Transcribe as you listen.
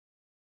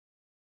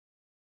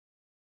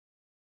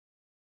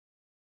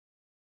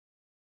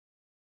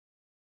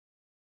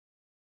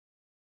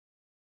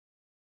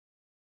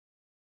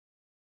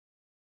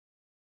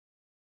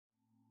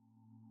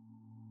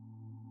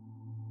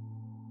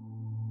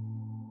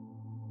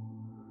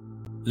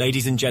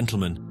Ladies and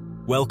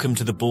gentlemen, welcome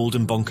to the Bald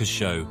and Bonkers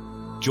Show.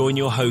 Join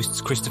your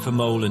hosts Christopher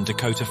Mole and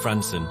Dakota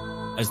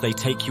Franson as they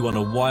take you on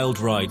a wild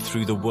ride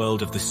through the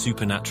world of the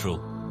supernatural,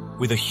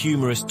 with a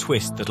humorous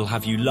twist that'll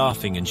have you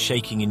laughing and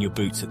shaking in your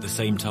boots at the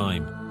same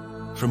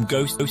time. From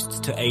ghosts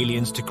to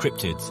aliens to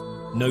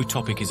cryptids, no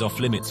topic is off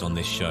limits on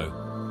this show.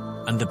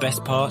 And the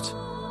best part?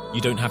 You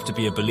don't have to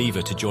be a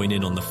believer to join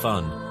in on the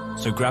fun.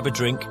 So grab a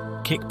drink,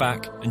 kick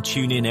back, and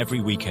tune in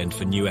every weekend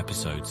for new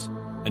episodes.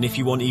 And if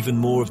you want even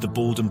more of the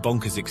Bald and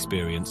Bonkers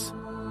experience,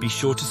 be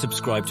sure to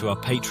subscribe to our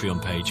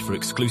Patreon page for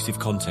exclusive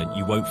content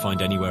you won't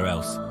find anywhere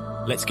else.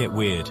 Let's get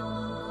weird.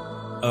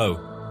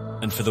 Oh,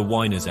 and for the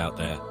whiners out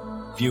there,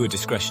 viewer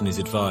discretion is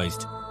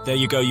advised. There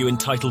you go, you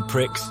entitled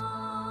pricks.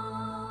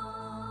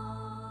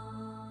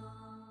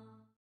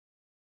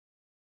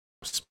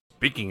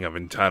 Speaking of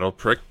entitled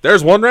prick,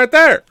 there's one right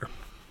there.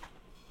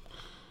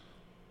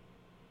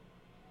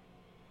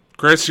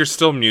 Chris, you're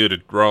still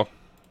muted, bro.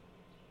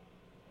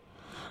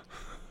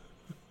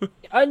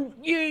 And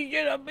you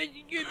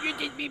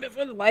did me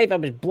before the live. I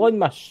was blowing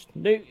my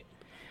snoot.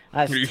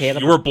 That's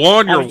terrible. You were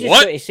blowing your I was just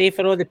what? going to say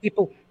for all the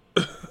people.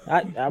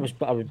 I was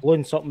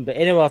blowing something, but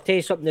anyway, I'll tell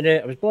you something now.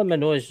 I was blowing my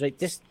nose, right?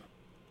 Just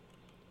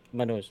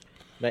my nose,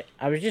 right?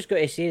 I was just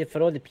going to say for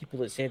all the people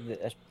that said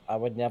that this, I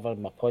would never,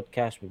 my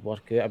podcast would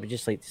work out. I would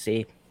just like to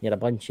say you're a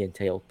bunch of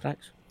entitled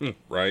pricks.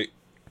 Right.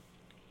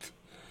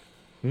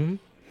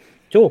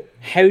 So,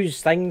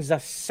 how's things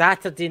this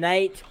Saturday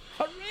night?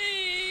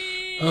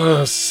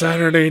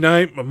 Saturday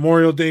night,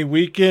 Memorial Day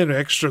weekend,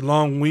 extra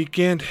long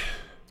weekend.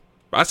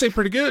 I say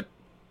pretty good.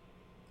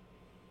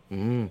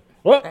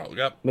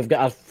 Well, we've got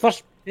our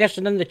first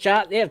person in the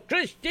chat there,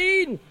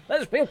 Christine.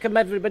 Let's welcome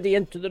everybody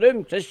into the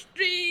room,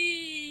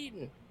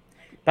 Christine.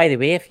 By the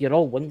way, if you're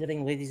all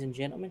wondering, ladies and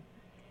gentlemen,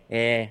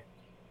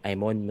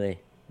 I'm on the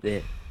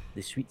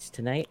sweets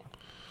tonight.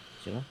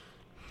 You know?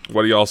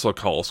 What he also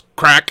calls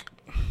crack.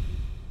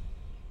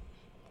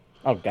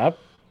 Oh, Gab.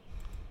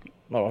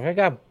 Oh, okay,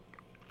 Gab.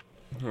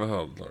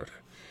 Oh Lord.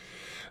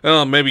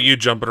 Well, maybe you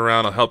jumping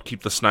around will help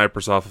keep the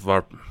snipers off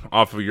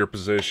of your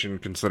position,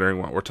 considering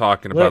what we're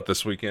talking about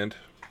this weekend.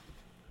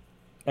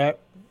 CIA,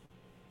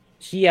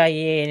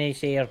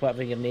 NSA, or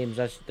whatever your names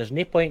is. There's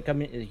no point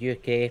coming to the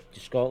UK, to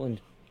Scotland.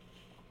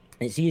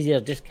 It's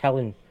easier just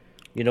killing.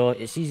 You know,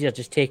 it's easier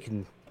just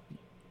taking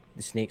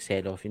the snake's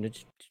head off. You know,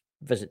 just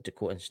visit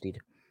Dakota instead.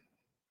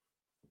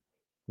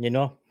 You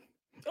know.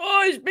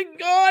 Oh, it's been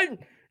gone.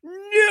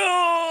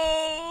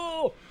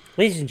 No.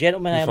 Ladies and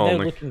gentlemen, I am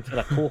now looking for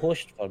a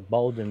co-host for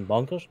Bald and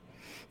Bonkers.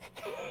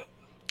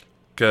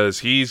 Because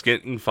he's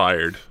getting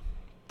fired.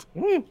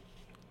 See,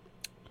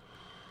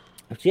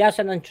 that's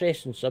an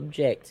interesting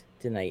subject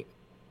tonight,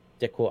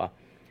 Dakota.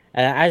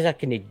 And it is a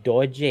kind of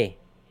dodgy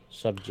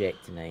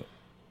subject tonight.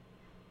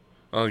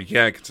 Oh,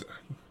 yeah.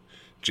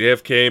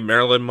 JFK,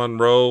 Marilyn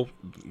Monroe,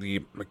 the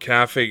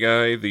McAfee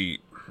guy,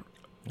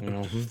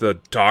 the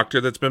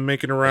doctor that's been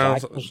making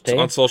around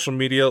on social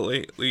media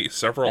lately,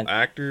 several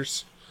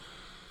actors.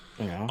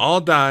 All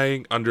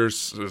dying under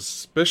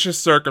suspicious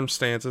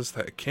circumstances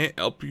that can't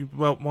help you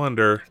but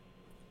wonder,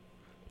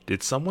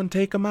 did someone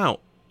take them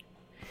out?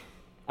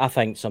 I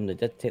think somebody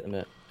did take them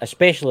out.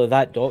 Especially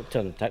that doctor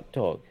on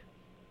TikTok.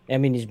 I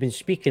mean, he's been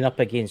speaking up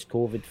against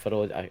COVID for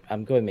all...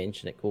 I'm going to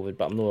mention it, COVID,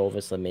 but I'm not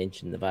obviously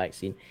mentioning the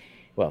vaccine.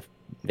 Well, I've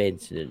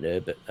mentioned it now,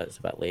 but that's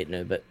a bit late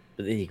now. But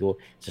there you go.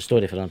 It's a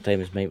story for another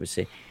time, as Mike would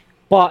say.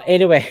 But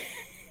anyway,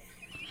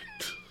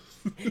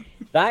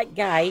 that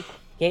guy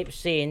kept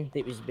saying that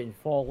he was being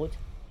followed,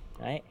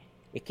 right?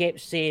 He kept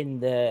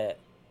saying that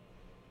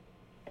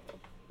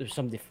there was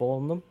somebody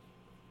following him.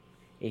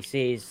 He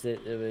says that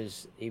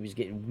he was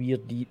getting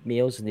weird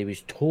emails and he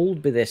was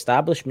told by the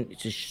establishment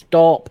to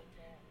stop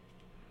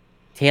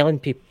telling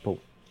people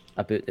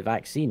about the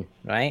vaccine,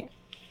 right?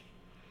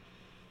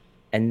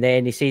 And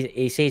then he says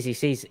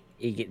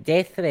he get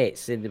death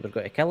threats saying they were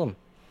going to kill him.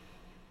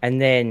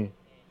 And then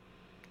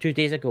 2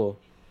 days ago,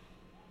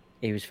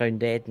 he was found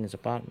dead in his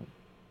apartment.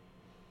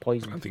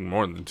 Poisoned. I think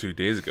more than 2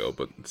 days ago,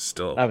 but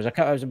still. I was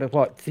about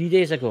what, 3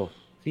 days ago?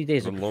 3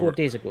 days ago, 4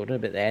 days ago, right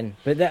about then.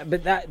 But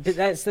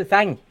that's the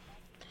thing.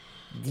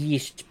 Do you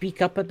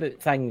speak up about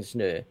things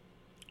now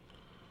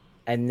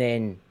and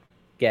then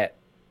get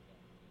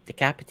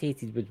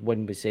decapitated? With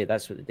one would say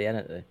that's what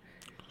they're doing.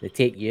 They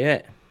take you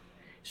out.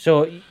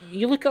 So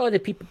you look at other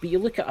people, but you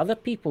look at other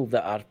people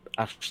that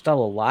are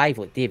still alive,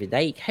 like David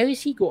Icke. How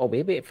has he got away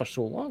with it for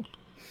so long?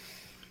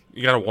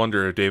 You gotta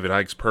wonder if David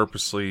Icke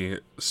purposely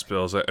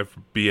spills a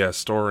BS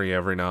story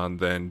every now and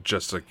then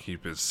just to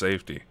keep his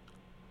safety.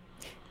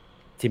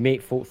 To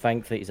make folk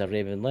think that he's a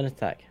raving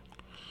lunatic.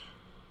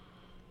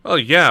 Oh,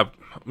 yeah.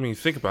 I mean,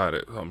 think about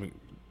it. I mean,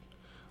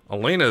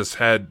 Elena's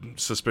had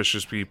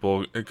suspicious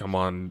people come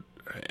on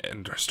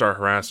and start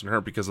harassing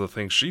her because of the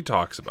things she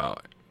talks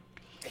about.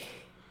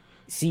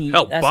 See,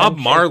 hell, Bob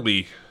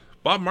Marley.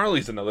 Bob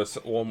Marley's another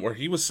one where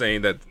he was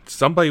saying that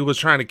somebody was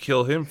trying to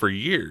kill him for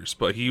years,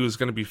 but he was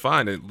going to be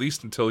fine at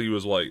least until he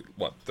was like,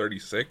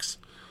 36?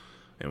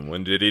 And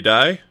when did he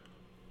die?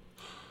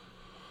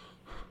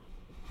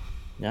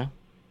 Yeah.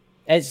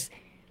 It's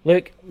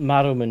Look,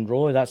 Marilyn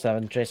Monroe, that's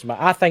an interesting one.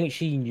 I think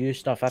she knew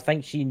stuff. I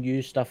think she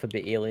knew stuff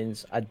about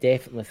aliens. I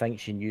definitely think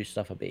she knew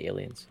stuff about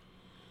aliens.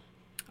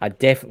 I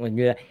definitely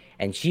knew that.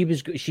 And she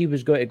was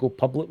going to go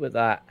public with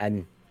that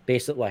and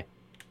basically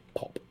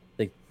pop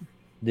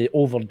the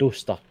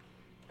overdosed her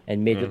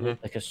and made it look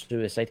like a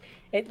suicide.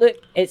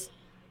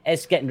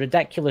 It's getting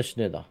ridiculous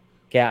now, though.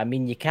 Okay, I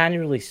mean, you can't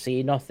really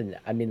say nothing.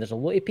 I mean, there's a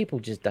lot of people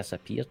just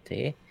disappeared,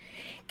 eh?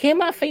 Okay,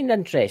 what I find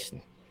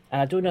interesting,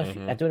 and I don't know if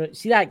I don't know.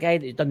 See that guy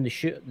that done the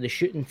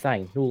shooting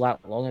thing no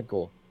that long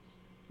ago?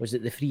 Was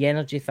it the free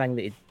energy thing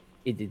that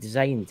he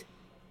designed?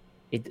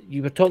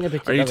 You were talking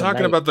about. Are you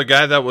talking about the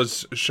guy that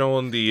was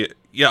showing the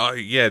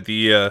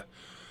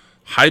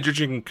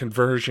hydrogen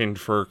conversion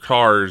for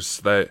cars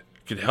that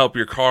could help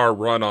your car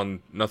run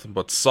on nothing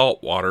but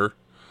salt water?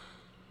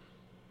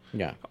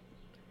 Yeah.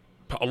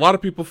 A lot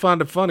of people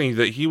found it funny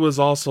that he was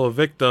also a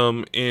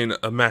victim in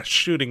a mass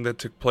shooting that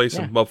took place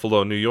in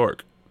Buffalo, New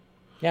York.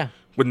 Yeah.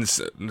 When a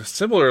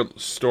similar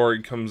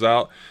story comes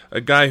out,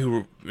 a guy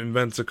who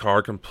invents a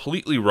car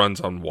completely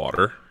runs on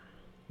water.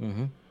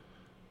 Mm-hmm.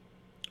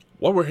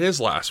 What were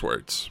his last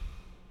words?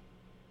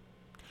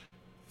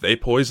 They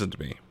poisoned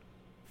me.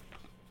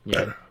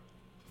 Yeah.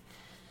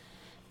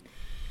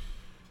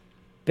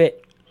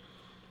 But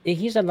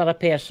he's another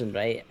person,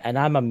 right? And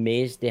I'm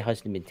amazed they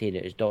hasn't been taken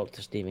out as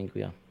Dr. Stephen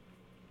Greer.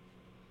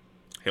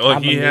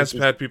 Well, he has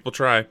had people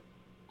try.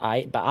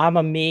 But I'm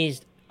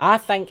amazed. I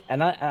think,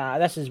 and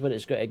this is where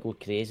it's got to go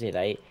crazy,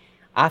 right?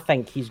 I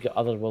think he's got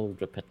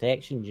otherworldly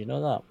protection. Do you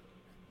know that?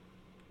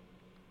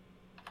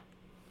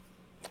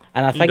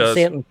 And I think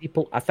certain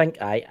people, I think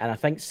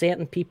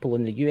certain people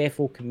in the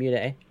UFO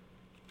community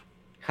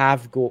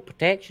have got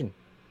protection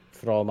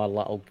from our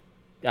little,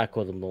 I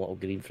call them the little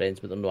green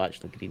friends, but they're not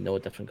actually green, they're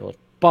different colours.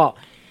 But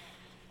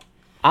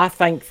I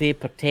think they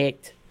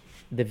protect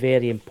the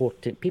very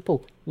important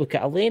people. Look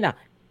at Elena.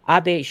 I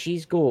bet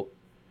she's got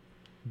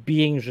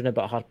beings running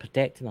about her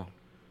protecting her.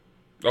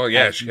 Oh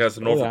yeah, she has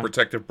an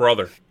overprotective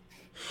brother.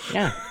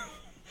 Yeah.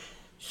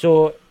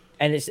 So,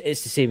 and it's the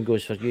same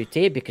goes for you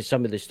too, because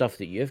some of the stuff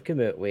that you've come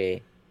out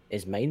with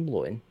is mind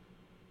blowing.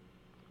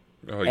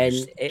 Oh, did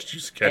you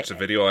just catch the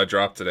video I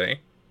dropped today?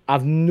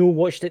 I've no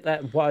watched it.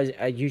 That what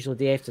I usually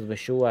do after the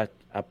show, I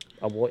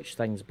watch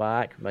things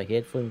back with my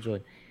headphones on.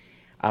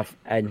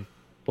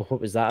 But what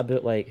was that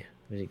about? Like,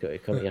 was he got to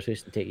come to your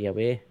house and take you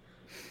away?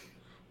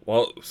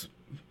 Well,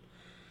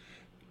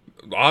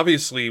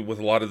 obviously, with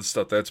a lot of the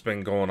stuff that's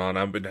been going on,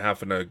 I've been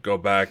having to go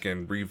back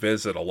and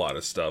revisit a lot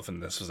of stuff,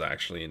 and this was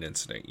actually an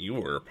incident you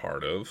were a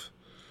part of.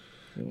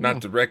 Yeah. Not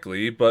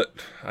directly, but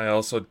I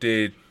also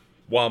did,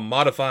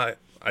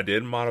 I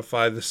did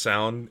modify the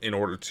sound in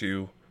order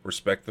to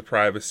respect the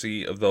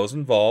privacy of those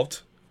involved.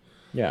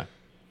 Yeah.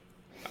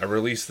 I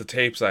released the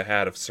tapes I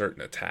had of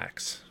certain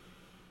attacks.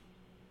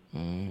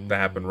 That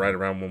happened right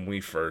around when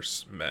we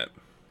first met.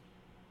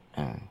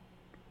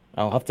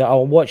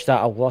 I'll watch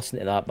that. I'll listen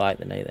to that back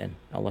tonight then.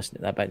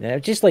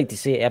 I'd just like to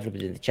say to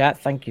everybody in the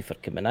chat, thank you for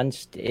coming in.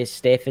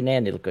 Stephanie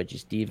and look at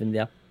Stephen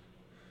there.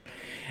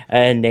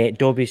 And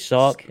Dobby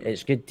Sock,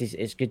 it's good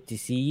to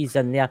see you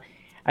in there.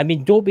 I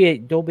mean,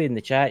 Dobby in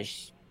the chat,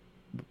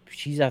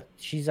 she's a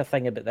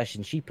thing about this,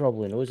 and she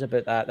probably knows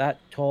about that. That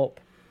top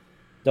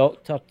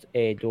Dr.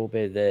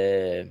 Dobby,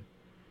 the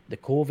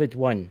COVID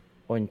one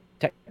on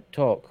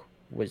TikTok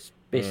was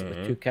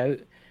basically took out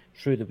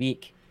through the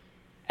week,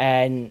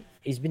 and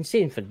he's been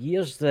saying for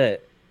years saying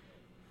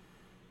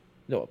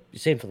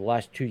for the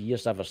last 2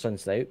 years ever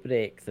since the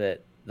outbreak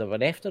that they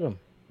were after him.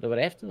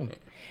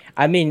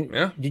 I mean,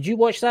 Did you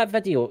watch that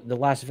video, the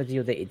last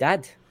video that he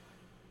did?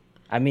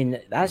 I mean,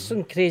 that's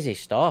some crazy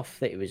stuff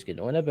that he was going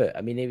on about.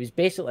 I mean, it was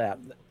basically,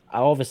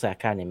 obviously I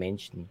can't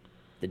mention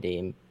the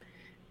name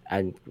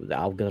and the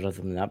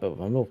algorithm and that, but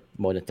I'm not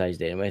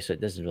monetized anyway, so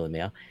it doesn't really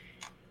matter.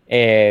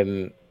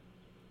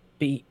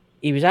 But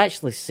he was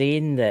actually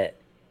saying that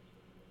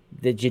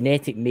the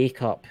genetic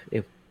makeup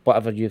of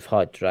whatever you've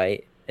had,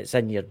 right, it's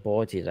in your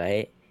body,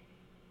 right,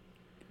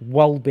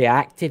 will be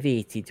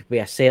activated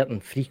with a certain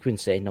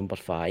frequency, number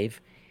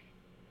 5,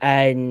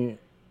 and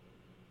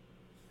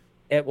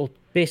it will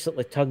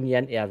basically turn you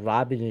into a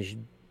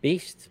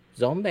ravenous-based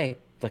zombie,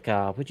 like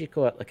a, what do you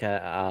call it,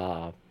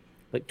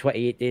 like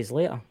 28 days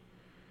later,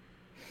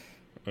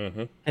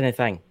 kind of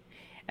thing.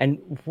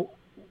 And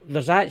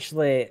there's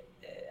actually,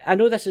 I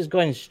know this is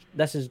going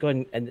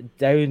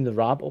down the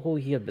rabbit hole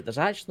here, but there's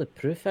actually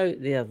proof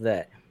out there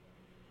that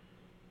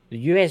the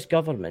US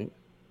government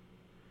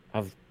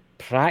have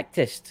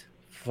practiced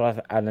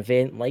for an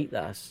event like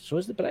this. So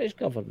is the British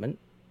government,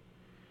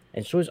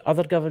 and so is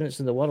other governments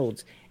in the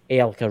world,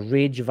 like a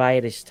rage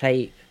virus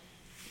type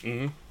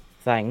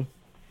thing.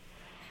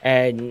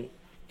 And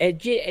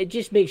it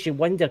just makes you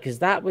wonder, because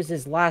that was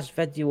his last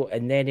video,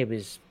 and then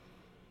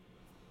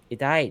he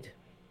died.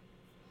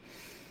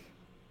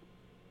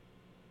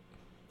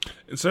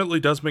 It certainly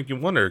does make you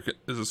wonder,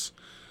 because,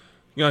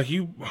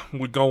 he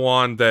would go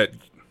on that,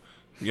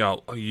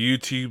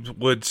 YouTube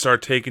would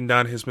start taking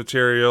down his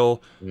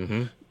material.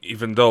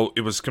 even though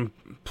it was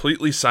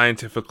completely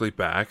scientifically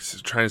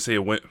backed, trying to say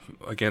it went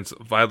against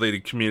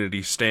violated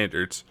community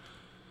standards,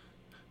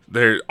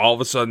 there all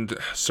of a sudden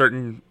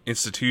certain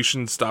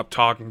institutions stopped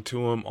talking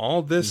to him,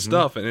 all this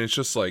stuff, and it's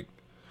just like,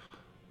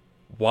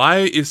 why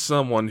is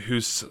someone who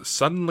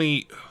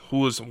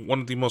was one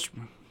of the most,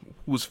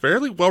 who was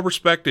fairly well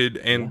respected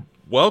and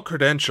well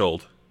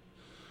credentialed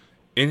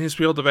in his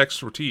field of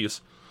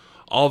expertise,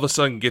 all of a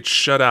sudden gets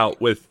shut out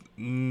with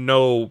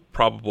no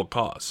probable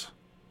cause?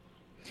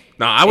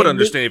 Now, I would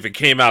understand if it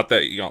came out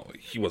that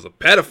he was a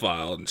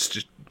pedophile and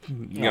just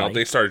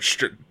they started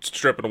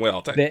stripping away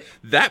all the time.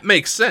 That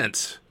makes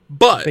sense,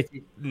 but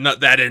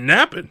that didn't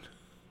happen.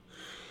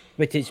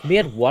 But it's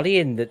more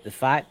worrying that the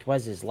fact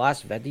was his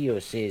last video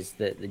says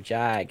that the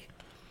JAG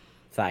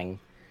thing,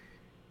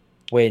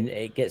 when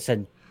it gets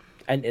into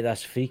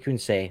this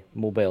frequency,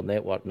 mobile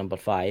network number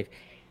 5,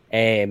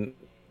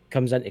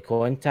 comes into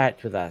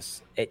contact with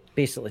us, it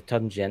basically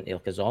turns you into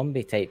like a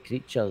zombie type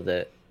creature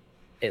that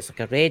it's like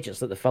a rage.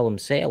 It's like the film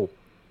Cell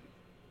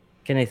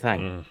kind of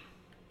thing.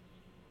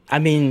 I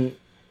mean,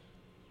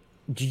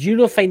 did you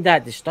not find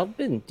that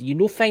disturbing? Do you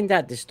not find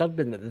that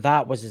disturbing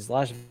that was his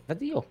last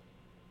video?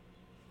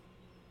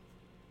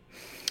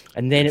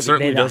 And then it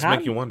certainly does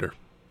make you wonder.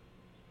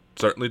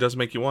 Certainly does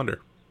make you wonder.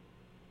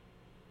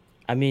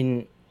 I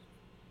mean,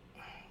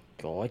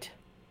 God.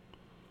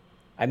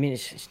 I mean,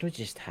 it's not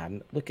just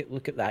him. Look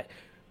at that.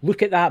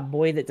 Look at that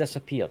boy that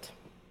disappeared.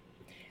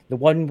 The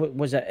one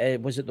was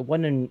it the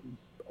one in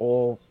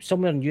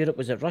somewhere in Europe?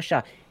 Was it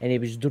Russia? And he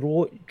was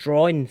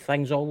drawing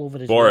things all over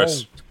his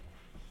walls.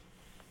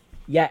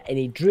 Yeah, and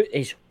he drew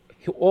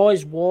all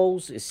his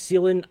walls, his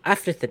ceiling,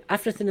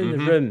 everything in the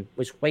room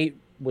was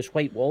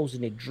white walls,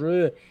 and he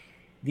drew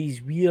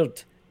these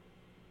weird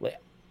like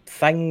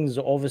things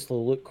that obviously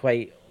look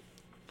quite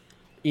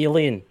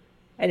alien,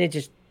 and he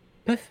just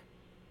poof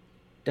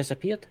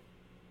disappeared.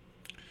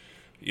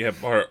 Yeah,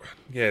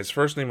 his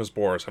first name was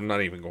Boris. I'm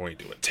not even going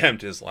to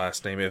attempt his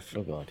last name if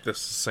this is the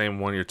same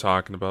one you're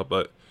talking about,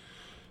 but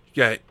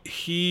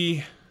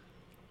he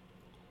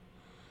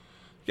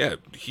had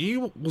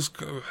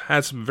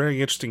some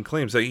very interesting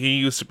claims that he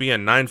used to be a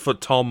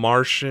 9-foot tall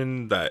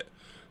Martian, that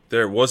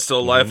there was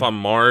still life on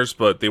Mars,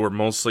 but they were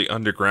mostly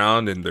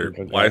underground and their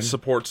life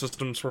support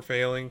systems were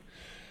failing.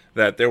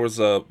 That there was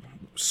a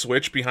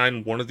switch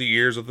behind one of the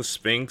ears of the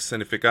Sphinx,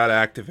 and if it got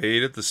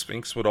activated, the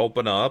Sphinx would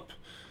open up,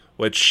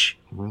 which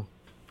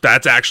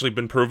that's actually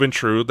been proven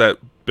true, that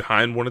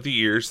behind one of the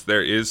ears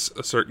there is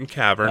a certain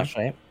cavern. That's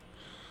right.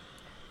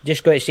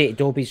 Just got to say to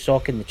Dobby's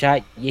sock in the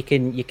chat, you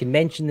can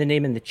mention the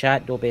name in the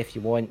chat, Dobby, if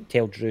you want.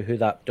 Tell Drew who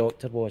that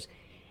doctor was.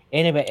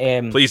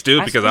 Anyway, please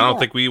do, because I don't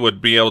think we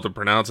would be able to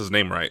pronounce his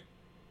name right.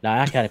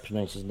 Nah, I can't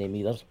pronounce his name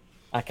either.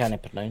 I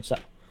can't pronounce it.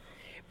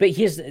 But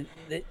here's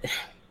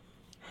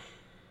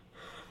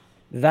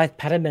the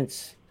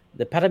pyramids.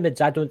 The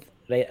pyramids, I don't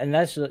right. And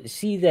that's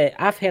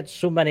I've heard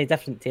so many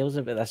different tales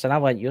about this, and I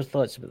want your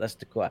thoughts about this,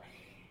 Dakota.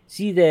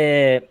 See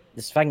the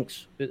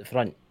Sphinx at the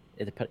front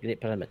of the Great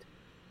Pyramid.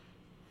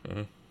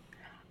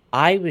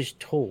 I was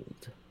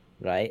told,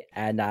 right,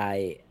 and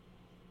I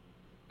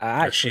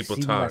actually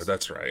Rashid Buttar,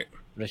 that's right.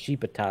 Rashid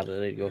Buttar,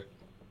 there you go.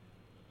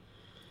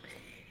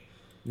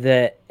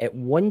 That at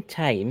one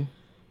time,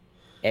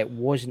 it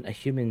wasn't a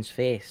human's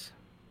face.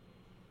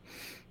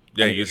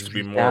 Yeah, it used to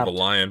be more of a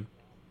lion.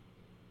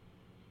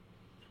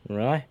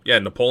 Right? Yeah,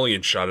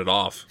 Napoleon shot it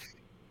off.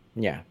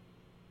 Yeah.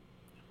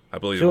 I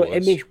believe so it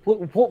was. It makes,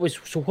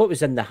 what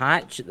was in the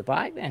hatch at the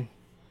back then?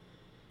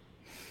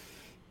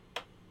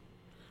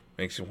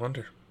 Makes you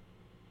wonder.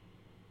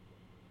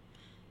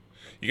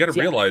 You got to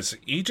realize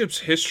Egypt's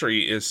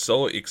history is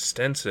so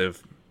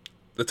extensive.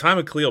 The time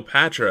of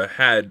Cleopatra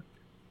had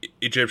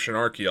Egyptian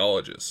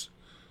archaeologists.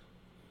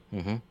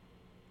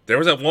 There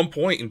was at one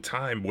point in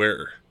time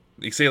where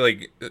they say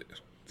like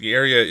the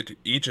area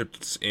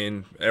Egypt's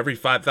in, every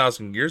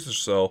 5,000 years or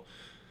so,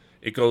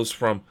 it goes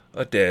from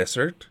a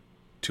desert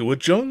to a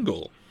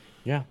jungle.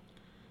 Yeah.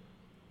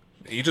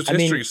 Egypt's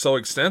history is so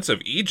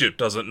extensive, Egypt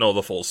doesn't know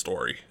the full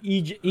story.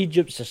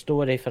 Egypt's a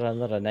story for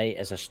another night,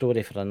 is a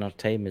story for another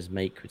time, as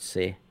Mike would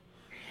say.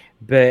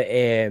 But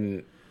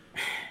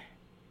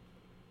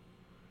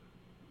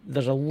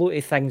there's a lot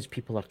of things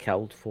people are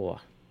killed for.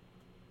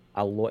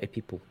 A lot of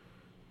people.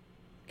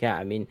 Yeah,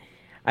 I mean,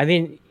 I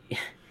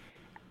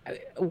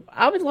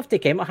would love to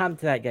come what happened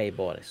to that guy,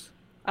 Boris.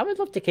 I would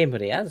love to come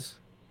where he is.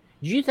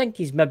 Do you think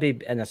he's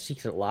maybe in a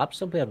secret lab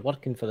somewhere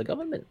working for the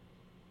government?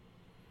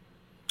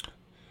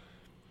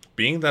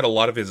 Being that a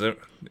lot of his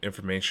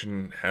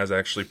information has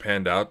actually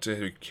panned out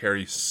to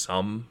carry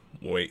some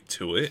weight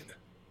to it,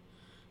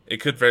 it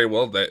could very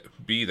well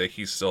be that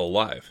he's still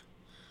alive.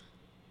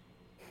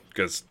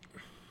 Because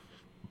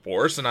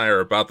Boris and I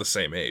are about the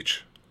same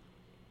age.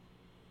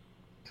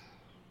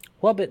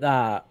 What about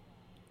that?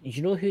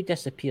 You know who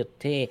disappeared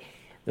too?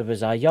 There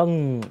was a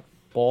young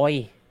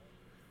boy,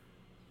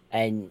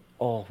 and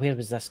where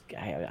was this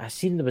guy? I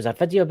seen there was a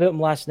video about him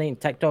last night on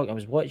TikTok. I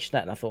was watching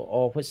it and I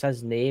thought, what's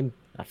his name?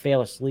 I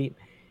fell asleep,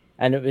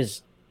 and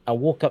I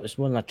woke up this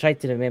morning. I tried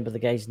to remember the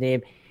guy's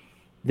name.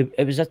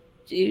 It was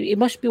he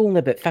must be only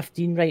about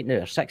 15 right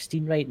now, or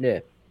 16 right now.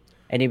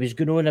 And he was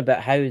going on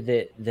about how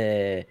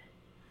the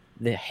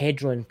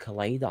Hadron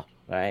Collider,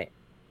 right,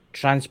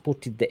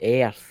 transported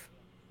the Earth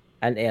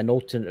into an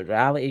alternate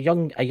reality.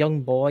 A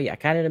young boy, I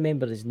can't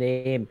remember his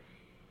name,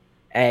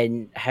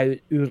 and how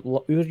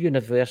our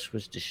universe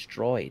was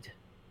destroyed,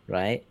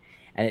 right?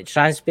 And it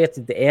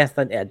transported the Earth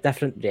into a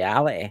different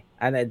reality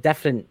and a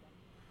different,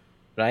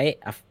 right?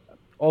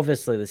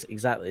 Obviously, it's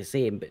exactly the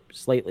same, but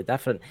slightly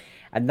different.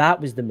 And that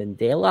was the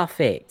Mandela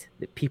effect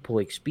that people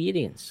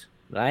experience,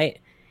 right?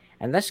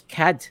 And this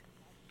kid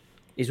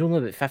is only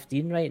about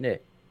 15 right now.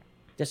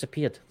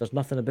 Disappeared. There's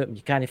nothing about him.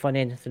 You can't find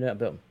anything out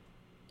about him.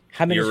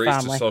 Him and his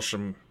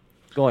family.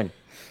 Gone.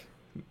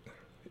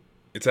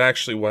 It's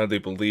actually widely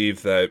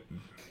believed that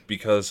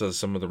because of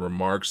some of the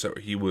remarks that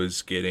he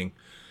was getting,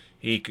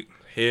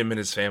 him and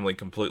his family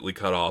completely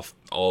cut off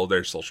all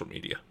their social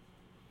media.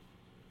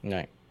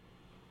 Right.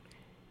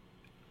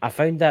 I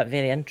found that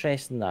very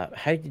interesting. That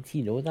how did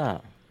he know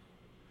that?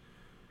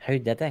 How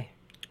did he?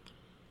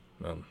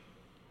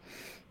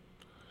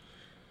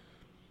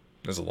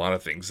 There's a lot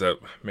of things that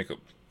make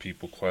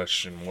people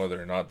question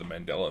whether or not the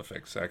Mandela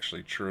effect's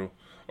actually true,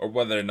 or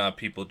whether or not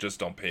people just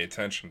don't pay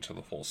attention to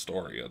the full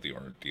story of the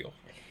ordeal.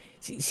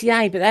 See,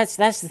 but that's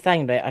the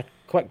thing, right? A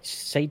quick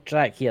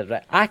sidetrack here,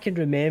 right? I can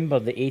remember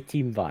the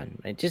A-Team van,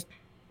 right?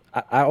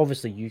 I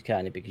obviously you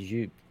can't because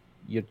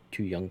you're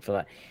too young for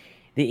that.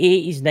 The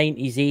 80s,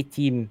 90s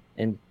A-Team,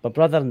 and my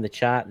brother in the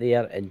chat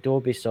there, and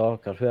Dobby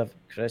Sock, or whoever,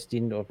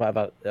 Christine, or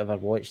whatever, ever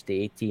watched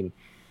the A-Team.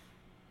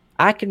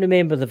 I can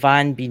remember the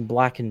van being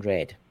black and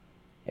red.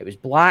 It was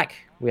black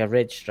with a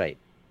red stripe,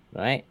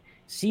 right?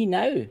 See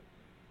now,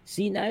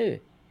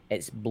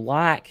 it's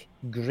black,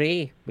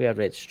 grey with a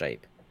red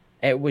stripe.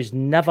 It was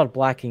never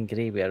black and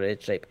grey with a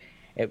red stripe.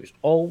 It was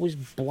always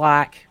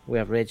black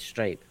with a red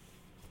stripe.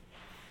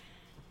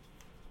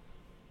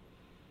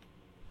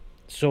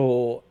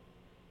 So,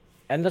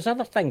 and there's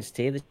other things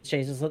too that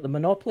changes, like the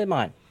Monopoly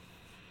man.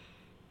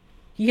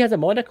 He had a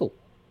monocle.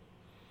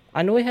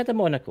 I know he had a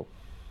monocle.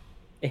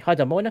 He had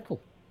a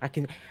monocle. I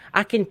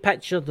can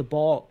picture the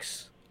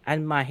box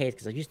in my head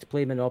because I used to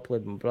play Monopoly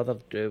with my brother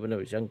when I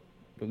was young,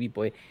 a wee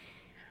boy,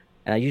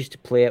 and I used to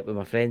play it with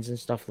my friends and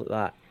stuff like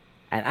that.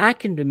 And I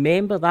can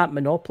remember that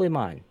Monopoly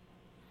man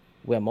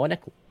with a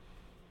monocle.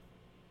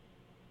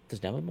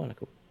 Doesn't have a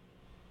monocle.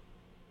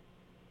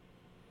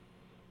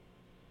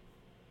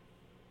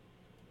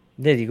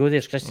 There you go.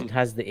 There's Christian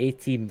has the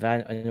A-Team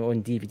van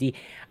on DVD.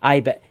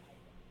 But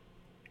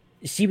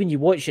see, when you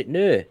watch it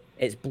now,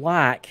 it's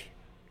black,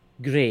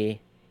 grey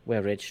with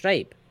a red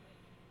stripe.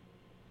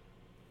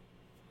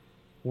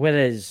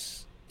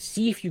 Whereas,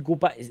 see if you go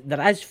back,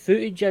 there is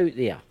footage out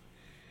there.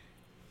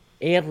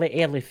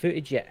 Early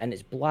footage yet, and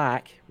it's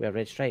black with a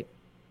red stripe.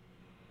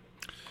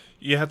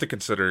 You have to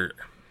consider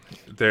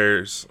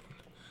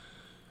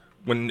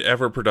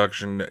whenever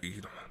production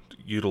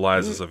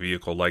utilizes a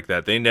vehicle like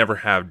that, they never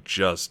have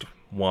just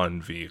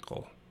one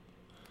vehicle.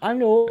 I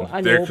know.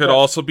 There could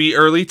also be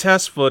early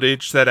test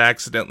footage that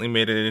accidentally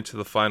made it into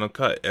the final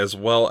cut, as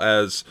well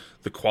as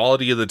the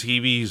quality of the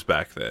TVs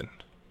back then.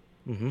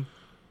 Mm-hmm.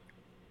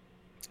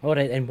 All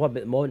right, and what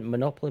about the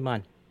Monopoly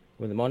man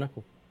with the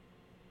monocle?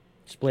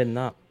 Explain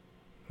that.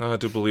 I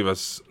do believe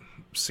I've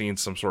seen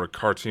some sort of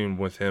cartoon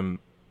with him.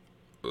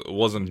 It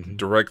wasn't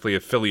directly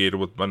affiliated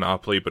with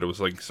Monopoly, but it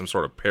was like some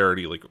sort of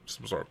parody, like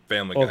some sort of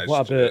Family Guy.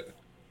 What about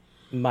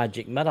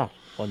Magic Mirror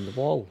on the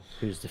wall?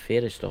 Who's the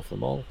fairest of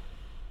them all?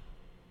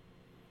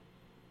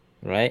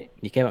 Right?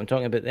 You came up and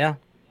talking about there?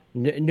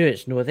 No,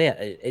 it's not there.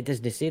 It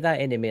doesn't say that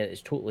anymore.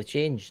 It's totally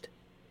changed.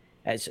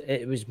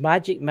 It was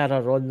Magic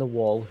Mirror on the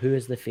wall. Who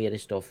is the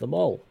fairest of them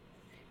all?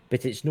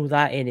 But it's not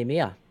that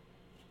anymore.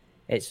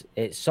 It's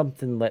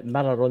something like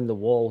Mirror on the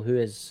wall. Who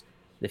is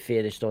the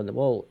fairest on the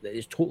wall?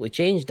 It's totally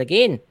changed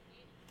again.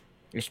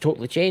 It's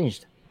totally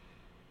changed.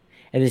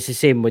 And it's the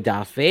same with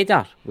Darth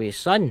Vader, with his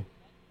son.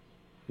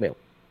 Well,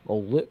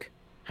 old Luke,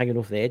 hanging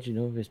off the edge,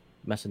 with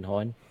missing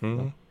Han.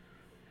 Mm-hmm.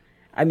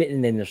 I mean,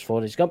 and then there's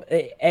Forrest Gump.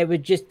 It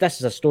would just, this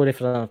is a story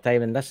for another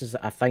time, and this is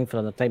a thing for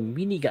another time.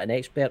 We need to get an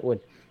expert on.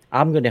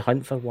 I'm going to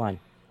hunt for one.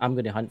 I'm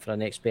going to hunt for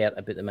an expert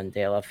about the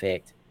Mandela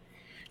effect.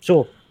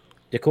 So,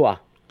 Dakota,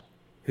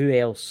 who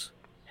else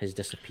has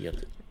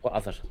disappeared? What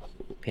other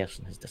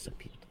person has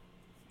disappeared?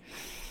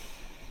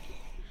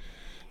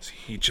 See,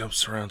 he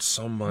jumps around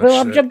so much. Well,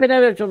 I'm jumping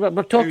out.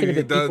 We're talking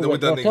about people.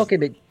 We're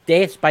talking about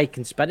deaths by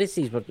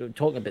conspiracies. We're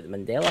talking about the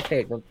Mandela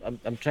effect.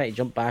 I'm trying to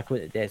jump back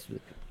onto deaths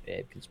with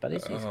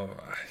conspiracies.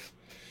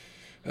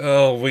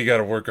 Oh, we got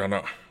to work on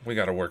our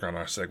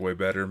segue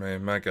better,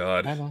 man. My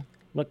God. I know.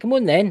 Well, come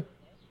on then.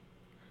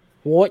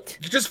 What?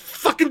 You just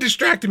fucking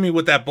distracted me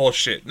with that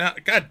bullshit. Now,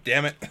 God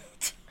damn it.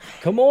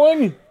 Come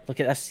on. Look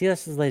at this. See,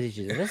 this is, ladies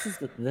and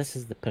gentlemen, this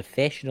is the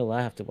professional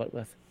I have to work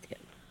with.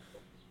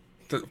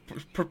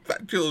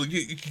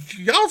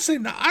 Y'all say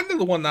I'm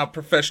the one not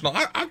professional.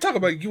 I'm talking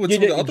about you and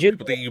some of the other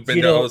people that you've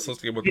been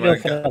associated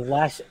with. For our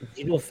last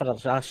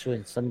show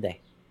on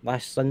Sunday,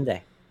 last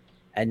Sunday,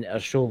 and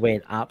our show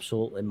went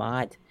absolutely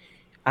mad.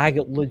 I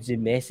got loads of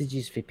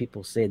messages for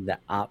people saying they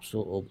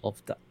absolutely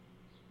loved it.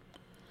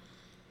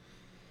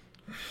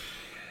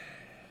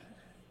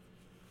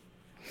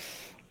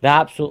 They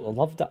absolutely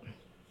loved it.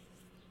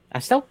 I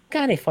still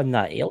can't fund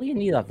that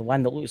alien either, the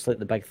one that looks like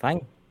the big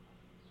thing.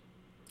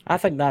 I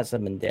think that's the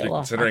Mandela.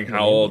 Considering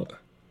how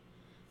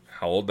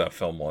old that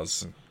film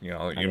was,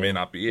 you may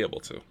not be able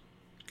to.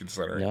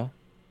 Considering.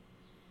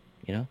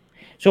 Yeah.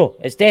 So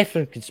it's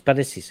definitely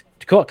conspiracies.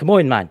 Dakota, come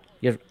on, man.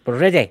 We're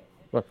ready.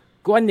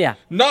 Go in there.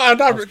 No, I'm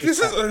not.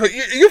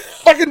 You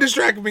fucking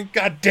distracted me.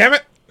 God damn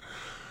it.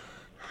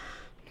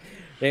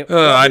 Right,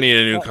 I need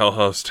a new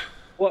co-host.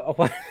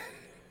 What?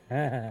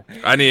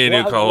 I need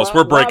a new co-host.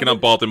 We're breaking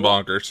up Bolton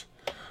Bonkers.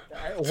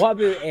 What about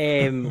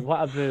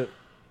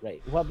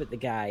the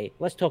guy?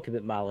 Let's talk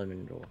about Marilyn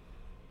Monroe.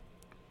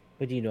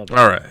 What do you know about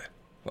All right.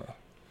 Well,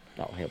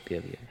 that'll help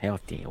you.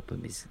 Help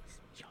him. It's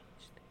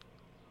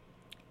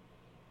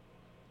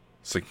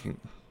like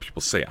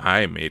people say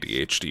I'm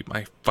ADHD.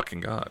 My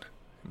fucking God.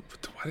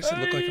 Why does it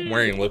look like I'm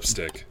wearing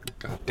lipstick?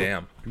 God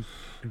damn.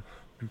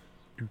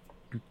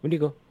 Where do you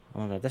go?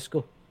 On a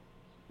disco.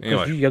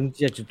 Anyway. Because you young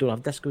kids don't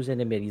have discos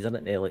anymore. He's in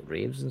it there like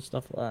raves and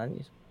stuff like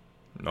that.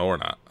 No, we're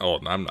not. Oh,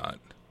 I'm not.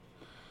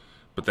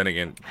 But then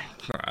again,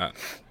 I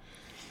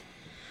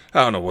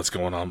don't know what's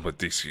going on with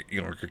these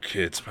younger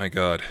kids. My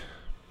God.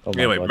 Oh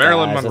anyway, God,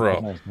 Marilyn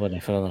Monroe.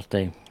 For another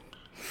time.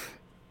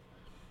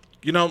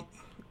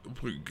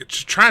 We're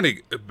trying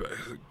to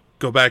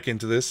go back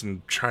into this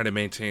and try to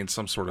maintain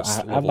some sort of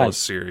level of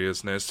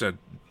seriousness.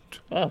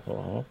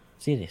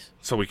 Serious.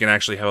 So we can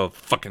actually have a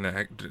fucking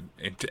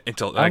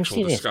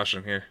intellectual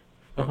discussion here.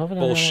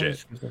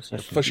 Bullshit.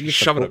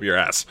 Shove it up your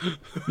ass.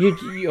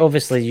 You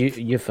obviously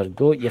you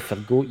forgot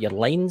your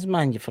lines,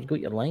 man. You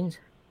forgot your lines.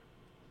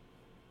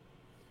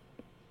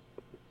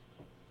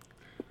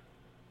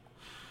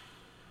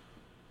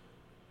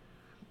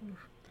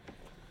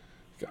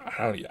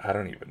 I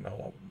don't even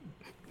know.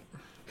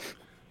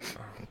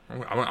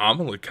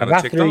 I'm kind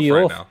of ticked off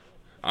right now.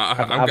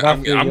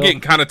 I'm getting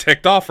kind of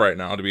ticked off right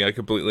now, to be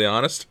completely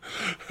honest.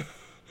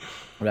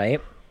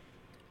 Right.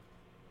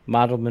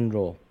 Marilyn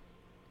Monroe.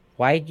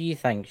 Why do you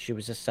think she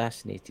was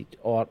assassinated?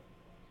 Or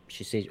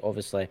she says,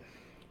 obviously,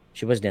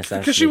 she wasn't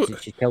assassinated.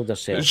 Because she killed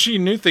herself. She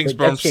knew things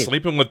from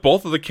sleeping with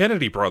both of the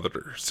Kennedy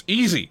brothers.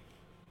 Easy.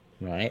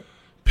 Right.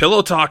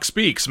 Pillow talk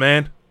speaks,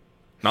 man.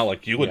 Not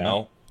like you would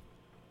know.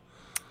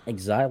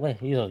 Exactly.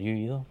 Either you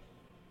either.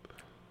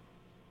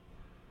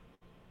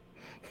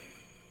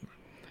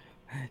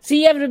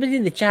 See, everybody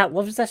in the chat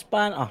loves this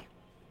banter.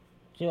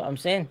 See what I'm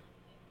saying?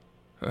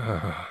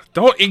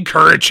 Don't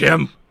encourage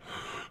him.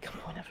 Come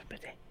on,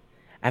 everybody.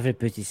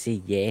 Everybody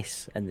say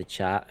yes in the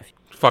chat.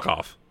 Fuck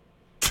off.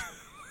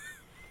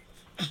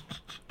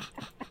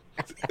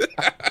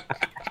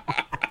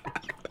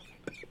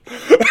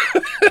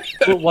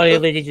 Don't worry,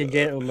 ladies and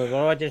gentlemen.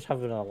 We're all just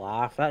having a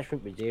laugh. That's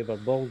what we do. We're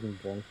bald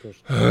and bonkers.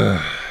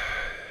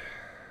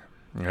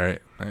 All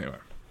right. Anyway.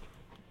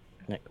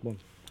 Nick, come on.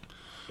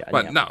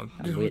 But no,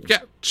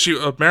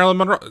 Marilyn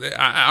Monroe.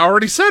 I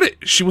already said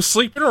it. She was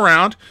sleeping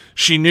around.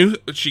 She knew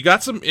she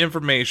got some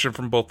information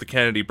from both the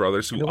Kennedy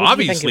brothers, who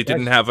obviously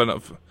didn't have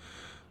enough.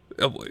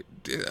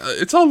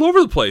 It's all over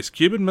the place.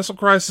 Cuban Missile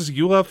Crisis,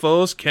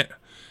 UFOs.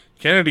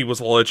 Kennedy was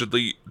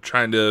allegedly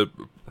trying to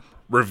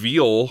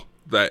reveal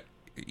that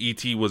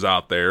ET was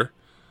out there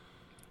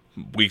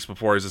weeks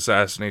before his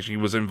assassination.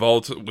 He was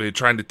involved with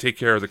trying to take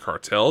care of the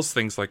cartels,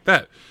 things like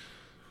that.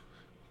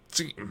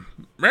 See,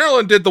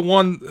 Marilyn did the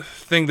one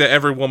thing that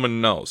every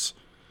woman knows.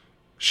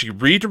 She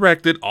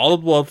redirected all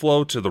the blood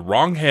flow to the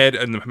wrong head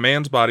and the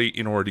man's body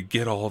in order to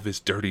get all of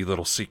his dirty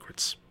little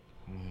secrets.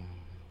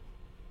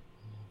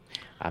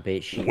 I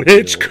bet she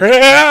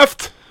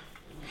witchcraft.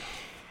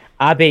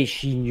 I bet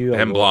she knew.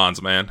 Them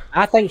blondes, man.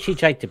 I think she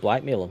tried to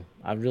blackmail him.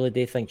 I really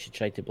do think she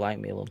tried to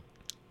blackmail him.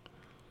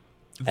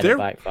 And it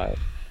backfired.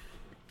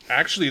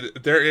 Actually,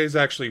 there is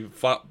actually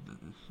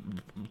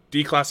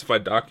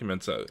declassified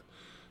documents that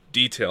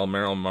detail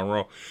Marilyn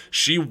Monroe.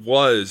 She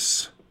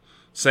was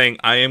saying,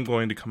 "I am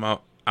going to come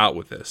out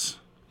with this."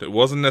 It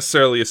wasn't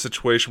necessarily a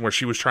situation where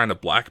she was trying to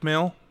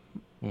blackmail.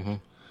 Mm-hmm.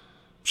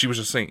 She was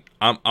just saying,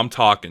 "I'm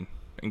talking,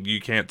 and you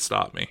can't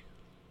stop me."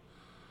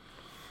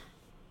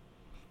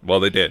 Well,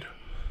 they did.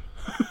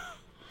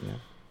 Yeah.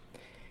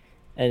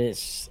 And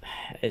it's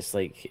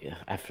like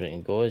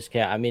everything goes.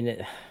 I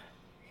mean,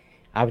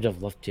 I would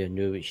have loved to have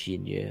known what she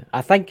knew.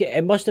 I think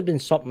it must have been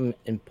something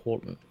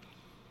important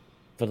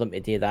for them to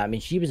do that. I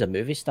mean, she was a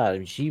movie star,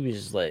 and she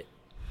was like,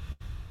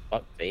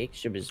 fuck fake.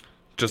 She was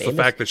just famous.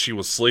 The fact that she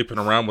was sleeping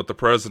around with the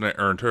president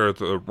earned her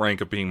the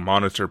rank of being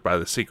monitored by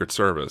the Secret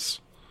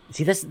Service.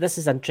 See, this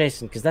is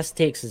interesting because this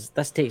takes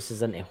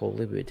us into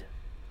Hollywood.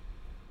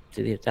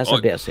 See, that's a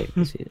better say.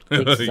 This.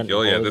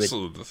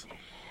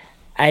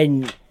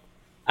 And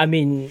I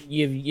mean,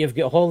 you've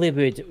got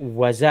Hollywood.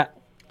 Was it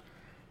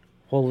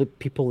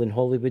people in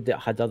Hollywood that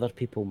had other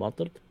people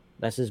murdered?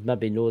 This is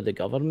maybe no the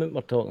government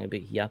we're talking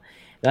about here.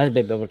 That's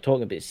maybe we're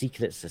talking about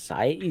secret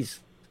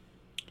societies.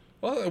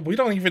 Well, we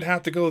don't even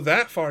have to go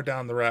that far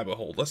down the rabbit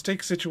hole. Let's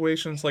take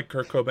situations like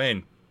Kurt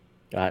Cobain.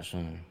 That's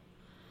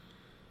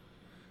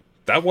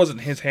That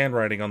wasn't his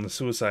handwriting on the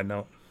suicide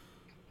note.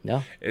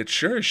 no. It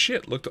sure as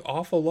shit looked an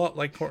awful lot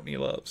like Courtney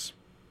Love's.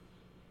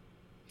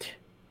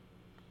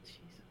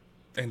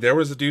 And there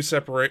was a dude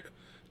separate.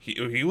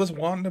 He was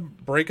wanting to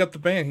break up the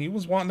band. He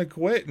was wanting to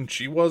quit, and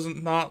she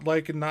wasn't not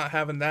liking not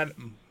having that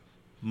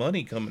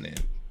money coming in.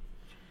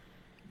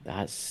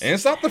 And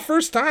it's not the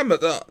first time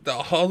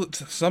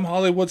that some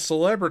Hollywood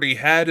celebrity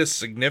had a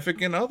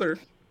significant other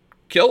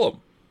kill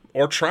him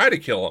or try to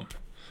kill him.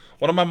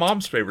 One of my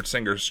mom's favorite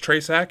singers,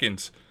 Trace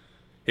Atkins,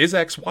 his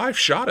ex-wife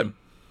shot him.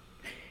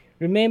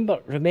 Remember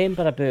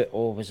about,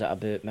 was it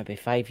about maybe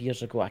 5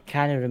 years ago? I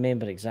can't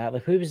remember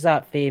exactly. Who was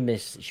that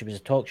famous? She was a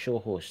talk show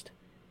host.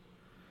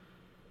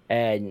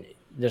 And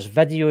there's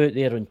video out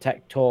there on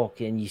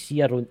TikTok, and you see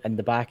her in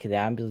the back of the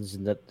ambulance,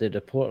 and the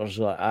reporters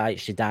are like,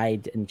 she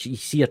died, and you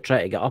see her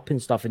try to get up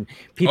and stuff, and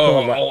people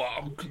are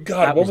like,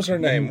 God, what was her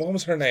name? What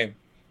was her name?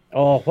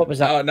 Oh, what was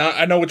that? Now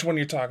I know which one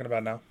you're talking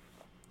about now.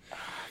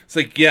 It's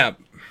like, yeah,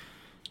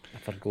 I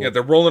forgot. yeah,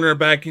 they're rolling her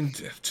back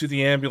into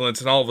the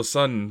ambulance, and all of a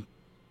sudden,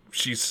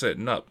 she's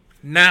sitting up.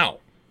 Now,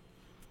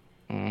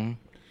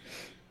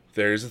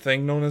 there's a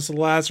thing known as the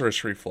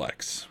Lazarus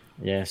reflex.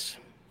 Yes.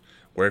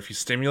 Where if you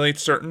stimulate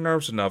certain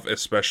nerves enough,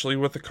 especially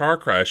with a car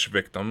crash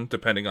victim,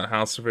 depending on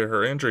how severe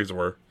her injuries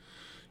were,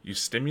 you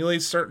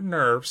stimulate certain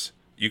nerves,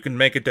 you can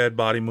make a dead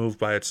body move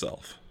by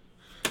itself.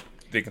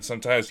 They can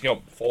sometimes,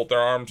 fold their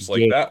arms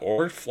like that,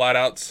 or flat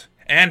out,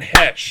 and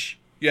hesh.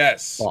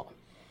 Yes.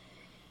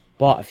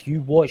 But if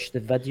you watch the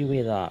video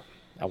of that,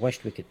 I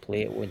wish we could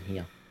play it on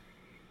here.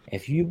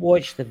 If you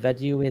watch the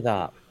video of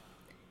that,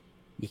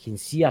 you can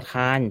see her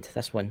hand,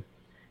 this one,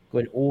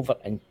 going over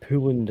and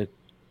pulling the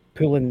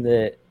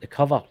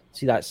cover.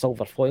 See that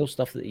silver foil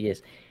stuff that he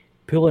is,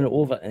 pulling it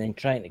over and then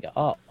trying to get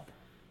up.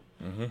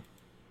 Mm-hmm.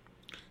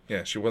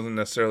 Yeah, she wasn't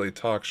necessarily a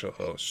talk show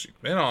host. She'd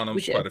been on them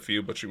quite a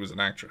few, but she was an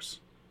actress.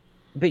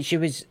 But she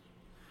was.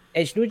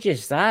 It's not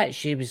just that.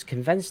 She was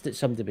convinced that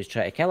somebody was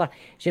trying to kill her.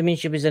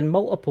 She was in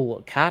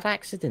multiple car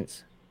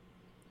accidents.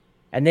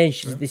 And then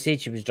they said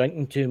she was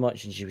drinking too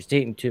much and she was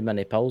taking too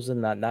many pills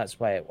and that's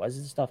why it was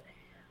and stuff.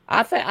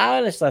 I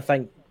honestly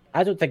think,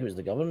 I don't think it was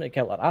the government that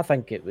killed her. I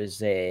think it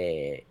was,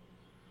 I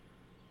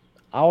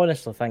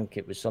honestly think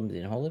it was somebody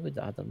in Hollywood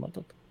that had her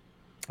murdered.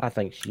 I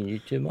think she knew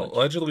too much.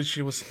 Allegedly,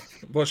 she was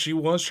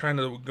trying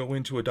to go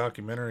into a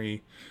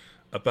documentary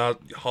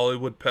about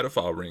Hollywood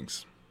pedophile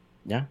rings.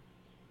 Yeah.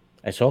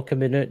 It's all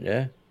coming out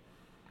now.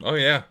 Oh,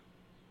 yeah.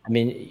 I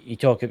mean, you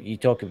talk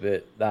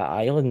about that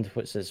island.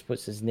 What's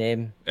his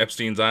name?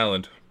 Epstein's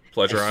Island,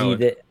 Pleasure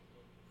Island.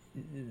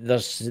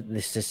 They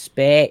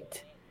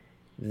suspect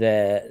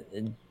go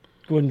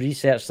and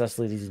research this,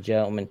 ladies and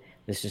gentlemen.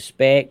 They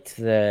suspect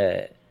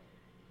that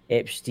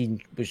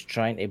Epstein was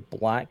trying to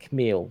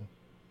blackmail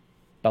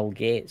Bill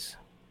Gates.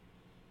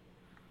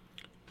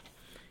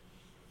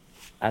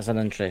 That's an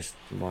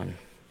interesting one.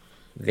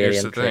 Very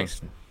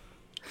interesting.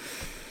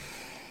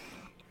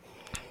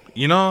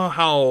 You know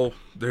how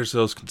there's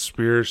those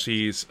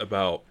conspiracies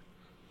about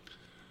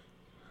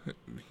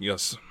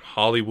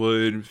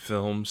Hollywood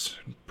films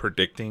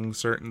predicting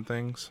certain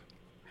things?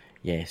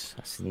 Yes,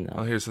 I've seen that.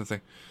 Well, here's the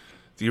thing.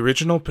 The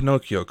original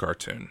Pinocchio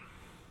cartoon.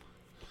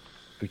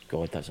 Good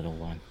God, that's an old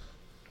one.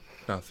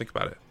 Now, think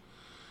about it.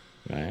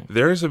 Right.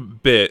 There's a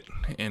bit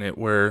in it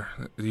where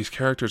these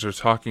characters are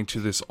talking to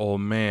this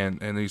old man,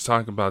 and he's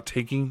talking about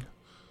taking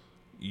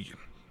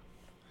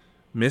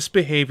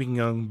misbehaving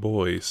young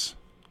boys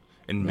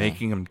and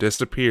making them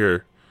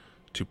disappear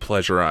to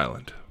Pleasure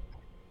Island.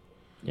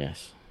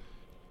 Yes.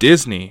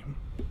 Disney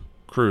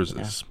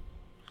Cruises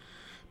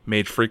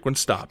made frequent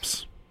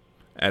stops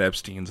at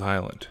Epstein's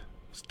Island.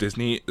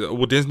 Disney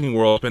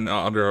World has been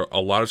under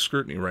a lot of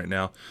scrutiny right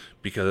now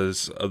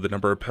because of the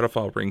number of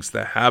pedophile rings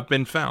that have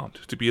been found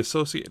to be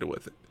associated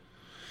with it.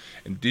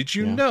 And did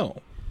you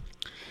know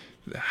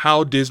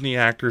how Disney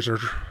actors are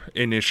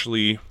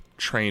initially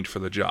trained for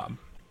the job?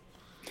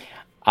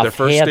 Their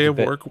first day of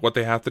work, what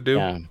they have to do?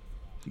 Yeah.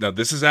 Now,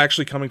 this is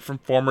actually coming from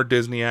former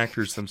Disney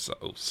actors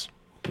themselves.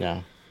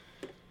 Yeah.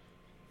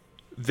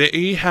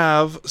 They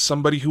have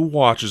somebody who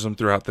watches them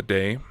throughout the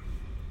day,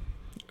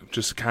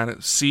 just to kind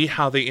of see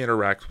how they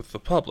interact with the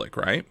public,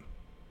 right?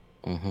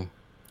 Mm-hmm.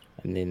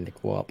 And then they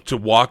go up. To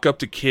walk up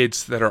to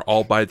kids that are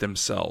all by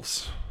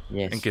themselves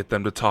and get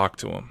them to talk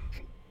to them.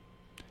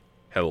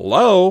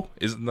 Hello?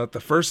 Isn't that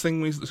the first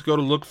thing we go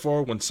to look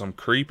for when some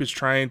creep is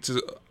trying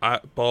to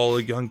eyeball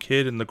a young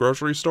kid in the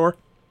grocery store?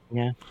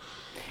 Yeah.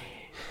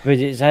 But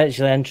it's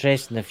actually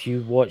interesting if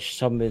you watch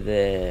some of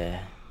the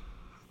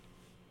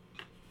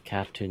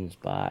cartoons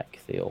back,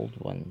 the old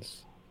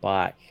ones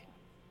back,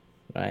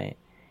 right?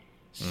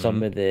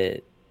 Some of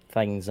the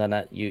things in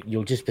it,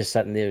 you'll just be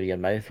sitting there with your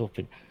mouth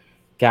open.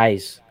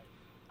 Guys,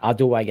 I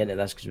don't want to get into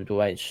this because we don't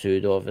want to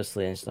sued,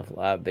 obviously, and stuff like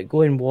that, but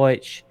go and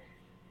watch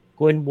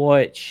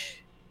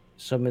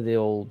some of the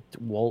old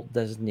Walt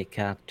Disney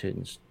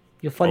cartoons.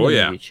 You'll find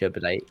them on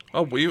YouTube, right?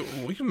 Oh, we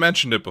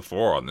mentioned it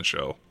before on the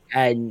show.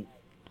 And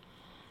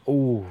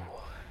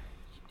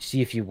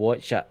see if you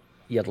watch it,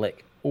 you're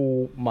like,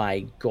 oh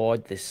my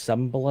God, the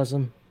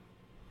symbolism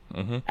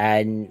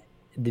and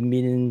the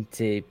meaning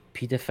to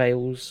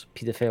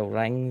pedophile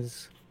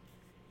rings.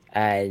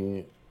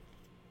 And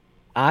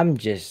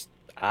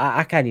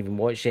I can't even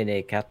watch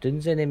any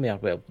cartoons anymore.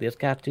 Well, there's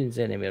cartoons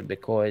anymore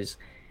because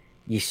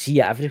you see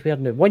it everywhere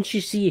now. Once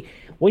you see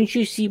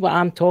what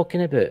I'm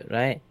talking about,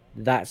 right?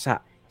 That's it.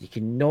 You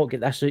cannot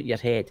get this out of your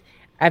head.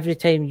 Every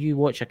time you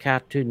watch a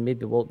cartoon,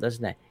 maybe Walt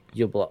Disney,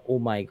 you'll be like, "Oh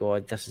my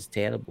God, this is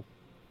terrible."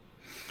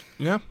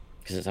 Yeah,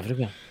 because it's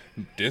everywhere.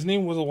 Disney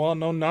was a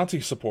well-known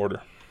Nazi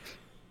supporter.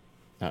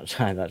 That's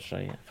right. I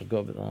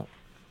forgot about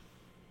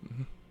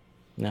that.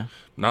 Yeah.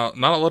 Not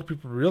a lot of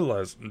people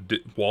realize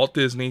Walt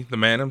Disney, the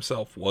man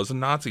himself, was a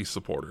Nazi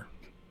supporter.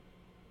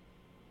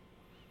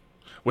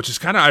 Which is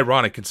kind of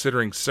ironic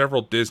considering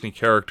several Disney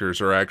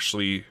characters are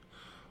actually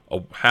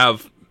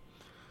have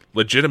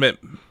legitimate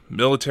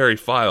military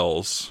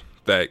files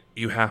that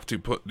you have to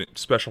put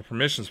special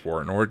permissions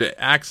for in order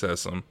to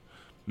access them,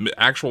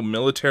 actual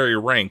military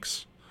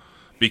ranks,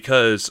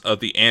 because of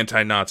the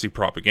anti-Nazi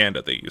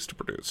propaganda they used to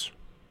produce.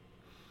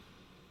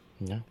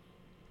 Yeah.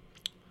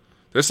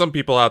 There's some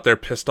people out there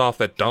pissed off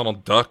that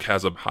Donald Duck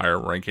has a higher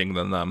ranking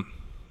than them.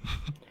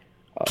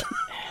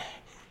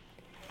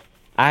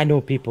 I know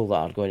people that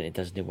are going to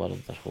Disney World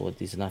for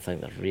holidays, and I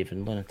think they're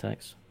raving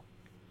lunatics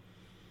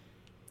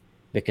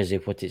because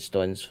of what it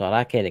stands for.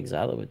 I can't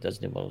exactly what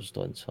Disney World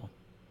stands for.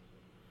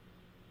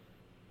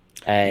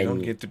 And you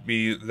don't get to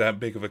be that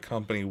big of a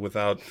company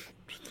without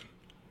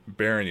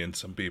burying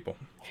some people.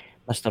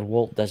 Mr.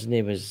 Walt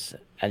Disney was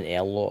into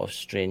a lot of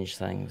strange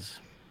things.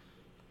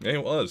 Yeah, he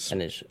was.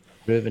 And it's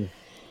proven.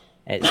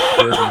 It's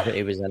proven what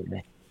he was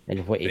into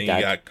and what he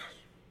did.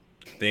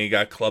 Then you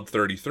got Club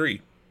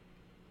 33.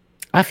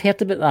 I've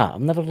heard about that.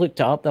 I've never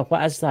looked it up.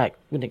 What is that?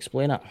 Wouldn't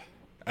explain it.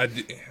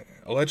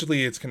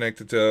 Allegedly, it's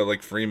connected to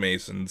like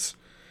Freemasons.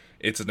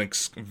 It's a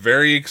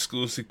very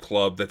exclusive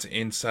club that's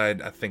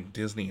inside, I think,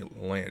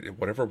 Disneyland,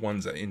 whatever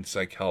one's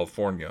inside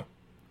California.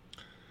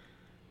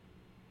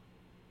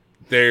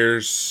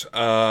 There's,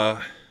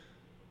 I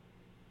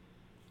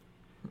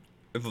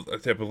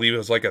believe it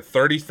was like a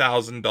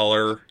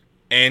 $30,000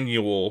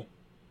 annual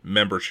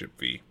membership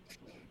fee.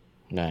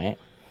 Right.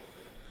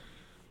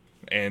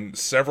 And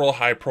several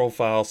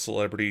high-profile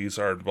celebrities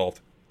are involved.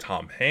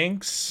 Tom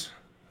Hanks.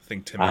 I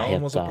think Tim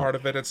Allen was a part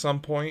of it at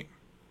some point.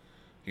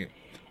 Yeah.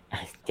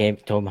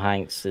 Tom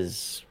Hanks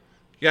is...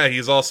 Yeah,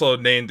 he's also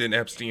named in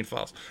Epstein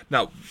files.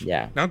 Now,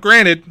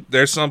 granted,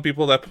 there's some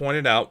people that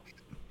pointed out,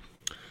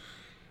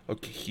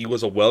 okay, he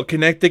was a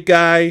well-connected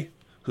guy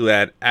who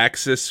had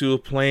access to a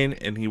plane,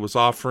 and he was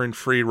offering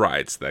free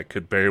rides. That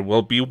could very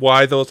well be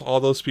why all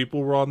those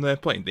people were on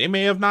that plane. They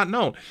may have not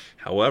known.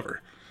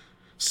 However,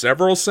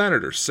 several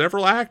senators,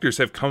 several actors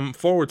have come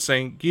forward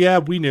saying, yeah,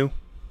 we knew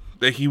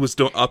that he was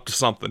up to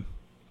something.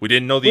 We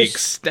didn't know the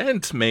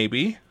extent,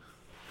 maybe.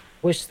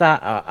 What's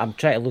that? I'm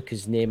trying to look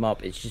his name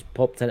up. It's just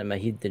popped into my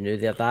head the new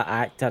there. That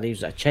actor, he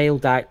was a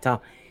child actor,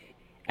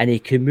 and he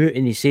came out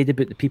and he said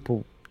about the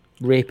people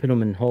raping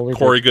him in Hollywood.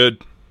 Corey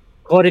Good,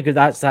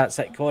 that's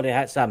it. Corey,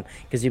 that's him,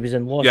 because he was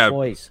in Lost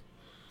Boys.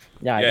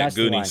 Yeah, that's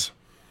Goonies.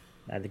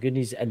 The one. The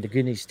Goonies and the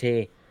Goonies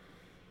 2.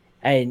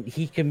 And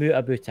he came out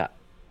about it.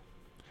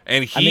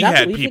 And he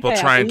had people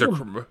trying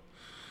to...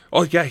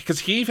 Oh, yeah,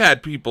 because he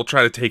had people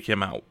try to take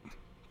him out.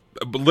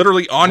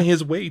 Literally on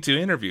his way to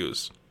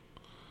interviews.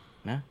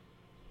 Yeah.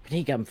 Can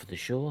you get him for the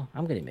show?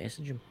 I'm going to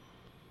message him.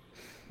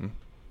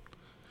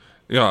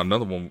 Yeah,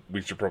 another one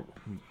we should probably...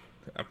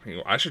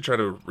 I should try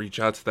to reach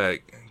out to that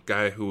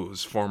guy who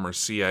was former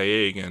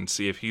CIA again and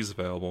see if he's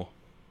available.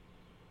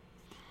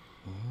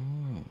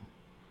 Oh.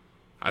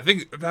 I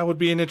think that would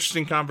be an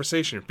interesting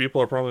conversation.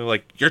 People are probably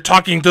like, "You're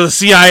talking to the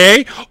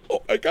CIA?"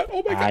 Oh my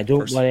god!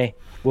 Don't worry.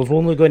 We're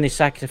only going to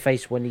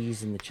sacrifice one of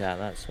these in the chat.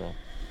 That's all.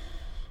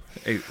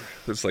 Hey,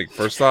 it's like,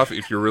 first off,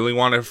 if you really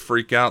want to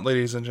freak out,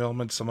 ladies and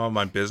gentlemen, some of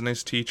my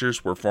business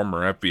teachers were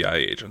former FBI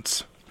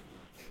agents.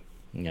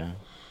 Yeah.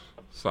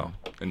 So,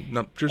 and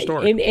no, true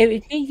story. It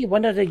made you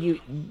wonder that you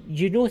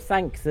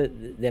think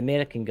that the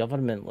American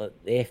government, like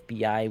the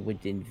FBI,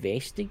 would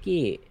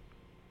investigate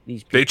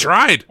these people? They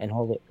tried in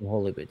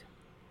Hollywood.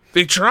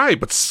 They tried,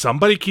 but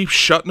somebody keeps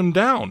shutting them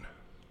down.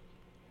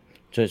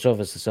 So it's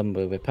obviously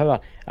somebody with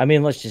power. I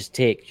mean, let's just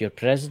take your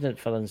president,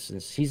 for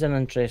instance. He's an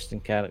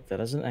interesting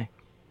character, isn't he?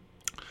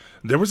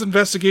 There was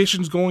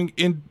investigations going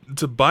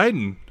into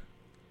Biden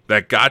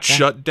that got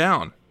shut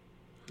down.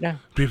 Yeah.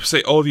 People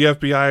say, "Oh, the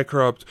FBI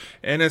corrupt,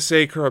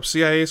 NSA corrupt,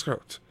 CIA is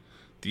corrupt."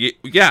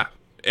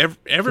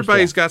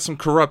 Everybody's got some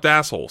corrupt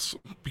assholes.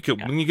 Because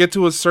when you get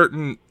to a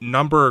certain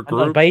number or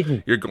group,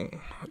 you're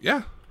going,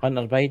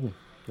 Hunter Biden,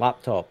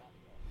 laptop.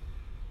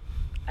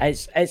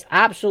 It's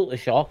absolutely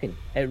shocking.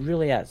 It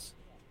really is.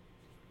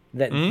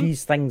 That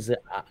these things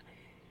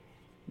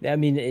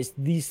it's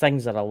these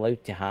things are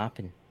allowed to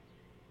happen.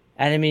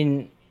 And I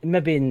mean,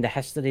 maybe in the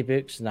history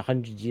books in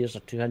 100 years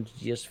or 200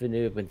 years from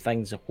now, when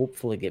things will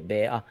hopefully get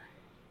better,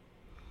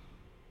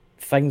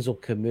 things will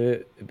come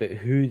out about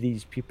who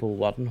these people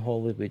were in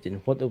Hollywood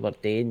and what they were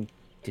doing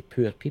to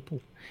poor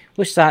people.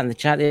 What's that in the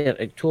chat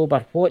there?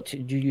 October, what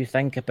do you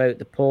think about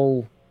the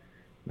Paul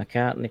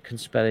McCartney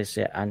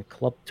conspiracy and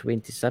Club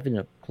 27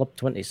 or Club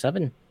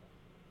 27?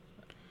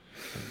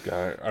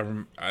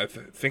 I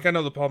think I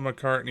know the Paul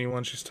McCartney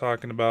one she's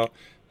talking about.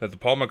 That the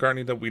Paul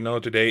McCartney that we know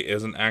today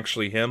isn't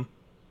actually him,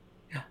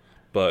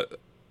 but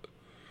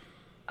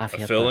a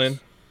fill-in.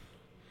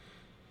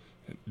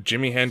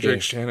 Jimi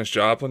Hendrix, Janis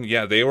Joplin,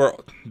 yeah,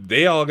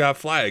 they all got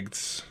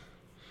flagged.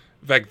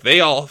 In fact, they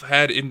all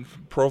had in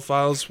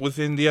profiles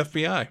within the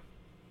FBI.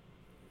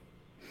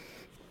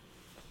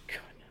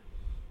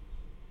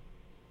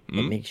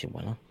 It makes you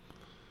wonder.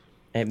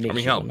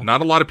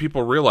 Not a lot of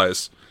people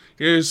realize.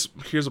 Here's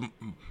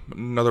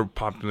another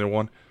popular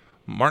one.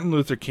 Martin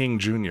Luther King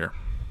Jr.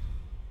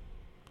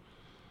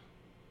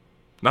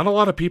 Not a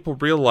lot of people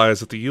realize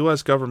that the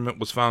U.S. government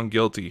was found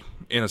guilty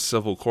in a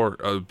civil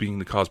court of being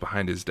the cause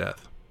behind his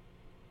death.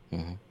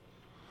 Mm-hmm.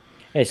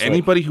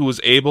 Anybody who was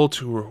able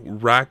to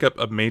rack up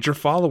a major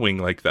following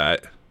like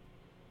that,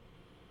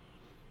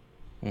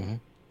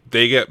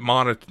 they got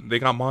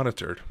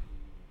monitored.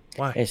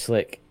 Why? It's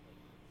like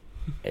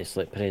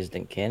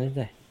President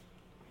Kennedy.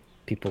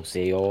 People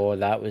say, "Oh,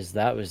 that was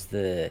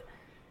Diana."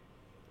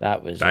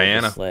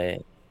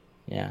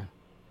 Yeah,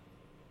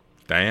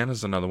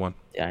 Diana's another one.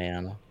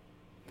 Diana.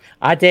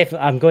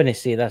 I'm going to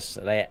say this,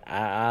 right?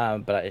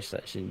 I'm British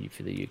citizen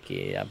for the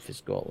UK. I'm for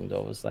Scotland,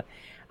 obviously.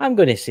 I'm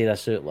going to say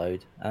this out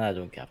loud, and I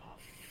don't give a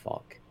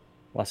fuck.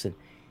 Listen,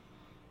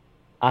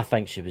 I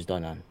think she was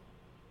done in.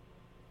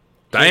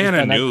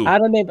 Diana knew. I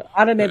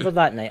remember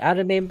that night. I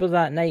remember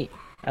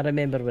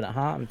when it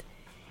happened.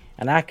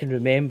 And I can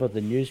remember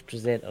the news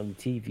presenter on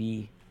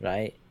TV,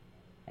 right?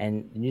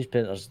 And the news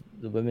presenter's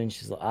the woman,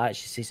 she's like that.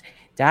 She says,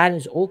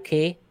 Diana's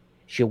okay.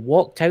 She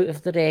walked out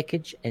of the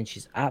wreckage and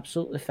she's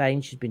absolutely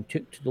fine. She's been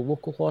took to the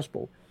local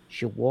hospital.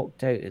 She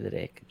walked out of the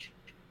wreckage.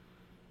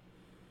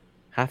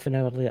 Half an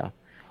hour later.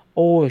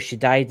 Oh, she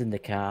died in the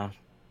car.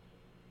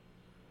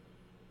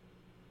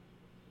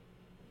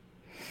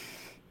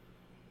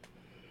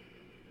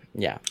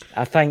 Yeah,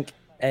 I think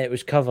it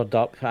was covered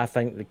up. I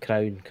think the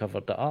Crown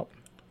covered it up.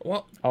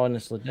 Well, I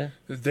honestly do.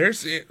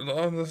 There's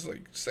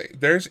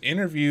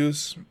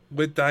interviews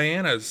with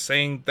Diana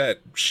saying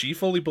that she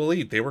fully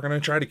believed they were going to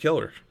try to kill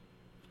her.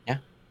 Yeah,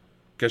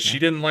 because she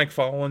didn't like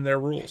following their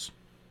rules.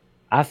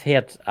 I've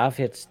heard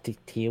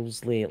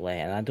details lately,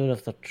 and I don't know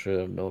if they're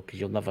true or no, because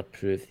you'll never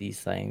prove these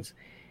things.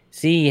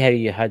 See how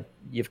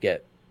you've got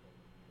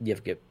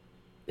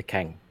the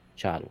King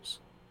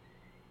Charles,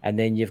 and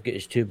then you've got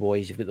his two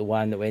boys. You've got the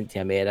one that went to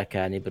America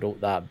and he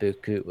broke that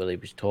book out where he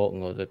was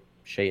talking all the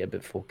shit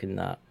about folk and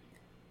that.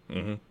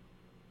 Mm-hmm.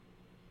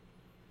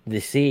 They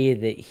say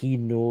that he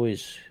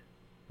knows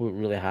what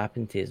really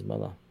happened to his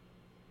mother.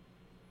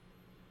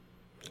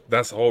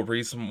 That's the whole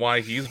reason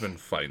why he's been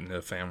fighting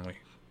the family.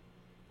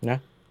 Yeah.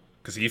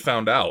 Because he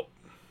found out.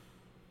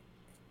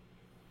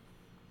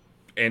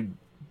 And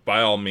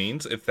by all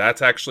means, if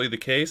that's actually the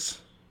case,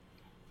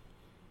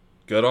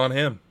 good on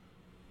him.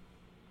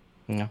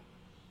 Yeah.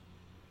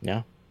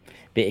 Yeah.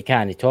 But he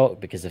can't talk,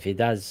 because if he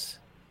does,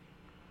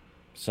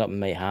 something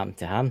might happen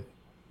to him.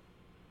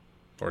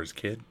 Or his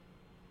kid.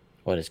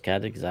 Or his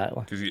kid,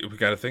 exactly. Because we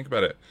got to think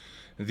about it.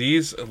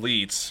 These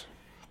elites,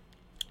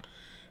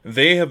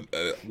 they have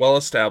well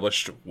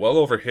established, well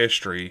over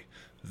history,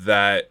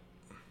 that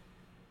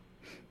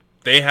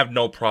they have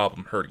no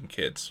problem hurting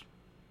kids.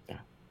 Yeah.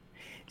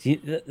 See,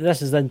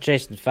 this is an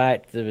interesting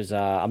fact. There was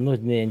I'm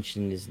not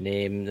mentioning his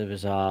name, there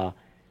was a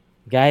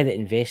guy that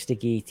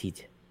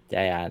investigated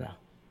Diana,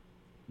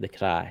 the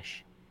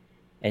crash,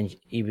 and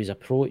he was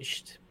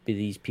approached by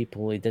these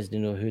people. He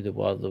doesn't know who they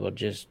were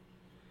just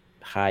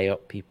high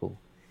up people.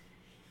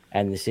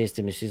 And they says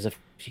to him, he says, if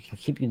you can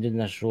keep doing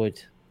this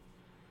road,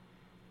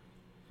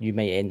 you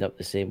might end up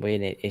the same way.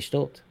 And he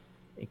stopped,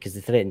 because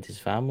they threatened his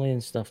family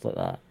and stuff like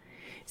that.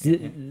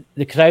 See,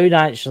 the Crown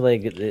actually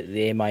got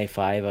the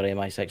MI5 or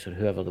MI6 or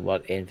whoever they were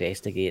to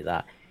investigate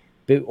that.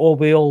 But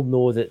we all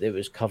know that it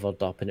was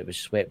covered up and it was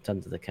swept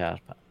under the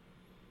carpet.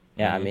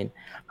 Yeah, I mean,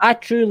 I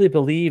truly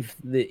believe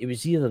that it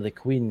was either the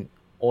Queen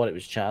or it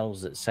was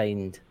Charles that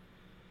signed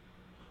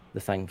the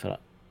thing for it.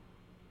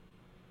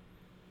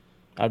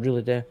 I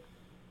really do.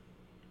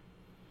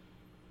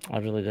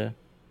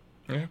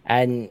 Yeah.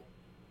 And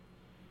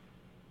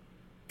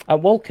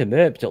it will come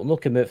out, but it'll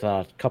not come out for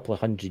a couple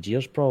of 100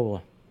 years,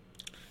 probably.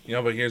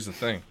 Yeah, but here's the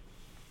thing.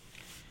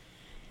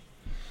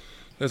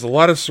 There's a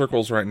lot of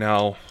circles right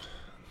now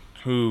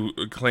who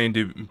claim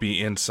to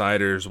be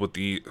insiders with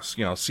the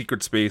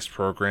secret space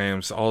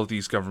programs, all of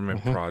these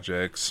government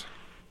projects.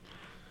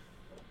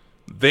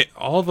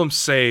 All of them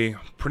say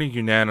pretty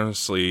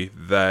unanimously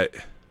that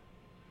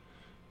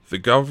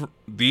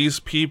these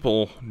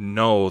people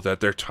know that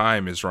their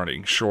time is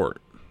running short.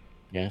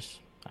 Yes,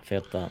 I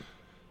felt that.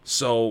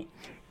 So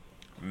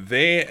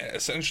they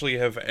essentially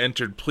have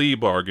entered plea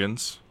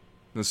bargains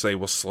and say,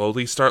 we'll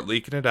slowly start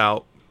leaking it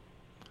out,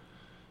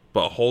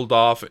 but hold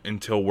off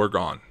until we're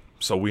gone,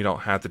 so we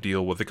don't have to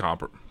deal with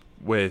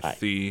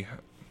the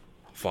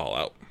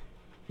fallout.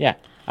 Yeah,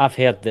 I've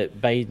heard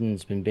that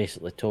Biden's been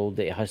basically told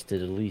that he has to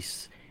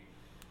release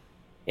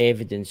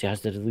evidence, he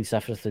has to release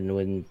everything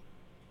when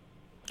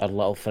our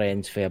little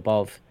friends from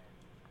above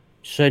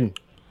soon.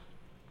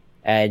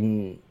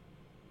 And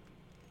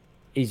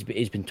he's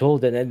been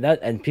told,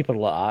 and people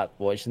like that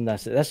watching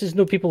this. This is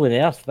no people on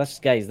Earth. This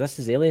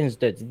is aliens,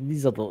 dude.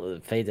 These are the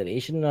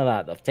Federation or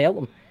that. They're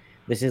telling them,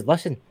 this is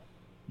listen.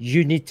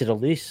 You need to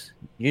release.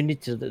 You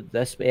need to.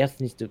 This Earth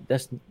needs to.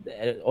 This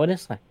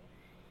honestly,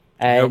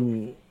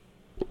 and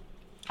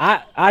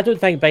I don't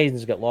think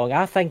Biden's got long.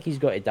 I think he's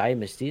got to die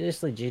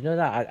mysteriously. Do you know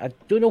that? I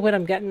don't know where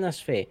I'm getting this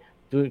from.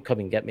 Don't come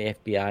and get me,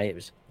 FBI.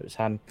 It was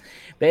him.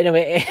 But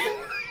anyway,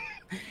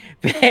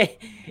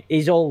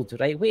 he's old,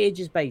 right? What age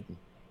is Biden?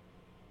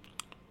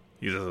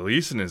 He's at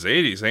least in his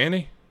 80s, ain't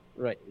he?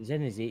 Right, he's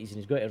in his 80s and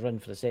he's got to run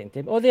for a second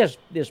time. Oh, there's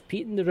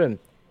Pete in the room.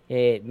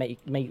 Mike,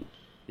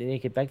 the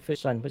naked Bigfoot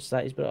son. What's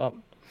that he's brought up?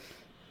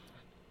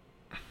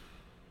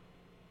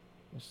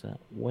 What's that?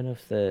 One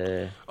of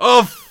the...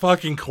 Oh,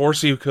 fucking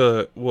course he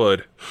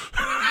would.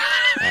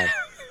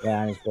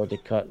 Yeah, his body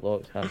cut,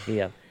 locked her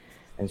hair,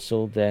 and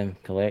sold them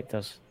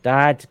collectors.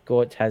 Dad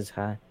got his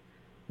hands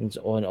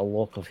on a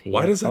lock of hair.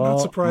 Why does that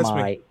not surprise me? Oh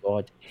my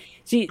God.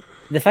 See,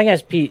 the thing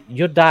is, Pete,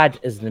 your dad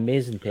is an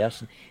amazing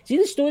person. See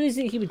the stories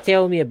that he would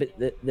tell me about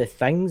the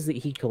things that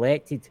he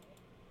collected?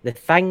 The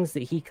things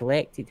that he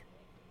collected.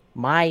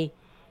 My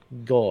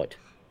God.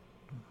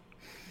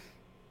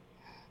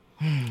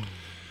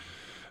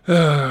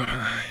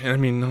 I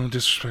mean, no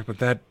disrespect, but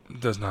that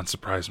does not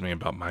surprise me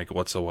about Mike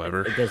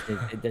whatsoever.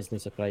 It doesn't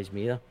surprise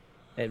me either.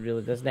 It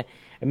really doesn't.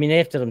 I mean,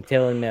 after him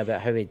telling me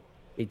about how he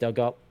dug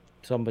up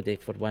somebody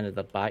for one of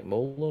their back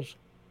molars.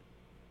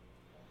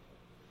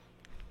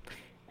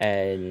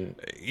 And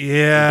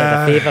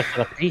yeah, he did a favour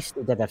for a priest.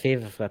 He did a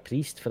favour for a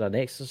priest for an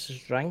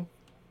exorcist ring.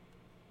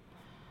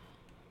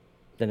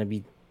 Then I'd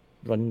be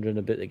running around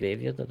about the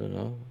graveyard. I don't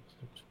know.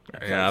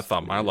 Yeah, I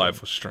thought my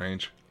life was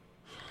strange.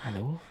 I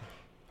know.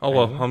 Oh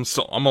well,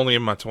 I'm only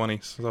in my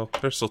 20s, so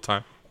there's still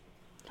time.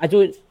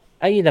 You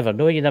never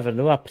know. You never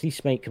know. A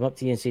priest might come up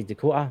to you and say,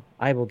 Dakota,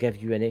 I will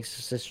give you an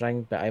exorcist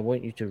ring, but I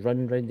want you to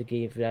run around the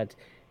graveyard,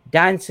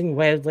 dancing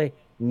wildly,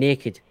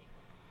 naked.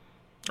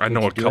 I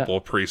know a couple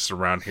of priests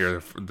around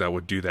here that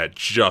would do that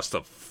just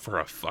for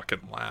a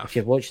fucking laugh. If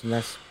you're watching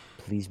this,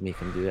 please make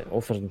him do it.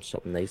 Offer him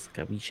something nice,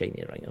 like a wee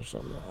shiny ring or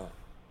something like that.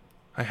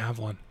 I have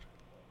one.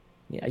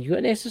 Yeah, you got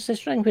an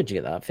exorcist ring? Where'd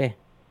you get that for?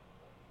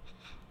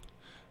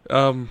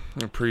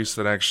 A priest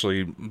that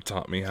actually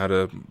taught me how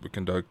to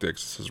conduct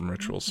exorcism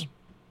rituals.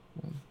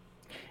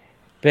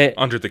 But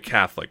under the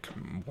Catholic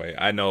way.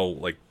 I know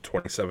like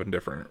 27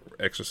 different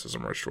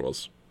exorcism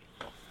rituals.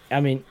 I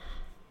mean,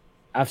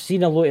 I've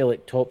seen a lot of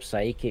like top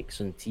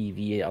psychics on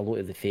TV, a lot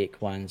of the fake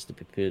ones, to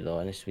be put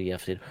honest with you.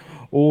 I've said,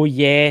 oh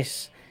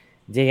yes,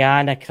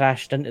 Diana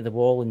crashed into the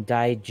wall and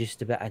died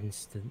just about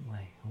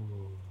instantly.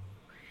 Oh.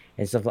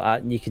 And stuff like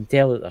that. And you can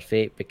tell that they're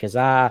fake because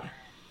I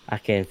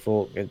can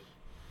folk.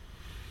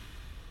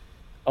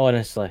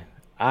 Honestly,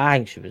 I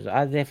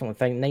definitely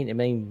think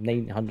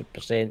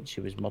 99%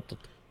 she was murdered.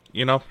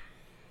 You know,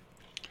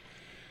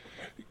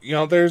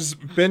 there's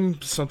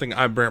been something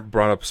I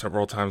brought up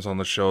several times on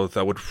the show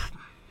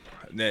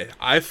that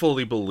I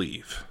fully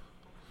believe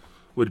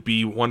would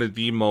be one of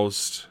the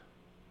most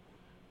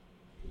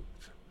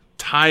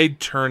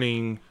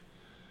tide-turning,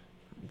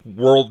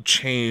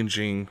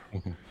 world-changing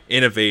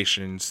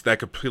innovations that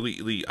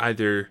completely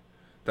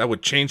that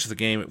would change the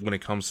game when it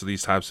comes to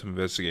these types of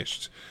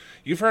investigations.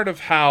 You've heard of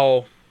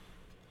how,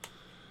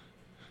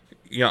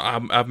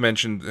 I've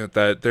mentioned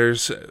that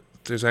there's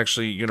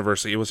actually a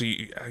university. It was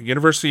a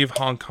University of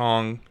Hong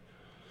Kong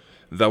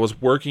that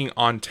was working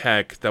on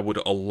tech that would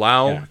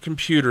allow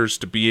computers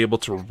to be able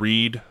to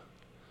read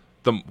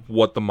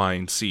what the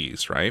mind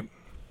sees, right?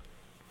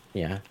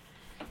 Yeah.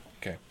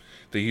 Okay.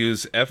 They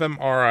use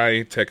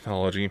fMRI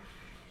technology,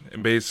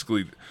 and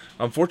basically,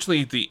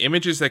 unfortunately, the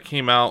images that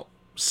came out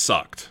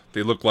sucked.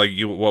 They looked like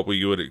what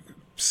you would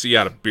see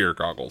out of beer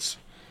goggles.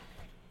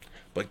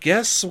 But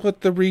guess what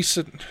the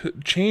recent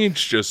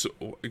change just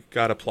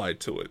got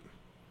applied to it?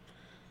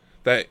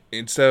 That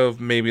instead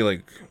of maybe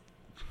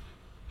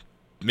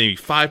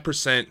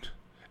 5%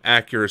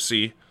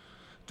 accuracy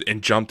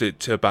and jumped it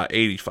to about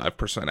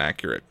 85%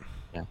 accurate.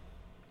 Yeah.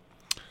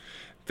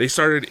 They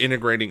started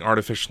integrating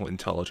artificial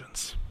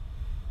intelligence.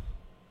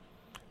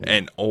 Yeah.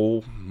 And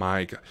oh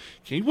my God.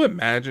 Can you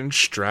imagine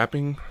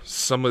strapping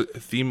some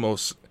of the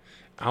most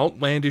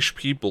outlandish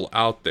people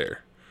out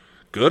there,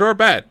 good or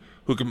bad,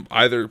 who can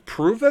either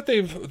prove that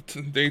they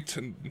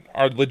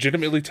are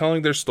legitimately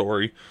telling their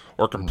story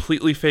or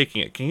completely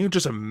faking it? Can you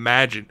just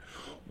imagine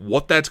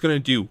what that's going to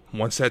do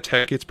once that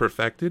tech gets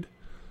perfected?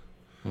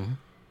 Mm-hmm.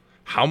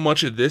 How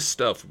much of this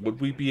stuff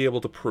would we be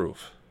able to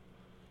prove?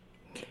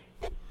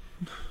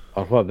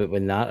 Or what about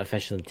when the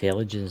artificial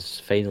intelligence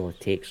finally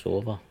takes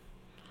over?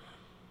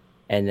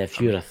 And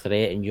if you're a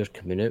threat and you're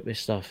coming out with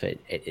stuff,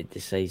 it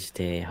decides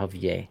to have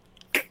you.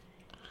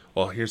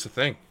 Well, here's the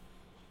thing.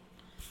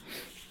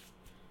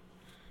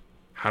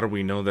 How do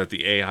we know that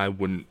the AI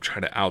wouldn't try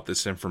to out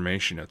this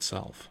information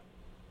itself?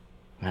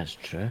 That's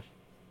true.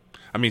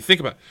 I mean, think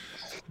about it.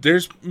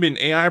 There's been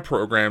AI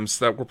programs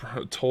that were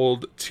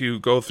told to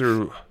go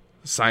through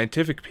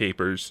scientific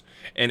papers,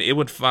 and it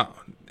would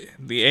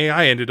the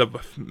AI ended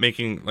up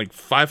making like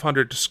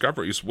 500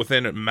 discoveries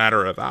within a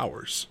matter of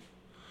hours.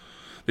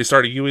 They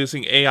started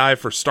using AI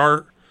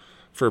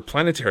for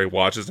planetary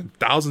watches, and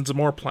thousands of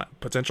more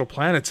potential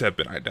planets have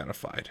been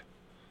identified.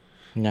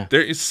 Yeah.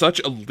 There is such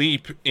a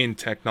leap in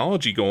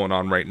technology going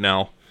on right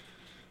now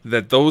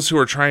that those who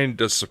are trying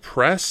to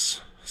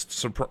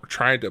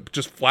trying to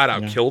just flat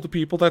out kill the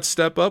people that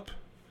step up,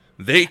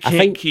 they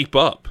can't keep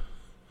up.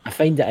 I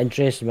find it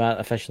interesting with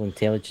artificial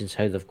intelligence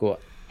how they've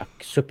got a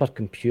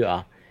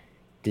supercomputer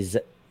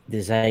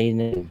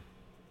designing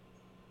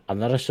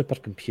another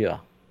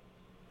supercomputer,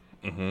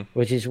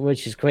 which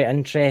is quite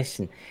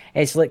interesting.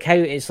 It's like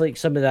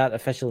some of the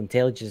artificial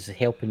intelligence is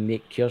helping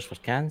make cures for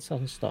cancer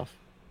and stuff.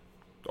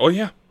 Oh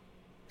yeah.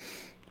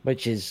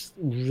 Which is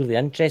really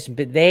interesting.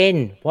 But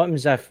then what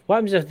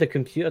happens if the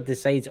computer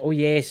decides, oh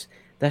yes,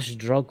 this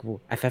drug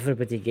will, if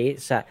everybody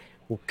gets it,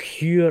 will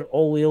cure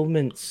all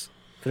ailments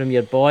from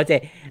your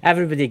body.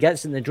 Everybody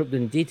gets it and they drop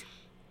down dead.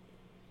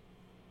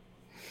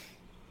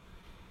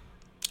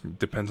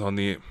 Depends on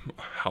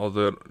how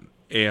the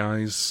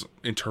AI's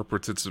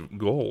interprets its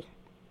goal.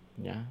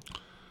 Yeah,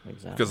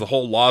 exactly. Because the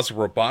whole laws of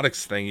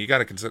robotics thing, you got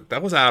to consider,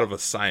 that was out of a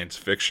science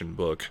fiction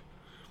book.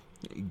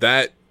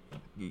 That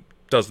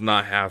does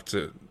not have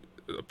to.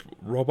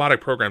 Robotic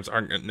programs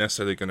aren't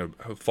necessarily going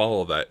to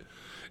follow that.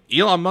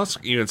 Elon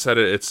Musk even said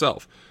it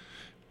itself.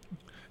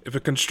 If a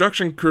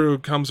construction crew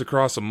comes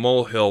across a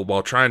molehill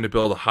while trying to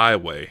build a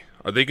highway,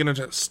 are they going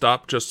to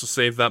stop just to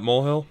save that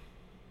molehill?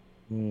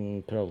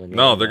 Probably not.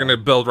 No, they're going to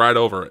build right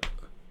over it.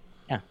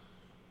 Yeah.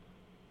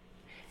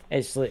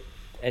 It's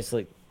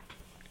like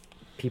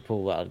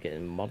people that are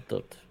getting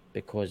murdered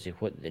because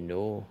of what they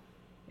know.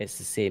 It's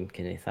the same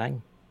kind of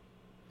thing.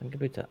 Think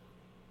about it.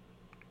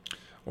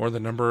 Or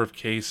the number of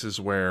cases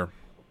where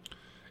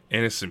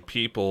innocent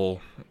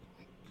people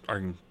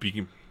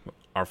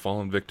are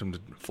fallen victim to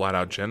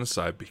flat-out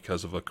genocide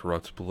because of a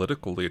corrupt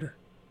political leader.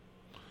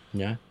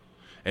 Yeah.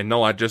 And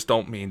no, I just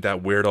don't mean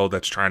that weirdo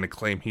that's trying to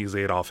claim he's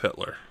Adolf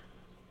Hitler.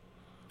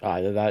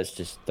 That's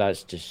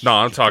just. No,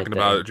 I'm talking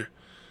about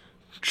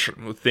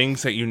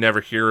things that you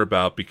never hear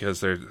about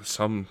because there's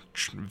some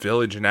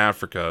village in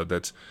Africa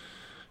that's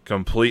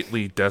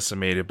completely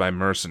decimated by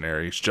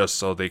mercenaries just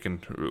so they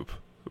can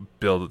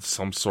build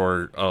some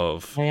sort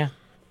of... Yeah.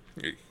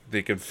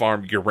 They can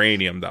farm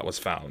uranium that was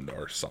found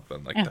or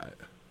something like that.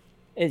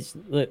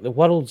 Look, the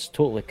world's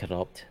totally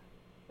corrupt,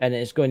 and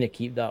it's going to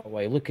keep that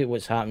way. Look at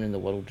what's happening in the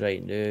world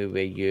right now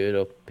with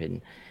Europe,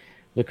 and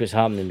look what's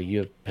happening with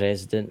your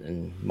president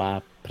and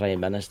my prime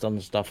minister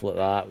and stuff like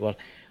that.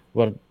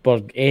 We're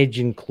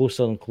edging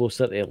closer and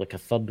closer to like a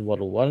third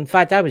world war. In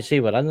fact, I would say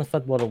we're in a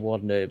third world war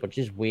now. We're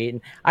just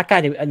waiting.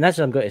 And that's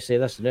what I'm going to say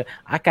this now.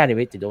 I can't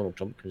wait till Donald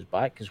Trump comes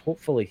back because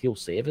hopefully he'll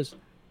save us.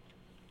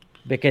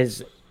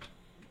 Because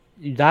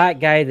that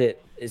guy that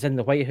is in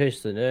the White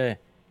House now,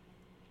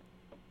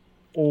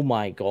 oh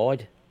my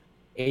God,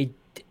 I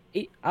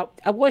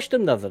watched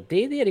him the other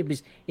day.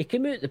 He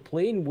came out the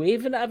plane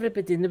waving at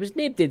everybody, and there was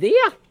nobody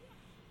there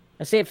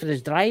except for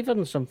his driver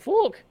and some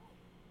folk.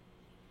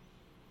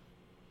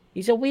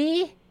 He's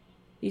away.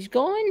 He's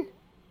gone.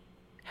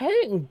 How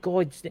in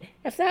God's name?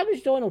 If that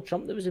was Donald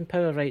Trump that was in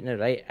power right now,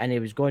 right, and he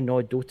was going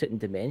all doted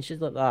and dementias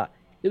like that,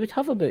 they would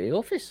have him out of the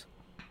office.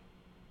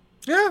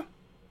 Yeah.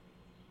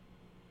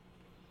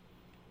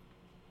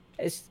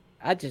 If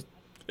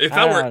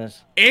that were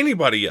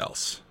anybody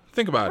else,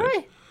 think about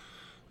it.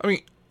 I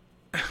mean,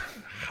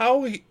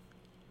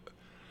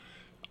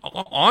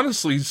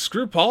 honestly,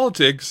 screw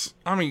politics.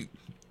 I mean,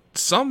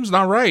 something's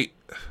not right.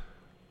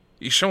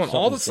 He's showing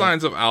all the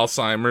signs of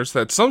Alzheimer's,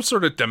 that some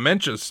sort of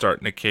dementia is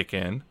starting to kick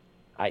in.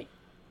 I'll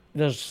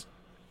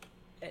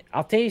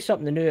tell you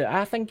something new.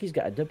 I think he's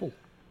got a double.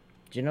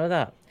 Do you know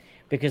that?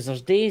 Because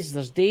there's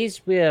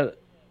days where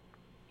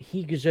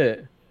he goes out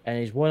and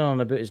he's going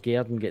on about his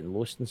garden getting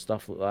lost and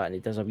stuff like that, and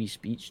he does a wee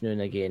speech now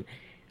and again,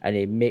 and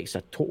he makes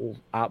a total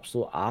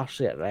absolute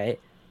arse of it, right?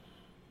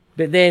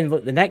 But then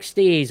look, the next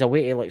day he's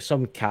away to like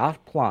some car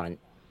plant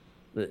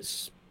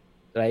that's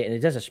right, and he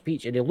does a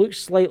speech and he looks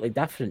slightly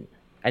different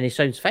and he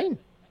sounds fine.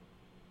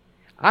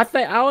 I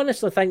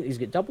honestly think he's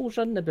got doubles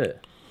running about.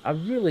 I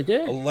really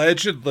do.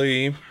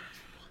 Allegedly,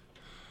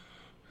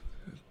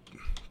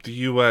 the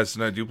U.S.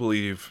 and I do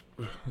believe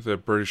the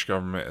British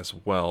government as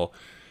well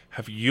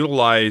have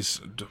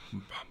utilized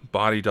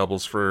body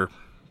doubles for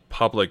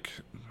public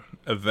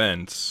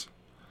events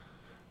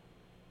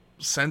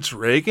since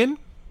Reagan,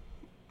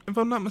 if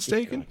I'm not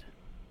mistaken.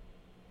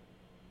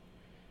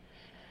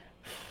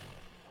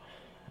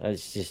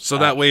 That's just so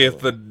that way, if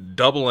the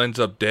double ends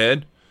up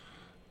dead,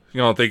 you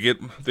know, they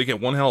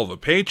get one hell of a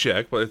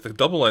paycheck. But if the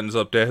double ends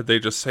up dead, they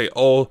just say,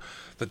 "Oh,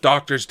 the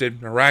doctors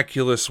did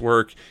miraculous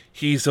work.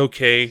 He's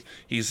okay.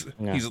 He's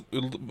a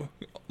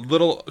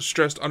little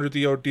stressed under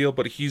the ordeal,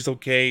 but he's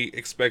okay.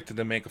 Expected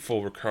to make a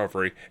full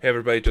recovery."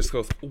 Everybody just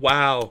goes,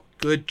 "Wow,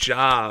 good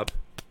job."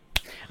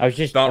 I was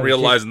just not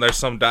realizing there's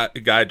some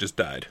guy just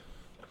died.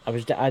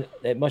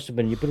 It must have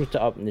been, you brought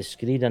it up on the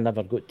screen. I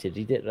never got to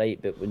read it right,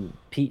 but when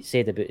Pete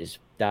said about his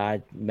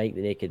dad, Mike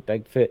the Naked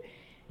Bigfoot,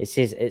 it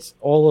says it's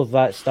all of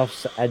that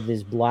stuff's in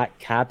this black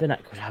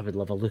cabinet. God, I would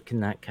love a look in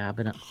that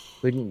cabinet,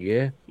 wouldn't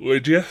you?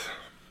 Would you?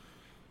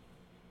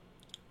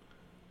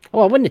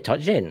 Oh, I wouldn't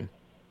touch it.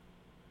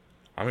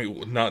 I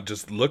mean, not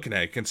just looking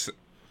at it,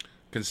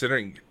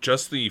 considering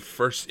just the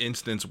first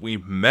instance we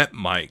met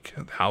Mike,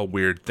 how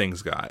weird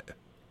things got.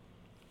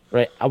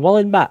 Right, I will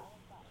admit,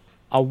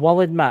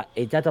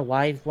 he did a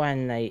live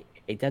one night.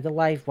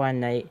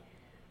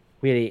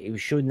 Where he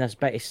was showing this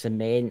bit of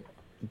cement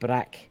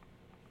brick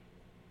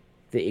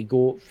that he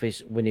got for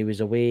when he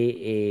was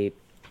away,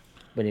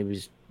 when he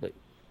was like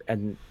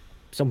in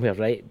somewhere,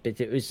 right?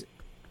 But it was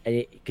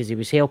because he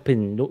was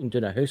helping knocking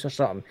down a house or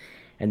something,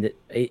 and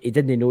he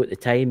didn't know at the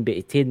time, but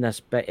he taken this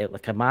bit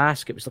like a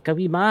mask. It was like a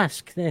wee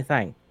mask kind of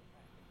thing.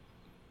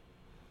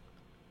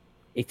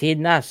 He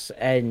taken this,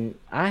 and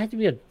I had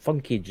weird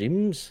funky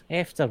dreams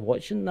after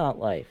watching that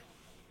live.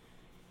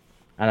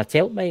 And I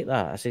told Mike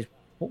that. I said,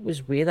 what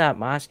was with that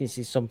mask? And he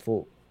says, some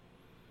folk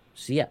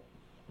see it.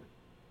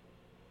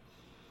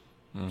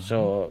 Mm-hmm.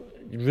 So,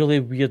 really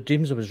weird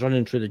dreams. I was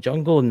running through the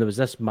jungle and there was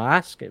this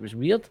mask. It was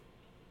weird.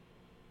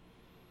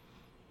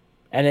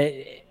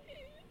 And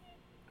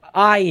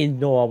I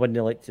know I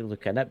wouldn't like to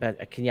look in it,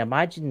 but can you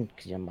imagine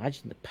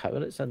the power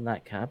that's in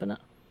that cabinet?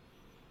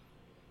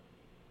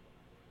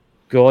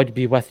 God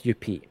be with you,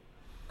 Pete.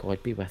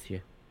 God be with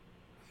you.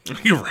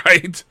 You're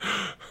right.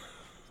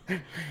 You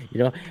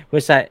know,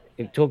 what's that?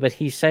 October,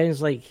 he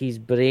sounds like his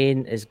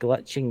brain is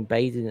glitching,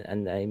 Biden,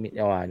 and I mean,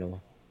 oh, I know.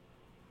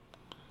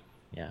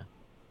 Yeah.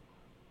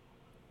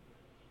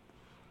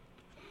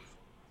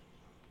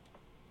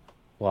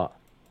 What?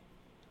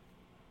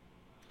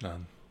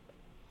 None.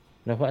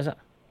 No, what is it?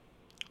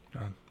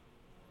 None.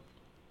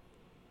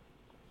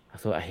 I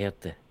thought I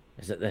heard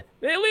is it the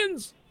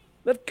aliens?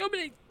 They're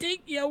coming to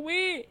take you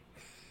away.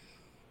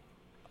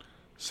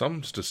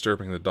 Something's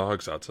disturbing the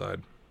dogs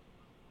outside.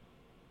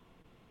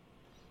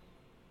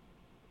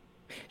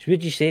 It's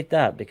weird you said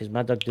that because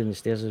my dog down the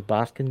stairs is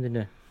barking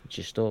now.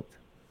 She stopped.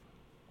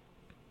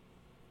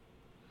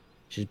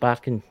 She's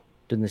barking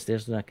down the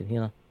stairs and I can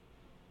hear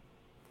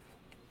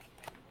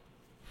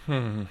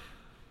her.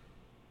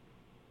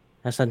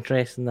 That's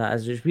interesting. That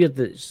is. It's weird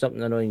that it's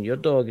something annoying your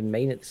dog and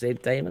mine at the same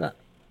time, isn't it?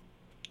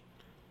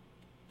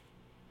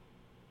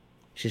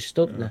 She's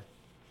stopped now.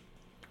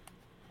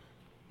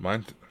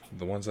 Mine,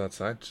 the ones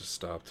outside, just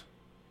stopped.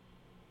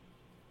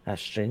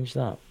 That's strange.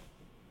 That.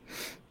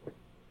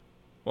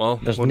 Well,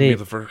 wouldn't be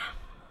the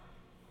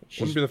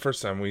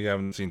first time we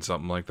haven't seen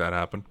something like that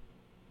happen.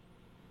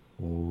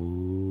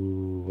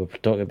 Ooh, we're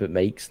talking about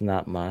mics and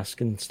that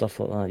mask and stuff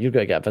like that. You're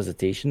going to get a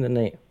visitation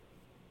tonight.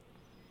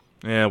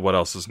 Yeah, what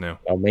else is new?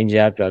 Oh, mind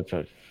you,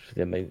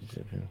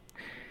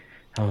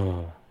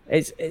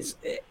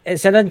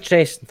 it's an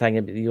interesting thing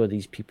about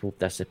these people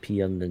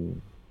disappearing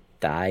and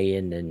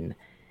dying and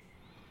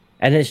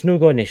it's not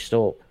going to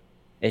stop.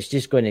 It's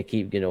just going to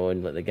keep going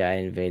on. Like the guy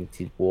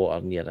invented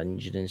water in your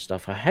engine and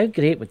stuff. How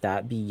great would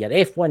that be? Your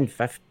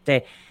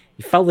F-150,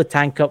 you fill the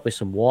tank up with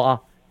some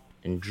water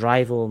and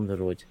drive along the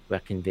road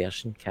with a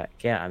conversion kit.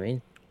 Get what I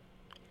mean?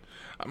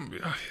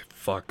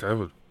 Fuck, I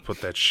would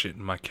put that shit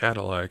in my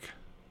Cadillac.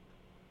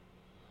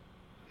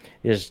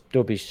 There's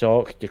Dobby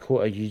Sock.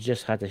 Dakota, you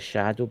just had a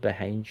shadow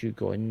behind you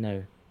gone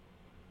now.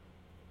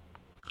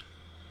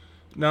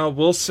 Now,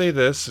 we'll say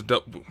this. It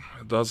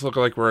does look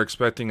like we're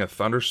expecting a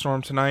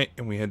thunderstorm tonight,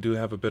 and we do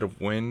have a bit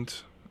of wind.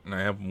 And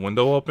I have a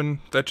window open.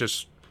 That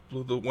just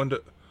blew the window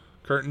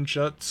curtain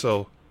shut,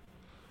 so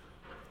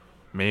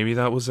maybe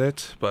that was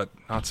it, but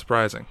not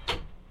surprising.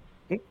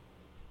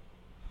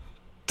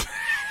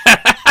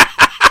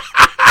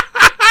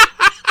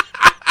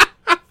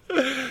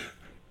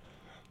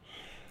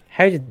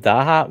 How did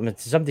that happen? Did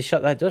somebody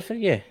shut that door for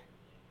you?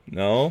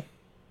 No.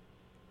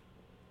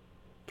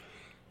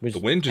 The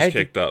wind just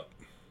kicked up.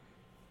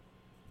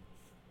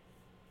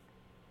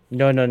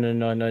 No.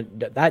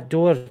 That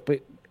door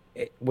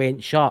it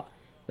went shut.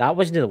 That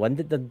wasn't the wind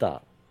that did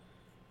that.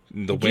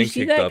 The wind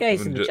kicked up.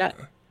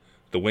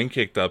 The wind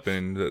kicked up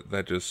and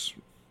that just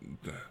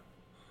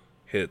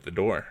hit the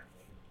door.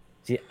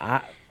 See,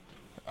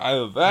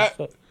 either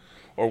that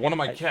or one of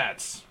my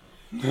cats.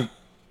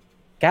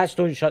 Cats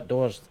don't shut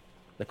doors.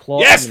 The claw.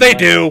 Yes, they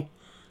do.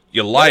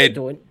 You lied.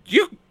 No,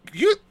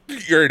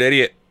 You're an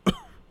idiot.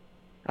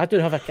 I don't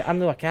have I'm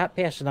not a cat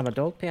person. I'm a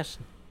dog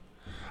person.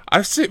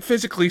 I've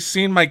physically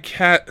seen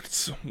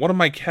one of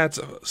my cats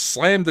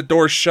slam the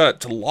door shut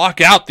to lock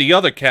out the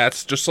other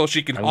cats just so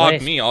she can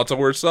hog me all to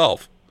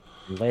herself.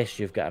 Unless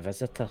you've got a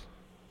visitor.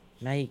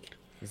 Mike,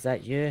 is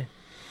that you?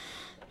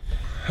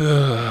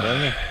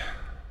 It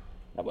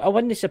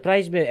wouldn't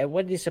surprise me. It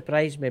wouldn't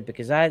surprise me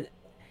because I'm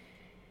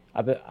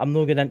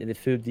not going into the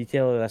full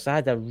detail of this. I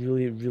had a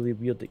really, really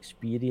weird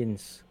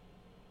experience.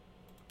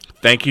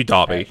 Thank you,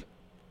 Dobby.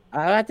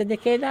 I'm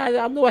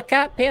not a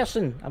cat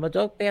person. I'm a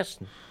dog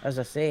person, as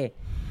I say.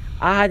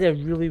 I had a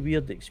really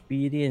weird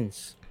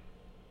experience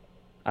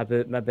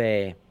about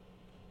maybe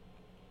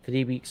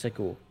 3 weeks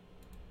ago,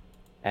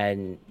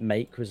 and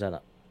Mike was in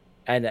it,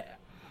 and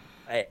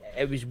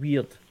it was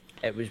weird.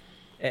 It was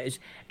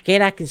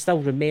again, I can still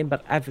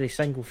remember every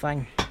single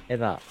thing of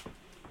that.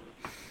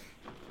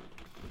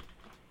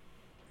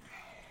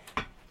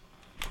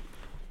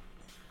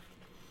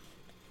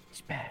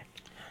 It's bad.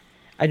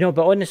 I know,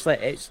 but honestly,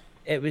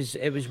 it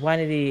was one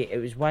of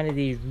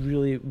these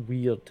really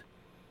weird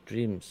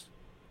dreams,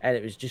 and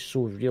it was just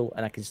so real,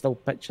 and I can still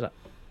picture it.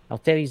 I'll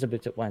tell you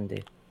about it one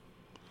day.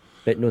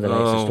 But no, that's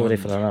a story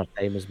for another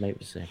time, as Mike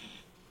was saying.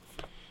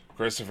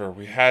 Christopher,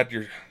 we had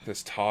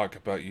this talk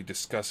about you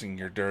discussing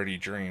your dirty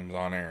dreams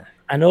on air.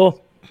 I know.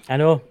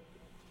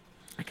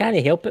 I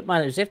can't help it,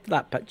 man. It was after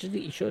that picture that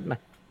you showed me.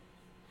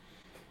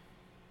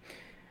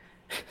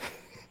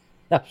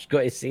 I was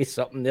going to say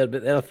something there,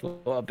 but then I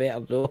thought I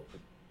better know.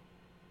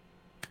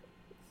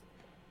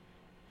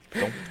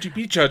 Don't you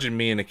be judging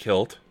me in a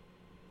kilt.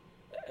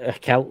 A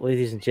kilt,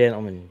 ladies and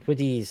gentlemen. What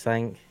do you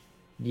think?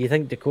 Do you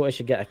think Dakota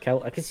should get a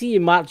kilt? I can see you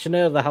marching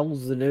out of the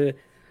hills, the new.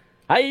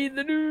 Hi,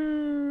 the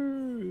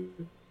new.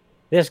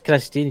 There's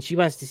Christine. She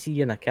wants to see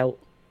you in a kilt.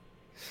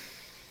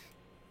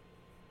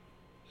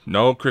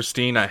 No,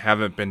 Christine, I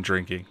haven't been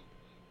drinking.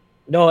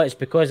 No, it's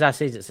because I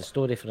said it's a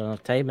story for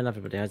another time and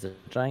everybody has a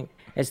drink.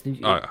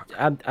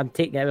 I'm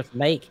taking it with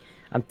Mike.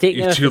 I'm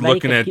taking it with Mike. You're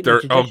looking at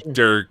Dirk. Oh,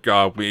 dear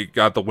God, we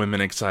got the women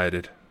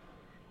excited.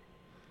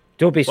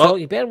 Don't be so.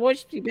 You better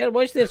watch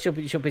there. She'll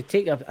be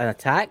taking an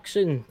attack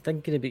soon,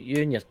 thinking about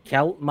you and your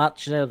kilt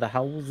marching out of the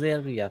hills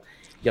there with your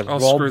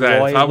screw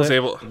that. If I was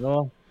able,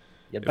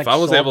 if I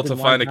was able to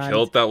find a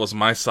kilt that was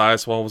my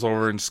size while I was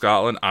over in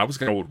Scotland, I was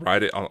gonna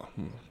ride it. I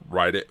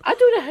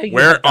don't know how you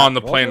wear it on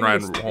the plane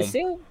ride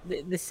home.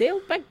 They sell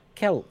big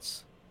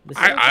kilts.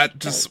 I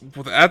just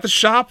at the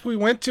shop we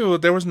went to,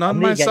 there was none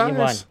my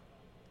size.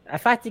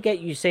 If I had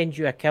to send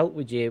you a kilt,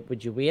 would you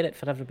wear it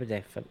for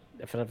everybody for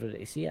everybody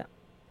to see it?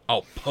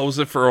 I'll pose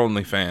it for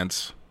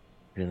OnlyFans.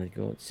 Really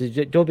good. So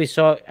don't be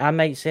so. I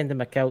might send him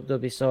a kilt.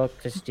 Don't be so,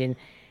 Christian.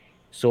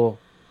 So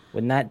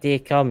when that day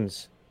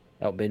comes,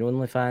 it'll be an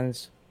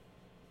OnlyFans.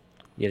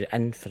 You're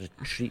in for a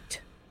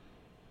treat.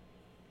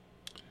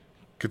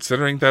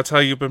 Considering that's how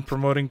you've been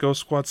promoting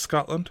Ghost Squad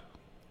Scotland?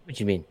 What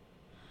do you mean?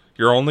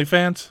 Your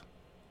OnlyFans?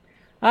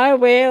 Ah,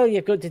 well,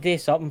 you've got to do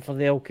something for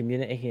the old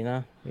community, you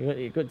know.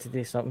 You've got to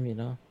do something, you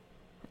know.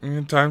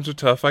 Times are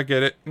tough, I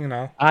get it, you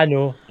know. I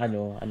know.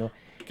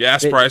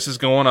 Gas prices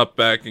going up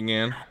back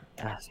again.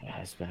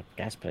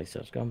 Gas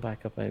prices going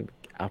back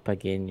up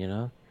again, you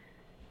know.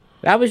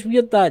 That was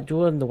weird, that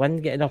door and the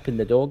wind getting up and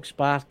the dogs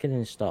barking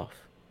and stuff.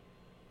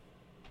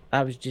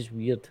 That was just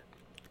weird.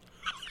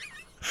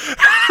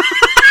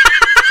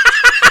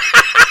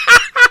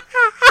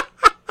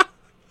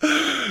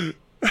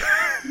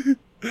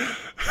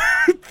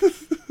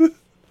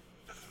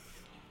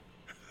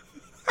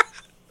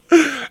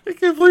 I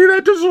can't believe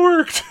that just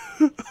worked.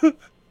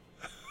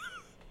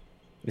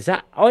 Was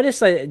that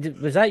honestly?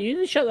 Was that you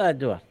that shut that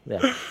door?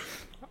 There.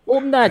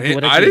 Open that door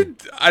again.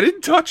 I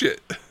didn't touch it.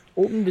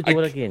 Open the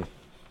door again.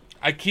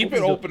 I keep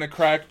it open a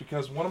crack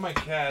because one of my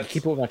cats.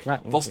 Keep open a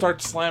crack. They'll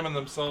start slamming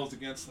themselves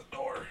against the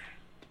door.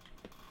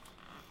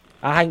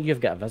 I think you've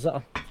got a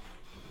visitor.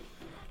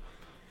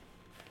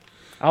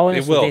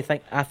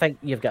 I think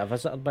you've got a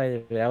visitor. By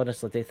the way, I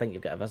honestly do think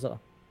you've got a visitor.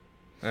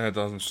 It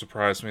doesn't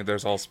surprise me.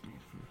 There's all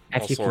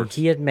if you sorts.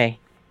 Can hear me,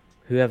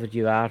 whoever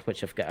you are,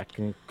 which I've got a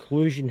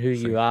conclusion who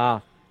you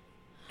are,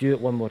 do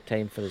it one more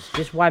time for us.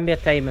 Just one more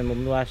time and we'll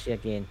not ask you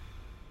again.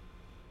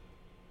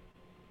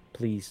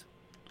 Please.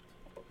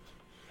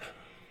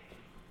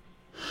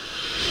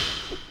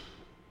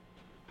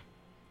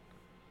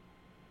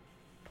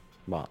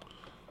 What?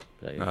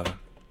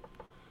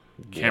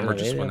 Camera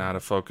just went out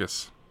of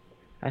focus.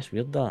 That's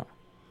weird, that.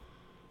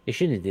 You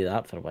shouldn't do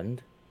that for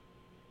wind.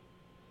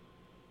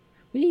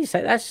 What do you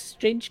say? That's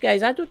strange,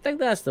 guys. I don't think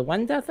that's the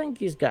wind. I think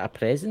he's got a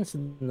presence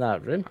in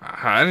that room.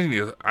 I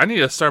need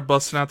to start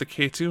busting out the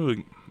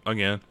K2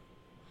 again.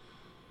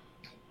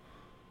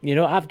 You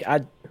know, I've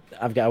got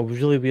a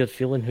really weird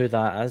feeling who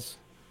that is.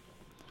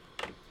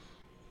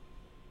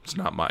 It's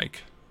not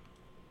Mike.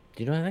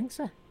 Do you know? I think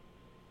so.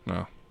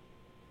 No.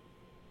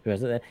 Who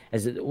is it then?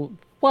 Is it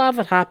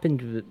whatever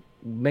happened?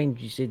 Mind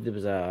you said there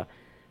was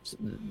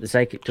the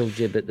psychic told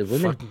you about the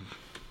woman.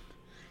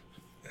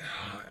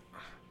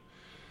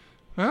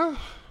 Well,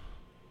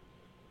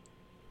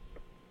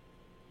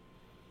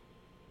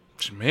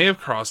 she may have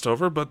crossed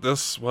over, but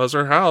this was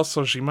her house,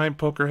 so she might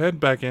poke her head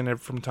back in it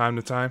from time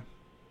to time.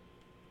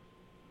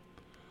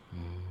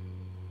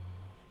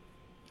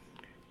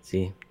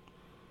 See,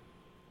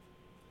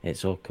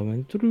 it's all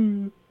coming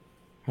through.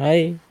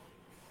 Hi.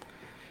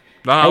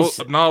 No,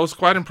 I was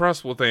quite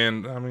impressed with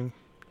Anne. I mean,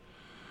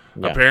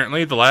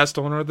 apparently the last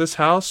owner of this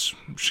house,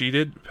 she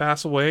did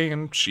pass away,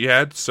 and she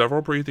had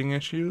several breathing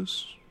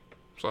issues.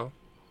 So.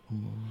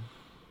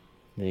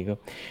 There you go.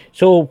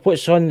 So,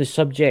 what's on the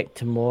subject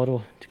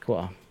tomorrow,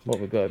 Dakota?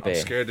 What we got to be?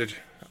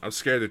 I'm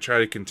scared to try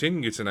to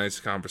continue tonight's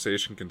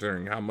conversation,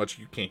 considering how much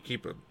you can't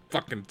keep a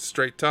fucking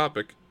straight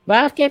topic.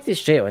 Well, I've kept it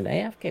straight all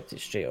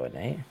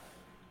night.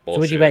 So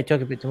what do you want to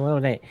talk about tomorrow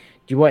night?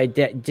 Do you want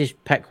to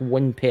just pick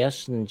one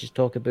person and just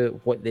talk about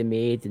what they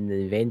made and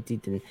they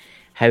invented and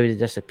how they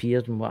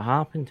disappeared and what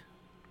happened?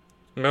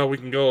 No, we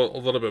can go a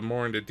little bit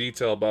more into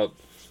detail about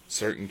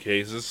certain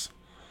cases.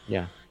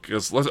 Yeah.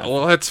 Because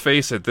let's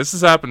face it, this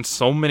has happened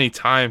so many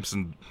times,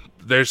 and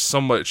there's so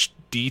much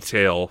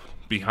detail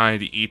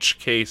behind each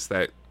case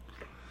that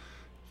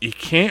you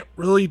can't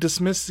really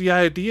dismiss the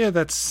idea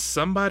that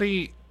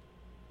somebody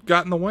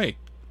got in the way.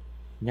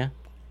 Yeah.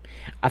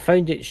 I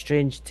found it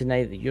strange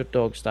tonight that your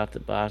dog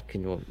started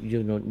barking. Well,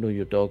 you know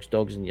your dogs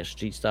in your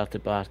street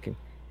started barking,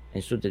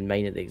 and so did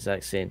mine at the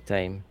exact same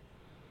time.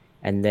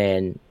 And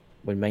then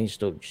when mine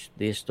stopped,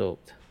 they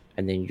stopped,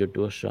 and then your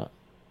door shut.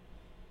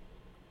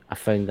 I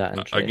found that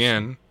interesting.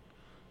 Again,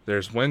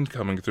 there's wind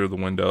coming through the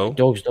window.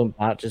 Dogs don't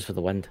bark just for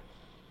the wind.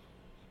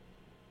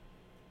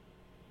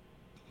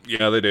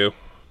 Yeah, they do.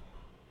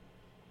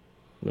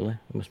 Really?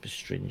 It must be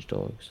strange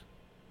dogs,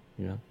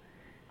 you know.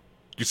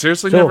 You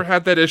seriously never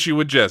had that issue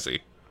with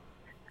Jessie?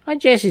 And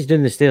Jessie's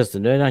down the stairs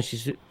now. Now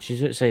she's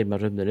outside my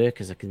room now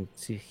because I can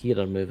hear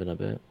her moving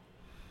about.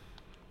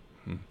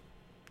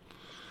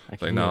 I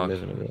can hear her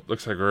moving about.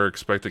 Looks like we're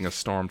expecting a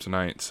storm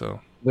tonight,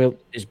 so... Well,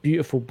 it's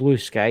beautiful blue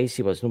skies.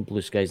 See, well, it's no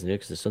blue skies now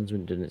because the sun's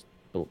been doing it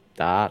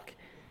dark.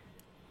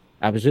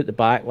 I was out the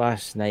back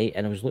last night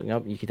and I was looking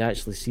up and you could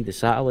actually see the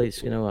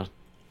satellites,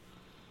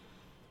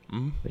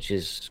 which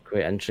is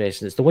quite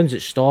interesting. It's the ones that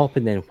stop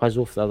and then whiz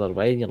off the other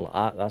way and you're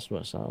like, that's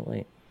not a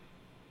satellite.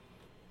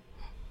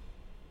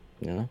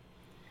 Yep,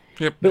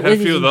 but a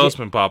few of those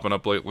been popping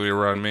up lately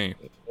around me.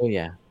 Oh,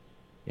 yeah.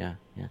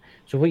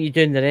 So what are you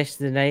doing the rest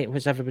of the night?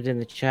 What's everybody in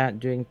the chat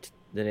doing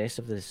the rest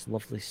of this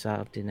lovely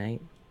Saturday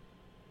night?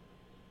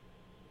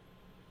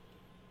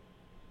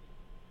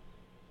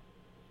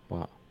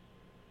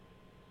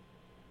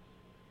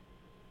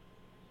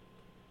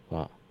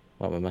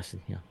 What am I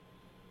missing here?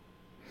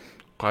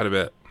 Quite a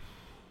bit.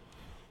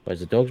 But is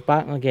the dogs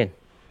barking again?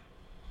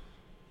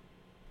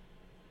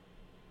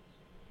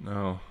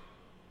 No.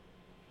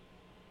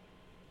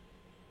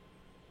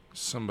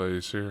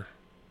 Somebody's here.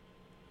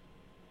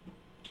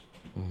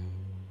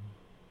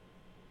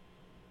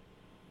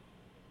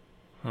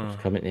 Who's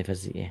coming to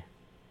visit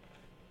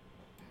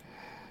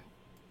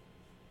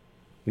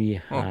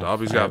you?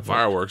 Dobby's got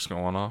fireworks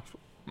going off.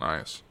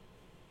 Nice.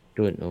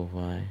 Don't know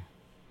why.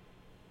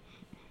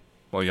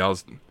 Well,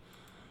 y'all's...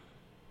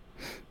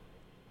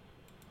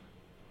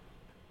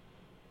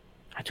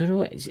 I don't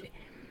know.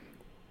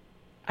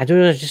 I don't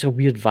know. There's just a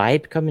weird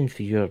vibe coming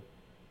for your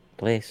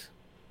place.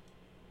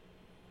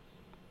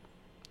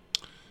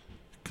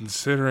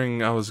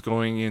 Considering I was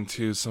going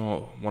into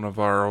one of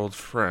our old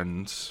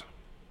friends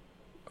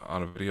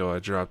on a video I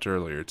dropped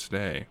earlier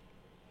today.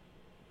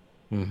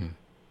 Mm-hmm.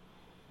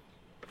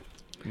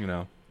 You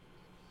know.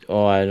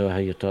 Oh, I know how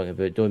you're talking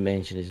about. Don't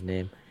mention his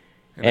name.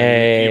 And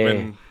he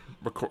even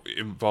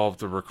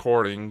involved a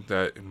recording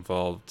that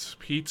involved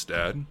Pete's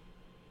dad.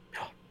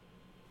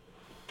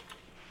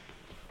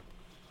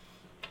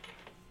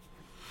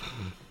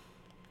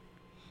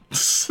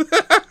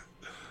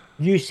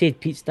 You said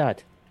Pete's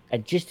dad.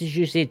 And just as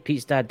you said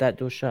Pete's dad, that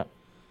door shut.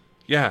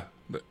 Yeah.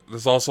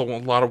 There's also a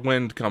lot of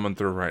wind coming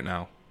through right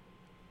now.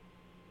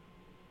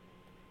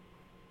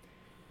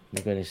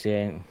 I'm going to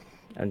say,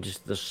 I'm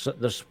just,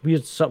 there's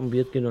something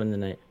weird going on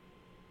tonight.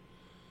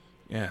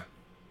 Yeah.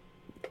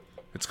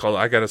 It's called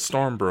I Got a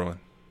Storm Brewing.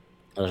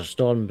 There's a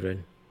storm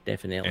brewing,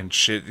 definitely. And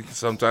shit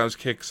sometimes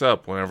kicks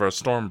up whenever a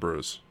storm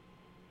brews.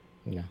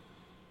 Yeah.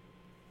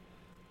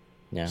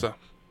 So,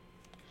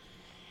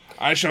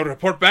 I shall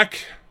report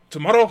back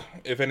tomorrow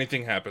if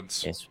anything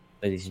happens. Yes,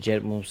 ladies and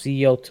gentlemen, we'll see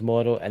you all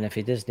tomorrow. And if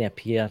he doesn't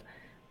appear,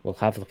 we'll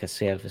have like a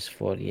service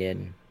for you.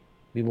 And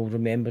we will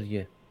remember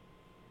you.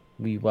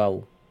 We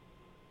will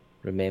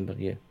remember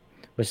you.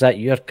 Was that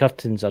your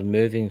curtains are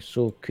moving?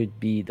 So could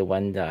be the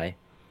wind eye.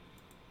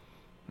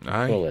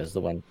 Well, there's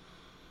the one.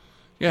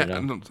 Yeah,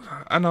 you know?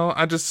 I know.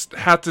 I just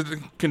had to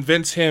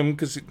convince him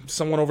because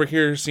someone over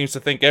here seems to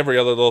think every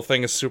other little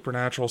thing is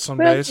supernatural some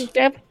days.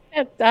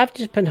 I've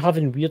just been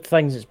having weird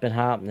things that's been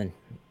happening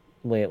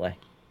lately.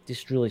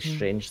 Just really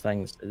strange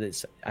things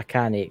that I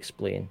can't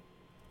explain.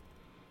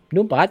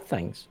 No bad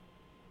things.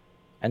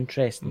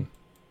 Interesting.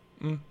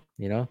 You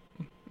know?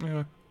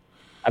 Yeah.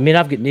 I mean,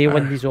 I've got no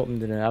windows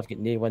opened and I've got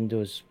no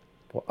windows,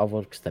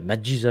 whatever, because the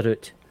midges are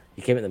out.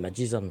 You came at the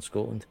midges are in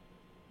Scotland.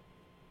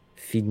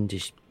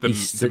 Fiendish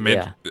beasts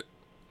there.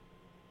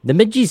 The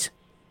midges.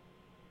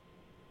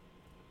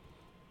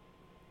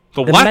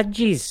 The what?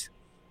 Midges.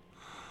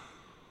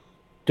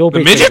 The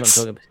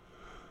midgets?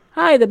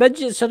 Hi, the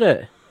midgets are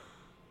out.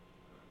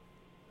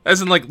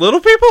 As in, like, little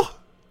people?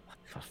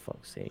 For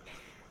fuck's sake.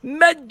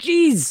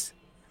 Midges!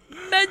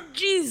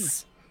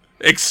 Midges!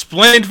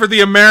 Explained for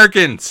the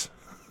Americans.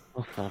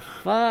 Oh, for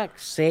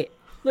fuck's sake.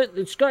 Look,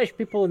 the Scottish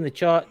people in the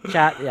chat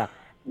there.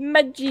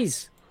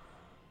 Midges.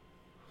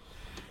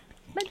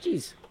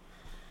 Midges.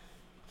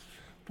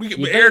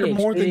 We aired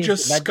more than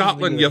just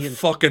Scotland, you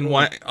fucking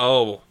white.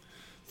 Oh.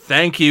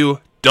 Thank you,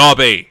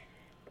 Dobby.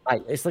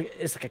 It's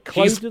like a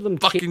cloud of them.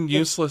 Fucking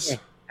useless.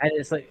 And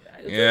it's like,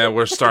 yeah,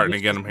 we're starting to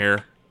get them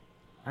here.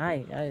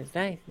 Aye,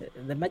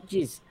 the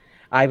midges.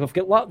 Aye, we've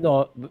got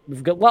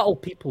little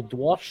people,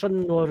 dwarfs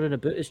running around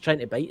about us trying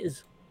to bite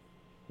us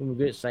when we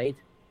go outside.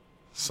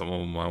 Some of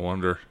them, I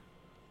wonder.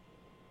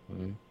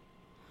 I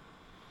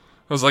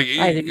was like,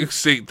 you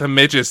see, the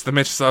midgets. I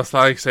was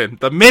like saying,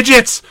 the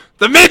midgets.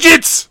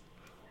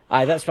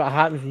 Aye, that's what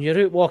happens when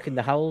you're out walking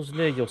the hills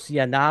now. You'll see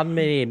an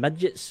army of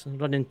midgets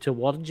running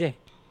towards you,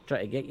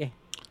 trying to get you.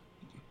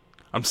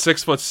 I'm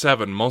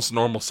 6'7". Most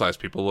normal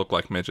sized people look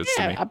like midgets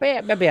to me. I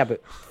bet maybe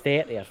about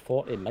 30 or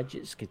 40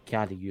 midgets could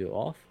carry you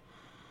off.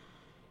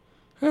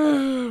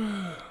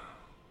 God,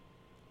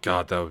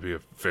 that would be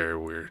very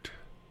weird.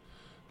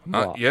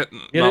 Not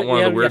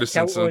one of the weirdest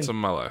incidents of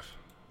my life.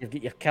 You've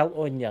got your kilt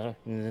on, you're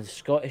in the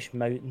Scottish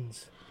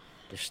mountains.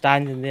 You're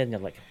standing there and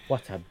you're like,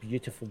 what a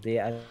beautiful day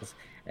it is.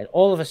 And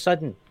all of a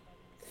sudden,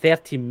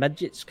 30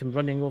 midgets come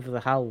running over the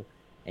hill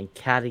and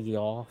carry you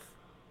off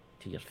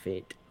to your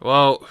fate.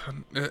 Well,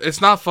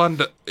 it's not fun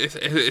to...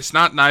 It's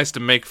not nice to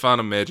make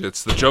fun of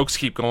midgets. The jokes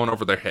keep going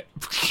over their head.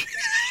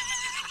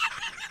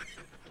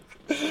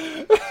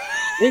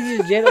 Ladies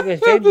and gentlemen,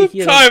 if anybody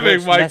here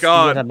timing, my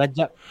God. A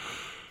midget,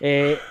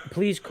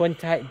 please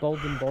contact Bald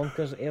and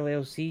Bonkers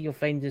LLC. You'll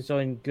find us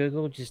on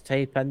Google. Just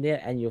type in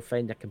there and you'll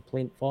find a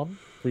complaint form.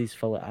 Please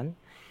fill it in.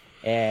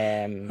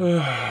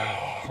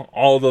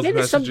 All those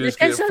messages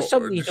that's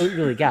something you don't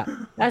really get.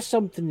 That's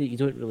something that you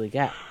don't really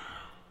get.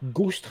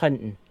 Ghost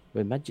hunting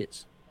with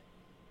midgets.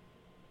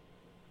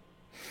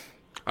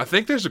 I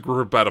think there's a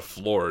group out of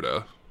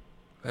Florida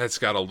that's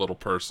got a little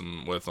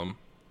person with them.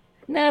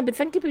 Nah, but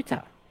think about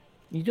it.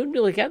 You don't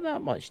really get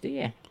that much, do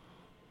you?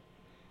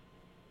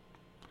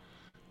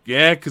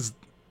 Yeah, because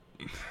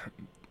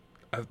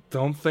I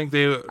don't think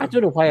they. I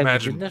don't know why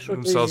imagine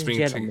themselves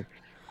being.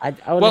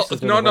 No.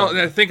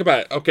 Think about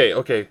it.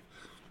 Okay.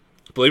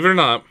 Believe it or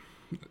not,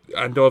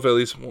 I know of at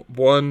least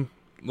one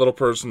little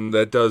person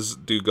that does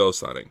do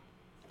ghost hunting,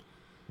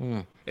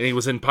 and he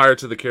was in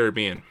Pirates of the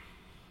Caribbean.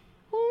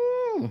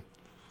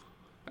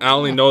 I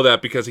only know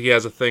that because he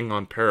has a thing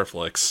on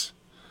Paraflix.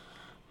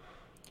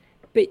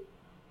 But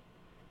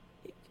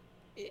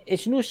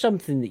it's not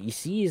something that you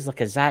see as like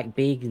a Zach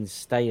Bagans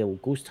style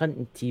ghost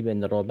hunting team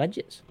and they're all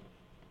midgets.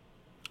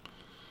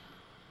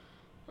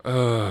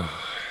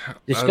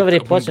 Discovery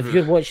Plus, if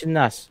you're watching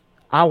this,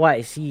 I want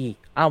to see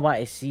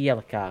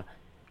like a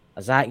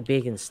Zach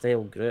Bagans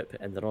style group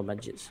and they're all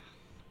midgets.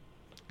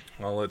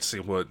 Well, let's see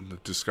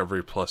what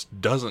Discovery Plus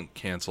doesn't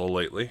cancel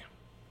lately.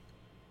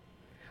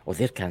 Oh,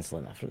 they're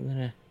cancelling that, aren't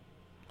they?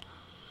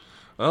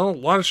 Well, a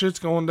lot of shit's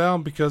going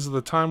down because of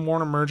the Time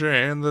Warner merger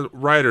and the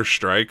writer's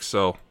strike,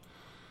 so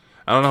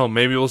I don't know,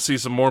 maybe we'll see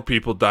some more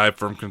people die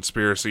from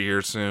conspiracy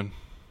here soon.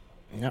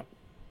 Yep.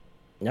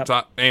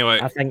 So, anyway,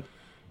 I think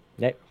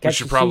we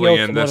should probably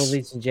end tomorrow, this.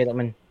 ladies and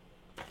gentlemen.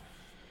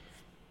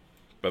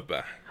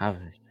 Bye-bye.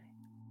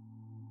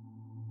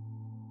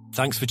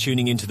 Thanks for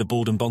tuning into the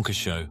Bald and Bonkers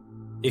Show.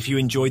 If you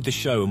enjoyed the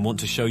show and want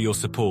to show your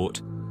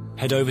support,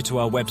 head over to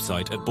our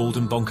website at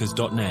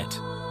baldandbonkers.net.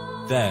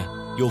 There,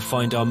 you'll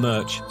find our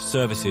merch,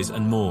 services,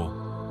 and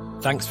more.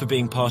 Thanks for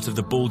being part of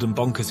the Bald and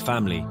Bonkers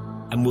family,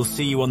 and we'll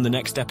see you on the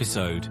next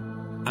episode.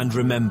 And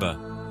remember,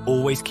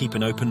 always keep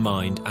an open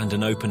mind and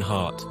an open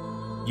heart.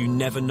 You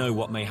never know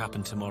what may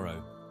happen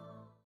tomorrow.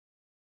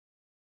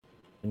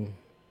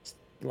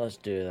 Let's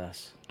do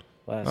this.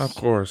 Of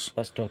course.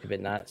 Let's talk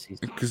about Nazis.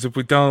 Because if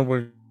we don't,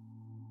 we're...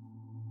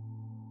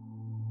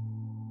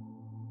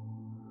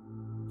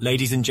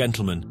 Ladies and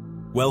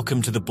gentlemen,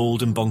 welcome to the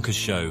Bald and Bonkers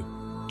Show.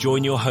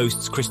 Join your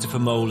hosts Christopher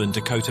Mole and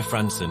Dakota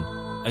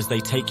Franson as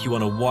they take you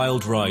on a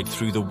wild ride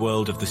through the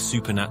world of the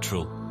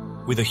supernatural,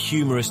 with a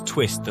humorous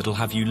twist that'll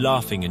have you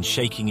laughing and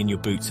shaking in your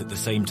boots at the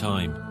same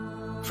time.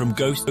 From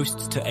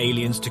ghosts to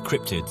aliens to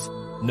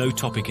cryptids, no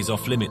topic is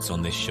off limits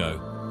on this show.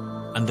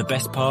 And the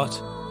best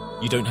part?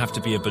 You don't have to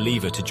be a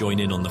believer to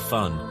join in on the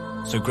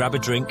fun. So grab a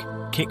drink,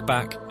 kick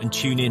back, and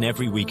tune in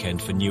every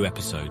weekend for new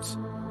episodes.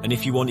 And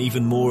if you want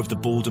even more of the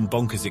Bald and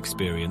Bonkers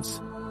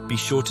experience, be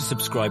sure to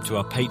subscribe to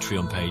our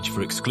Patreon page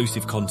for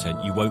exclusive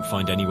content you won't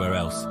find anywhere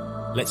else.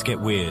 Let's get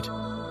weird.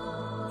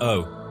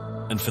 Oh,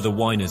 and for the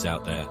whiners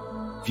out there,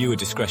 viewer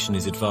discretion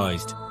is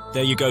advised.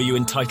 There you go, you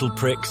entitled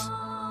pricks.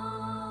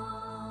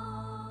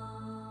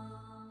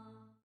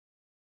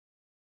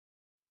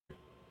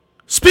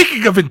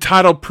 Speaking of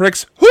entitled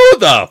pricks, who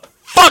the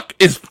fuck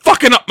is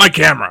fucking up my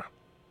camera?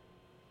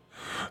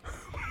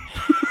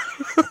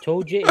 I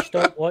told you to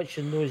stop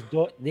watching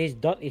these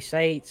dirty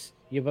sites.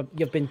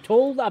 You've been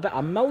told about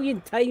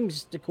 1,000,000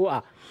 times,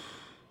 Dakota.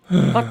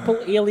 Purple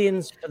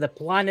aliens for the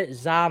planet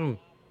Zarn.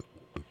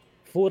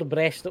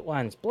 4-breasted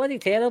ones. Bloody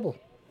terrible.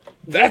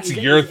 That's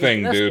your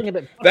thing,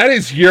 dude. That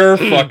is your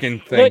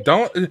fucking thing. Look,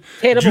 don't,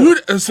 terrible. dude.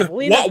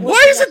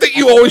 Why is it that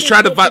you always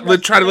try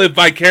to live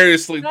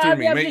vicariously through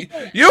me, man?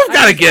 You've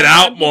got to get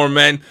out more,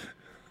 man.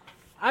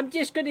 I'm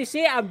just gonna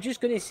say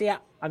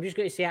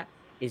it.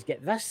 He's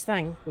got this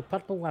thing with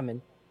purple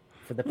women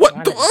for the what?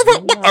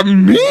 planet.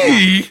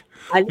 Me?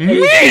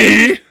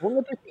 Me?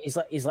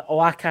 He's like, oh,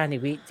 I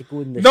can't wait to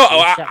go in the. No,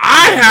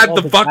 I had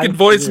the fucking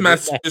voice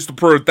messages to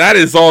prove that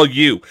is all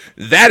you.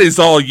 That is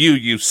all you,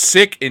 you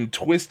sick and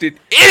twisted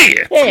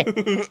idiot.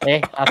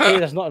 I tell you,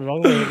 there's nothing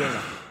wrong with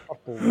it.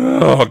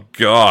 Oh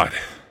God.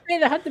 Hey,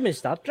 they had them in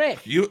Star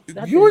Trek. They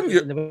went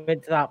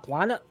to that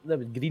planet. There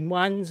were green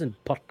ones and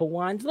purple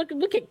ones. Look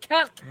at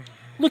Kirk.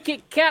 Look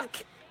at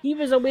Kirk. He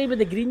was away with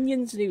the green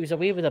ones, and he was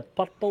away with the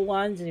purple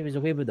ones, and he was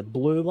away with the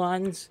blue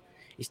ones.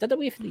 He stayed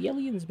away from the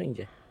aliens, mind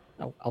you.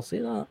 I'll say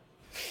that.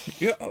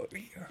 Yeah.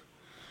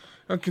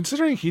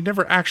 Considering he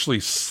never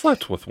actually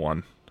slept with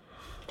one.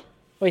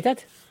 Oh, he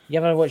did? You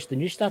ever watched the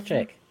new Star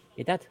Trek?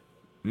 He did?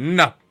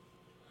 No.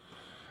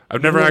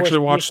 I've never actually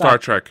watched Star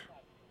Trek.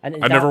 I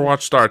never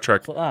watched Star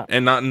Trek. Like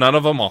and none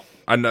of them all.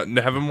 I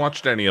haven't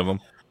watched any of them.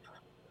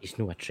 He's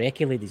no a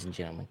Trekkie, ladies and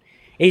gentlemen.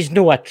 He's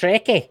no a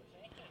Trekkie.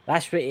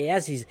 That's what he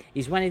is.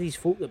 He's one of these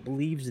folk that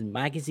believes in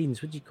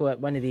magazines. What do you call it?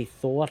 One of the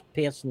Thor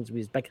persons with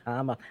his big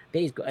hammer.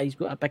 But he's got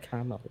a big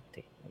hammer.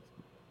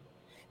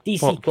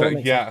 DC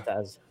Comics. Yeah.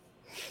 Does.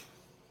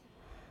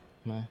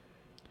 No.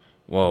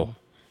 Whoa.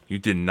 You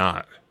did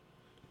not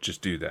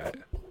just do that.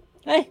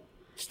 Hey,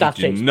 Star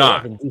Trek's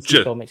better than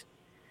DC Comics.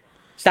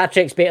 Star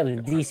Trek's better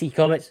than DC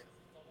Comics.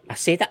 I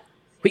said that.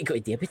 What you got to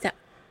do with that?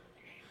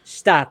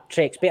 Star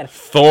Trek's better.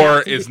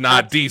 Thor is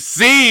not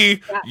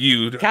DC.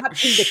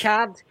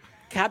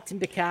 Captain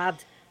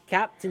Picard,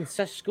 Captain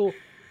Sisko,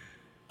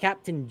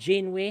 Captain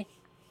Janeway.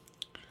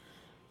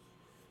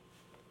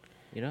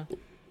 You know,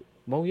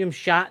 William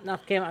Shatner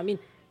came. I mean,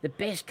 the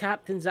best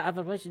captains that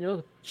ever was. You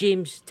know,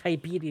 James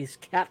Tiberius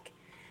Kirk.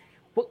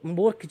 What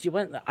more could you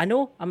want? I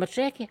know I'm a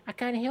Trekkie. I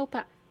can't help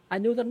it. I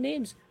know their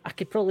names. I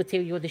could probably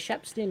tell you all the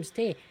ships' names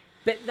too.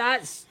 But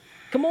that's...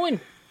 Come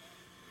on.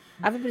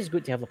 Everybody's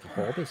got to have like a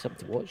hobby,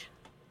 something to watch.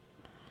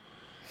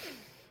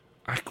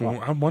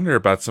 I wonder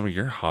about some of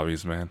your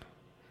hobbies, man.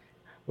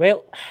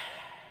 Well,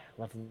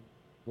 live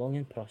long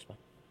and prosper.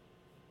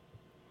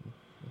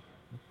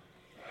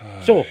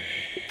 So,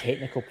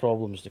 technical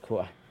problems,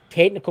 Dakota.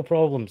 Technical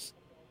problems.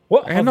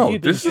 What have you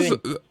been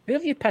doing? Who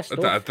have you pissed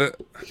off? The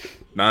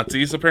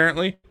Nazis,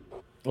 apparently.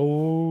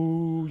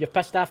 Oh, you're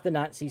pissed off the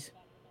Nazis.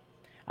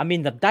 I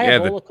mean, they're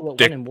diabolical at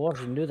winning wars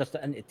and know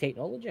they're into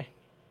technology.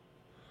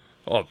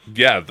 Oh,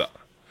 yeah.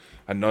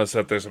 I noticed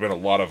that there's been a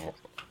lot of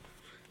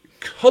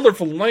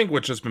colorful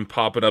language that's been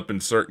popping up in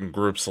certain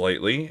groups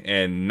lately,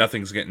 and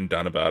nothing's getting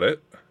done about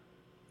it.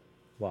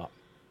 What?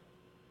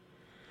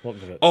 What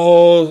was it?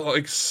 Oh,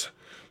 like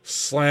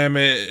slam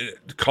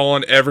it,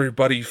 calling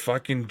everybody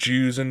fucking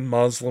Jews and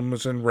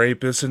Muslims and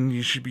rapists, and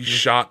you should be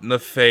shot in the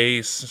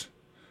face.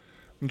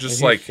 I'm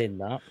just like,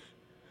 that?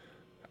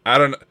 I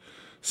don't know.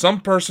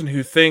 Some person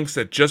who thinks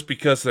that just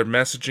because they're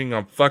messaging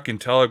on fucking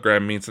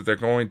Telegram means that they're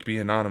going to be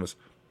anonymous.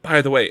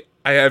 By the way,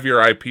 I have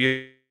your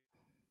IP.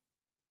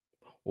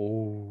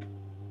 Oh.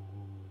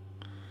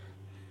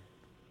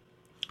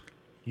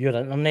 Your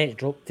internet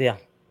dropped there.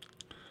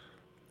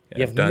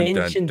 Yeah, You've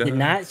mentioned the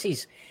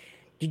Nazis.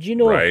 Did you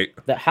know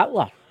that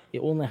Hitler, he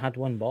only had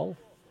one ball?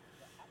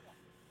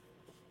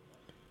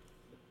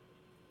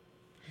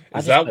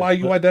 Is that why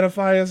you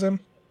identify as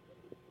him?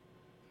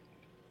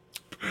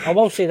 I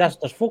will say this,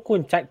 there's folk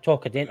on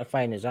TikTok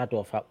identifying as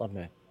Adolf Hitler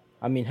now.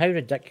 I mean, how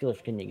ridiculous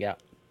can you get?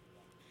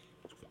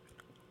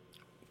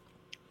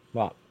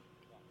 What?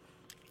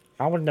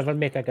 I would never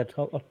make a good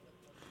Hitler.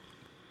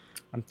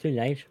 I'm too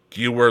nice.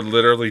 You were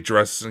literally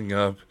dressing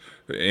up,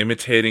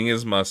 imitating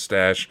his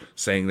mustache,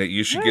 saying that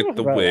you should get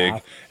the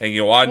wig. And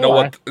you want to know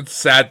what the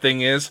sad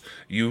thing is?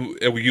 You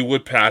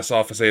would pass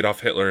off as Adolf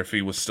Hitler if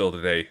he was still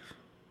today.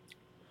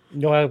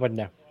 No, I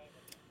wouldn't.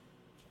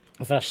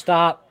 For a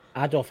start,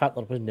 Adolf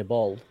Hitler wasn't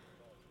bald.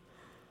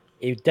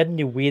 He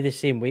didn't weigh the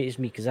same weight as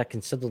me because I'm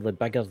considerably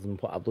bigger than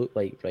what I look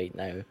like right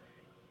now.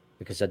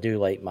 Because I do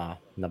like my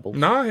nibbles.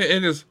 Nah,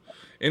 in his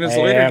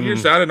later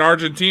years out in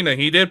Argentina,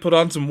 he did put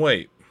on some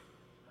weight.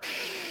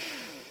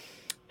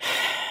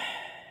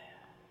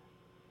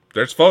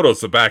 There's photos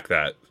to back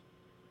that.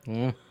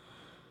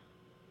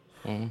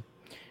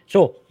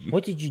 So,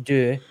 what did you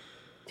do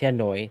to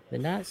annoy the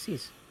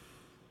Nazis?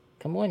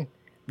 Come on.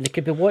 They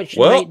could be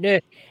watching right now.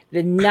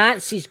 The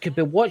Nazis could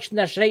be watching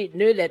this right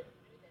now. That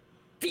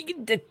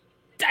the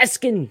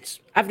Diskins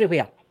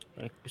everywhere.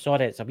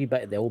 Sorry, it's a wee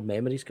bit of the old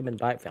memories coming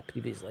back for a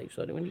previous life.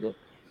 Sorry, when you go.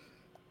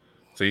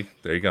 See,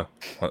 there you go.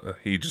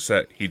 He just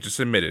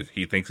admitted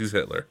he thinks he's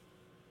Hitler.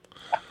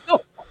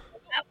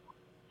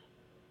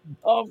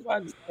 Oh,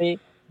 fuck's sake.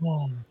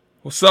 Well,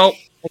 so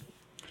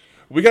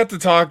we got to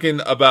talking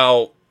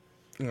about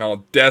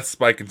deaths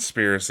by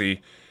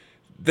conspiracy.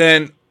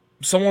 Then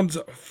someone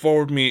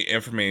forwarded me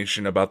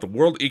information about the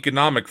World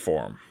Economic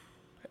Forum.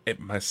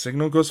 My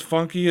signal goes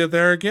funky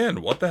there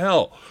again. What the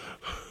hell?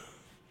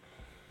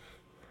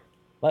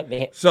 Let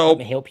me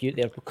help you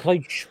there.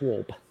 Klaus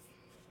Schwab.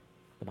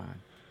 Come on.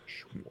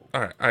 Schwab.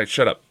 All right,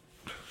 shut up.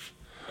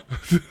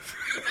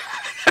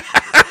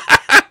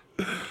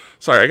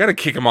 Sorry, I gotta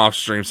kick him off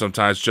stream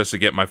sometimes just to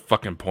get my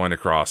fucking point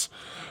across.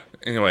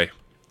 Anyway.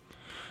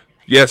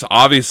 Yes,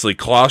 obviously,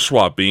 Klaus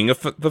Schwab, being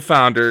the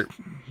founder,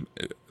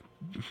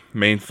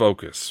 main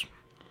focus.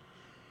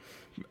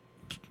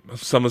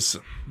 Some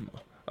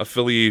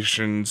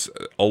affiliations,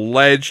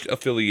 alleged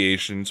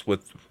affiliations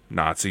with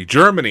Nazi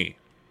Germany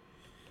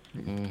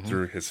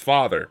through his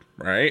father,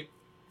 right?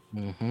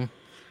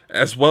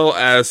 As well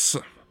as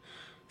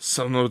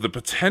some of the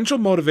potential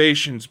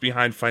motivations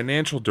behind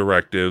financial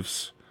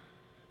directives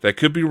that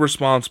could be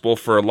responsible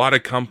for a lot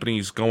of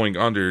companies going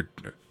under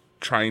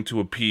trying to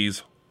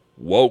appease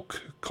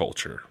woke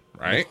culture,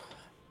 right?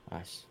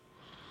 Nice.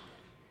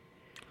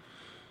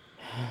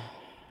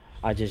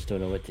 I just don't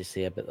know what to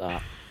say about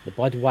that. The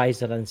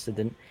Budweiser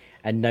incident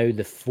and now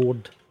the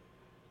Ford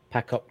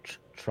pickup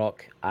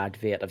truck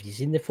advert. Have you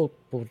seen the Ford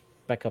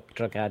pickup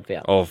truck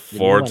advert? Oh,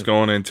 Ford's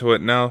going into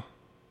it now?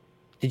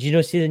 Did you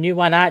not see the new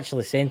one? I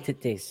actually sent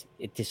it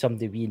to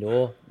somebody we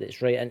know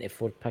that's right into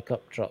Ford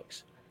pickup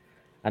trucks.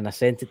 And I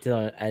sent it to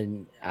him,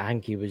 and I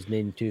think he was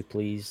none too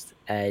pleased.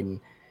 And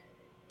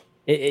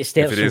it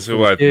starts. If it is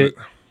who I you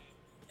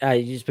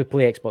just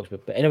play Xbox,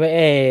 but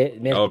anyway,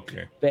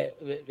 okay. But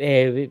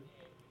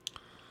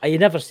you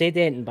never said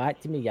anything back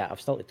to me yet. I've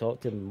still to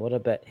talk to him more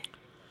about.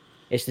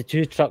 It's the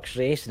two trucks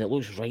race, and it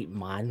looks right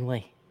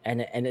manly,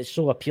 and it's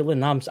so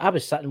appealing. I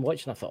was sitting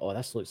watching. I thought, oh,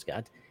 this looks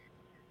good.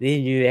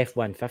 The new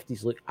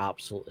F-150s look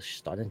absolutely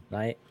stunning,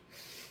 right?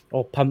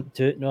 All pumped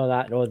out and all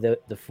that, and all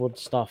the Ford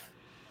stuff,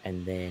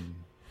 and then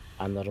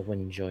another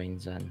one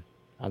joins in,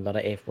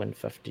 another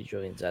F-150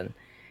 joins in,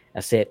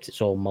 except it's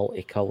all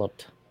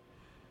multicolored.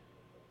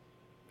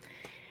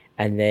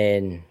 And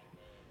then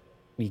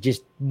you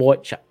just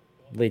watch it,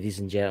 ladies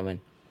and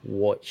gentlemen.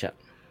 Watch it.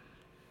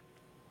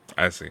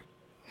 I see.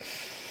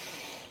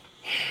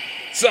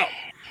 So,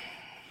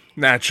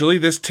 naturally,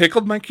 this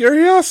tickled my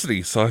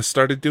curiosity, so I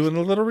started doing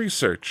a little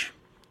research.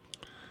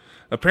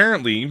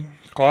 Apparently,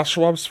 Klaus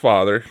Schwab's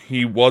father,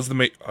 he was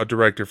a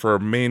director for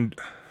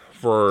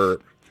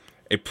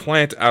a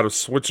plant out of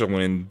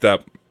Switzerland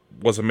that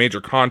was a major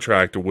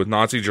contractor with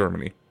Nazi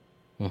Germany.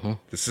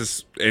 This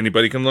is,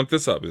 anybody can look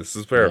this up. This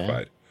is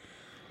verified. Yeah.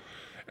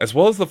 As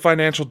well as the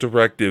financial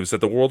directives that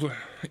the World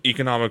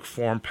Economic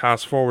Forum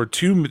passed forward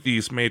to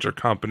these major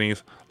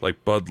companies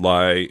like Bud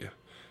Light,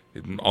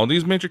 all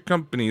these major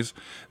companies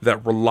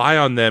that rely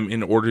on them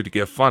in order to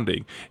get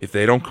funding. If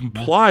they don't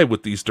comply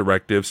with these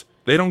directives,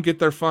 they don't get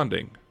their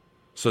funding.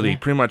 So they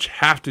pretty much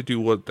have to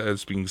do what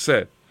is being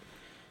said.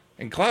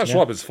 And Klaus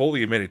Schwab has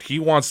fully admitted he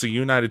wants the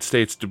United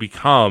States to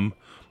become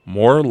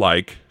more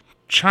like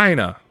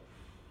China.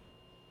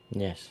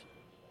 Yes.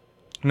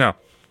 Now,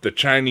 the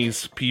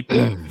Chinese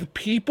people, the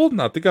people,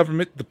 not the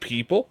government, the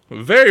people,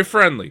 very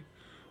friendly.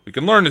 We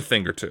can learn a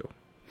thing or two.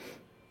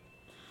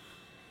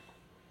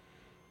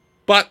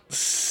 But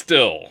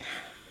still,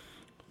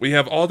 we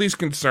have all these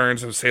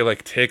concerns of, say,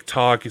 like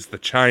TikTok is the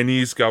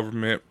Chinese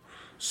government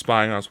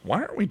spying on us.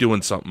 Why aren't we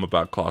doing something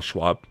about Klaus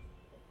Schwab?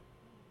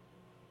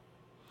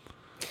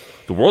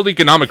 The World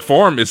Economic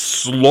Forum is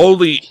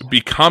slowly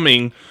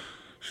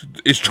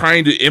is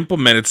trying to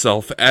implement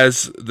itself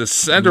as the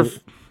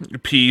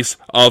centerpiece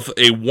of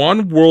a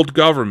one world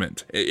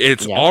government.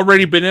 It's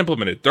already been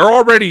implemented. They're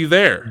already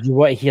there. You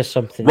want to hear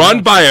something?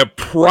 Run by a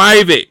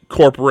private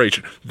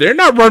corporation. They're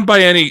not run by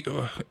any.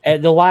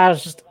 At the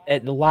last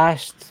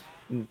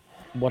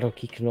World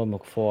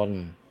Economic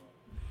Forum,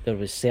 there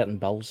was certain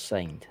bills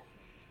signed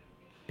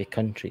by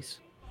countries.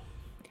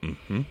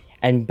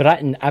 And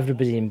Britain,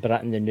 everybody in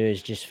Britain, the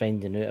news just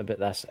finding out about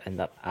this, and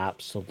they're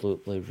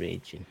absolutely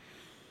raging.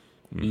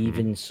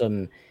 Even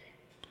some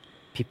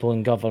people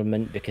in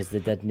government, because they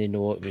didn't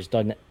know it was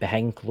done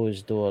behind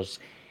closed doors.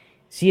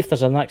 See if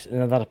there's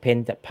another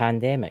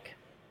pandemic.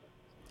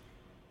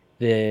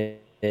 The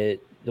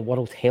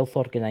World Health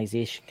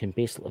Organization can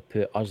basically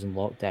put us in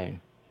lockdown,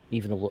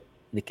 even though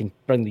they can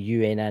bring the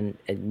UN in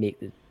and make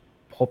the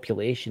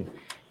population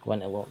go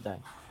into lockdown.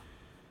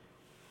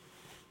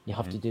 You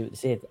have to do what they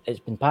say. It's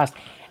been passed,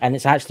 and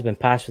it's actually been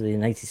passed for the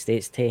United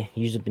States too.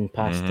 Usually been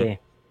passed too.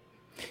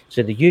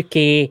 So the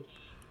UK,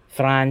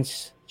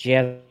 France,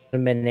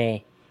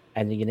 Germany,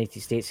 and the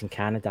United States and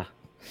Canada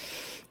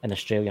and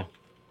Australia,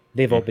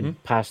 they've all been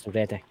passed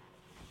already.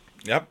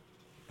 Yep.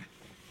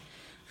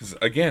 Because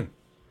again,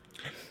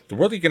 the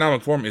World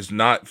Economic Forum is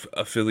not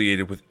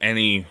affiliated with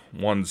any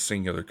one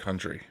singular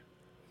country.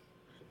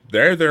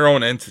 They're their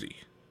own entity.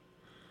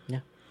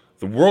 Yeah.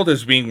 The world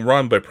is being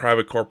run by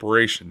private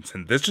corporations,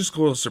 and this just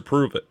goes to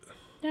prove it.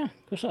 Yeah,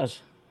 of course it is.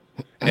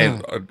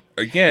 And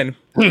again,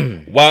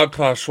 while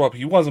Klaus Schwab,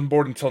 he wasn't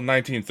born until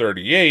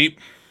 1938,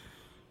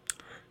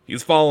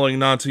 he's following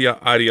Nazi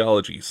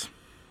ideologies.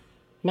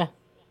 Yeah.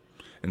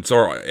 And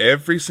so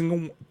every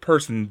single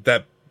person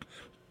that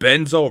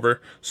bends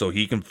over so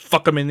he can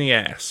fuck him in the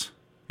ass,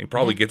 he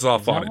probably gets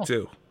off on it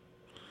too.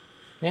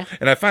 Yeah.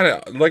 And I find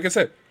it, like I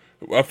said,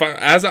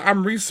 as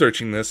I'm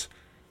researching this,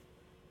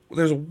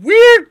 there's a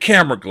weird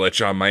camera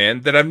glitch on my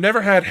end that I've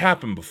never had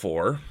happen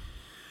before.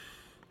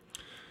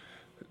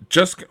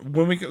 Just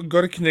when we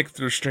go to connect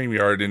through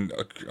StreamYard, and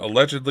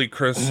allegedly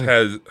Chris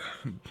has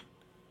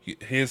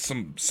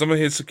some of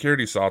his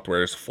security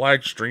software is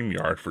flagged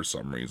StreamYard for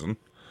some reason.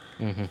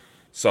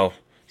 So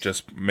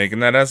just making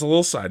that as a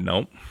little side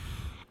note.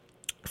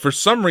 For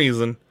some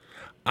reason,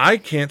 I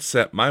can't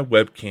set my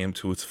webcam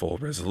to its full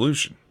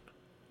resolution.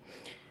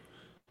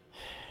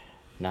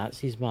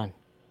 Nazis, man.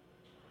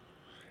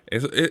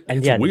 It's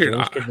Indiana weird.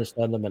 Jones couldn't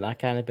stand them, and I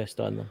can't best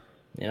on them.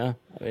 You know,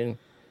 I mean,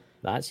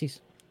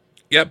 Nazis.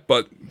 Yeah,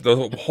 but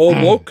the whole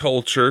woke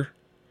culture,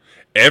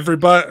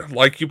 everybody,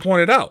 like you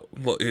pointed out,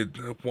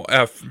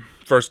 at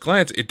first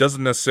glance, it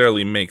doesn't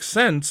necessarily make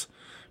sense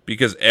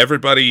because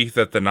everybody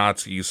that the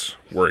Nazis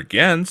were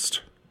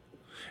against,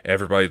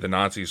 everybody the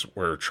Nazis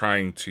were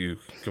trying to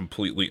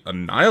completely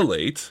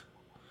annihilate,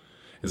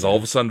 is all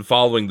of a sudden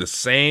following the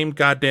same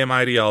goddamn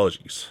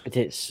ideologies. But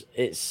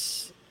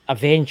it's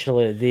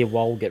eventually they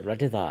will get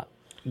rid of that.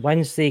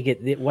 Once they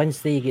get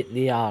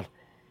they are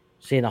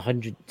saying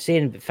 100,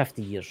 saying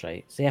 50 years,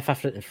 right? Say if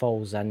everything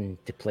falls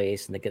into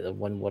place and they get their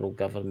one world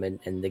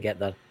government and they get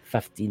their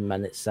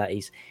 15-minute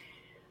cities,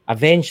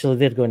 eventually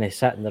they're going to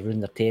sit in the room,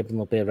 their table, and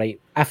they'll be right.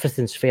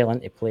 Everything's fell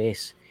into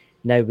place.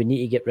 Now we need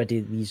to get rid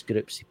of these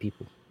groups of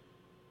people,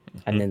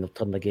 and then they'll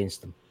turn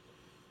against them.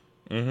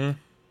 Mm-hmm.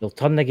 They'll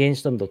turn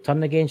against them. They'll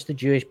turn against the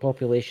Jewish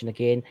population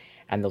again,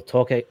 and they'll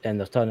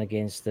turn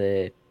against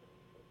the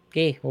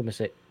gay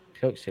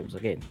homosexuals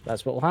again.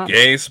 That's what will happen.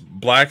 Gays,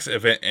 blacks,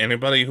 if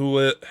anybody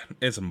who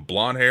is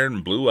blonde haired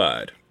and blue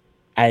eyed.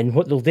 And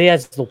what they'll do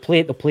is they'll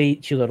play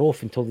each other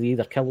off until they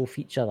either kill off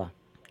each other,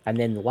 and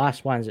then the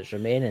last ones that's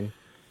remaining,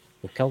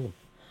 they'll kill them.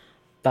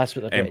 That's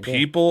what they're going to do. And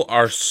people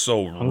are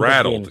so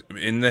rattled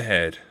in the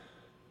head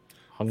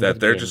that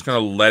they're just going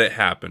to let it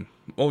happen.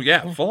 Oh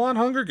yeah, full on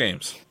Hunger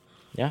Games.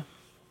 Yeah.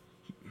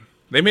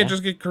 They may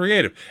just get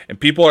creative, and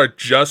people are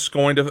just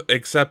going to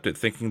accept it,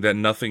 thinking that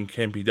nothing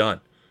can be done.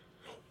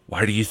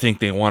 Why do you think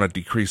they want to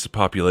decrease the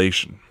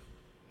population?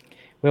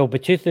 Well, by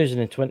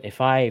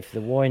 2025, they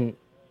want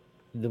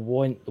the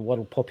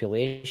world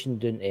population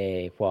down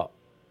to what,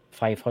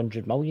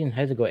 500 million?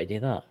 How are they going to do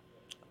that?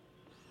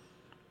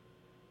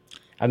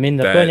 I mean,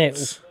 they're going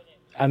to.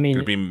 I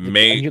mean,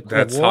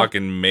 that's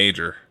talking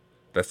major.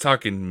 That's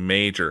talking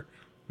major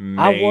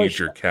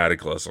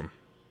cataclysm.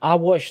 I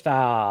watched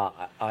a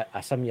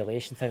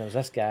simulation thing. There was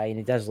this guy, and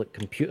he does like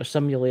computer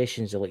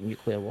simulations of like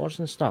nuclear wars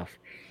and stuff.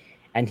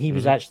 And he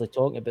was actually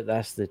talking about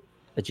this, the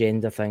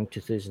agenda thing,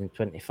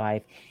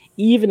 2025.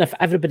 Even if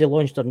everybody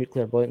launched their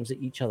nuclear bombs at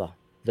each other,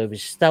 there would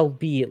still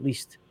be at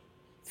least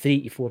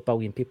 3 to 4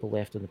 billion people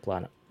left on the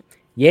planet.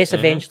 Yes,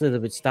 eventually they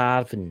would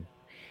starve, and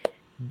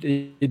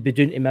it'd be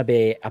down to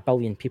maybe 1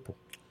 billion people,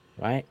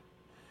 right?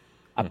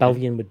 1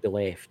 billion would be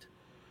left.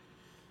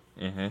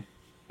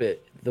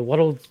 But the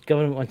world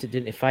government wanted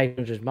down to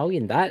 500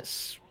 million.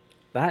 That's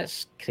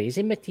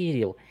crazy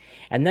material,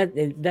 and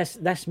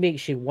this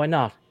makes you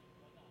wonder.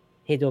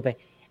 Hey, Dobby,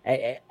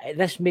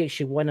 this makes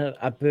you wonder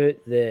about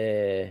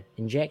the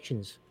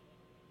injections.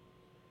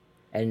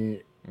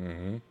 And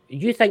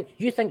you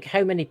think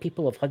how many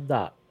people have had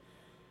that?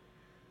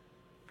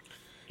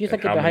 You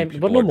think about how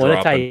we're not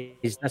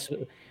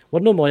monetized. We're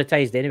not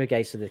monetized anyway,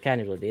 guys, so they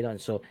can't really do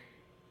that. So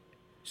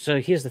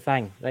here's the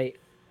thing, right?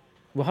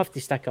 We'll have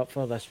to stick up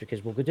for this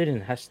because we'll go down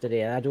in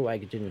history. And I don't want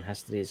to go down in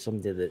history as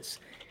somebody that's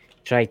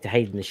tried to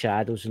hide in the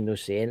shadows and no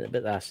saying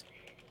about this.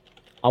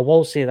 I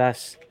will say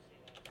this.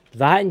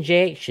 That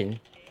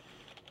injection,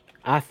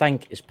 I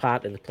think, is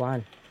part of the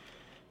plan.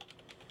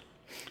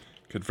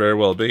 Could very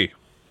well be.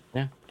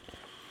 Yeah.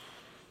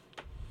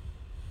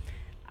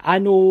 I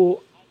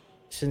know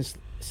since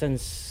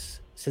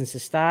the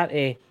start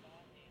of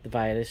the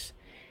virus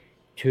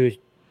to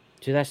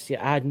this year,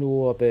 I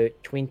know about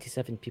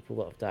 27 people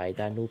that have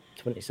died. I know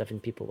 27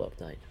 people that have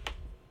died.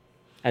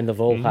 And they've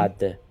all had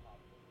the...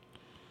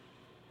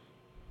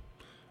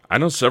 I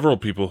know several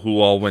people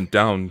who all went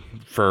down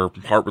for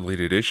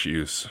heart-related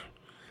issues.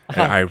 And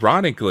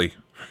ironically,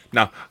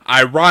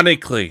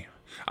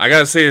 I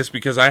gotta say this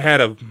because I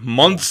had a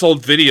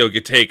months-old video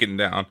get taken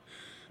down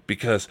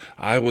because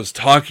I was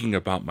talking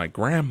about my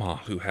grandma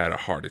who had a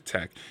heart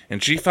attack,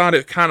 and she found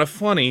it kind of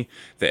funny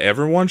that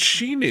everyone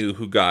she knew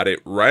who got it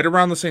right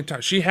around the same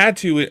time, she had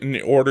to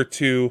in order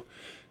to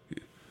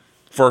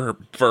for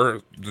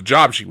the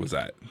job she was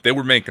at. They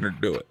were making her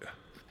do it.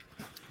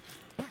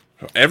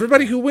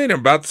 Everybody who went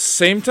about the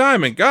same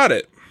time and got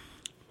it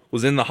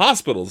was in the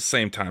hospital the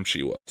same time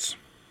she was.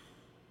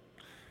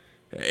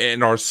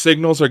 And our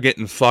signals are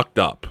getting fucked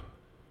up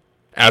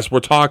as we're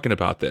talking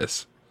about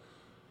this.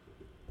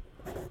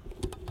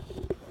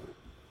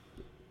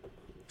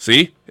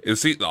 See,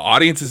 the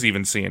audience is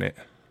even seeing it.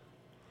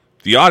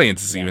 The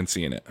audience is even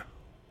seeing it.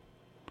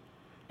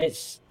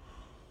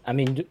 I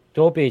mean,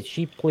 Dobby,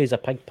 she plays a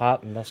big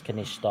part in this kind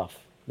of stuff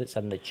that's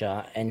in the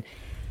chat, and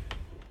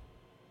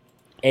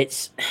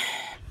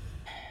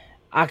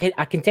I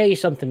can tell you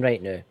something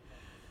right now.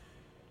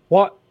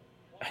 What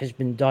has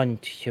been done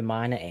to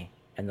humanity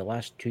in the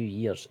last 2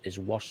 years is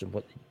worse than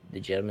what the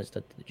Germans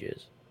did to the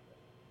Jews.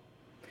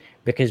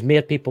 Because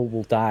more people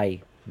will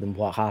die than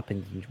what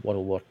happened in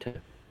World War II.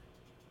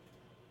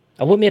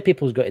 A lot more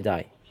people's got to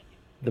die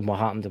than what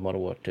happened in World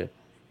War II.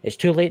 It's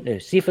too late now.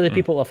 See, for the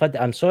people that have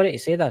had... I'm sorry to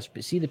say this,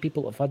 but see the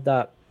people that have had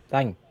that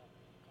thing.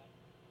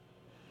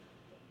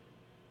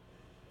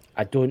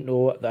 I don't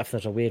know if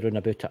there's a way around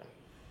about it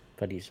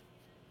for these.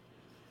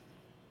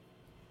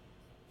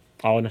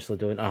 I honestly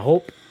don't. I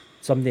hope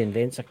somebody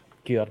invents a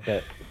cure,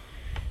 but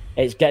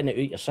it's getting it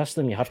out your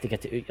system. You have to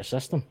get it out your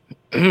system.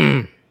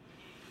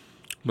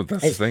 But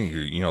that's the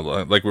thing,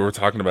 like we were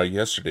talking about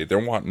yesterday, they're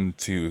wanting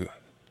to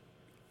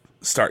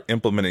start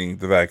implementing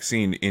the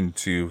vaccine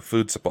into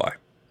food supply.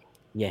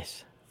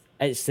 Yes.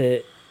 You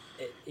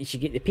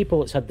should get the people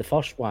that's had the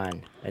first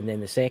one, and then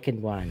the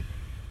second one,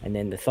 and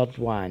then the third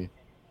one,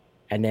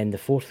 and then the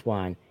fourth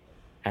one,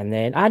 and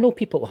then I know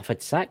people have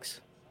had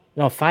 5,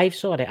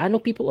 sorry. I know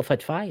people have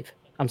had 5.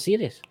 I'm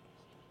serious.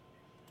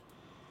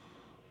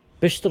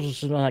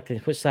 Boosters,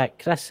 what's that?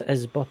 Chris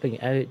is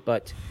bopping out,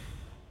 but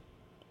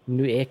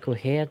no echo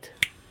heard.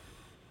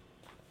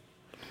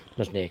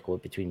 There's no echo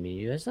between me and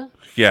you, is there?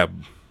 Yeah.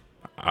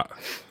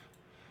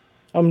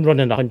 I'm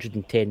running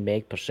 110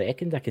 meg per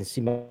second. I can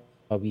see my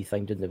wee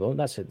thing down the bottom.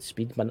 That's at the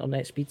speed. My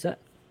internet speed's it.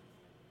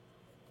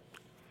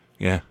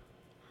 Yeah.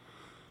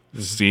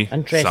 See,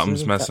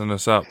 something's messing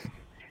us up.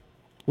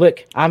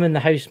 Look, I'm in the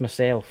house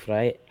myself,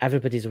 right?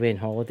 Everybody's away on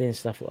holiday and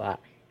stuff like that.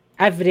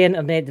 Every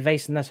internet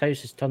device in this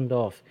house is turned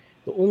off.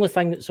 The only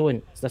thing that's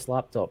on is this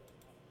laptop.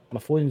 My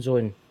phone's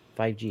on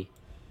 5G.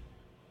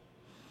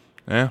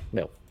 Yeah.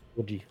 Well,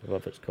 4G,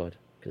 whatever it's called,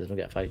 because I don't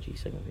get a 5G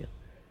signal here.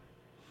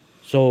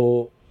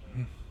 So,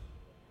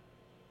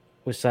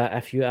 what's that?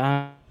 If you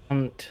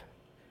aren't,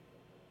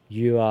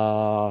 you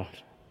are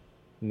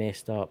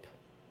messed up.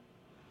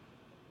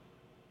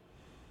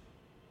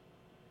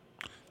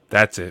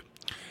 That's it.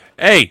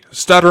 Hey,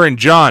 Stuttering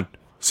John.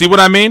 See what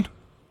I mean?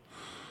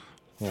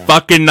 Yeah.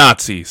 Fucking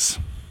Nazis.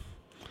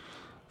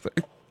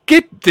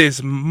 Get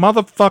this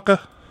motherfucker.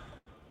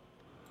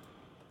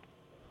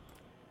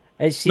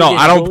 No,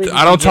 I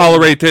don't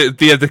tolerate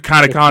the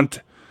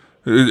kind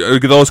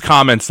of those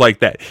comments like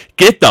that.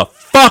 Get the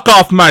fuck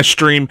off my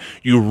stream,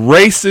 you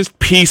racist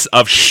piece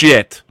of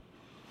shit.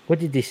 What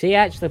did they say,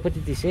 actually? What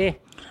did they say?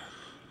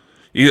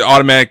 He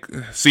automatic.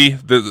 See,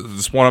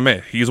 this one I'm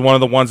in. He's one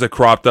of the ones that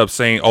cropped up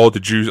saying, "Oh, the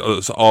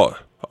Jews all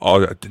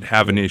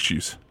having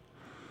issues."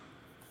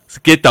 So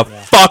get the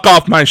fuck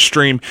off my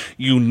stream,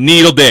 you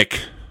needle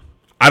dick.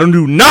 I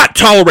do not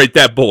tolerate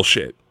that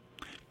bullshit.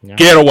 No.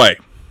 Get away.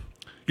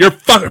 You're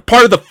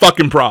part of the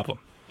fucking problem.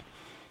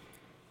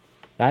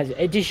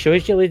 It just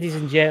shows you, ladies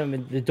and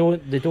gentlemen, they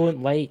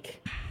don't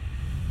like,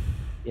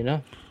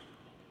 And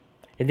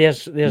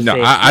there's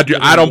no, I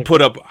don't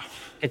put up.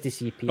 Good to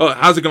see Pete. Oh,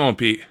 how's it going,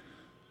 Pete?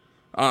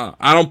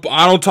 I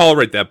don't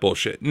tolerate that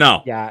bullshit.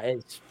 No. Yeah,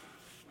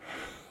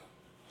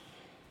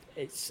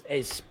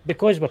 it's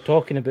because we're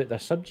talking about the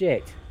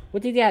subject.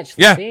 What did he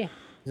actually say?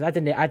 I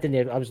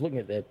didn't. I was looking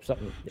at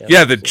something.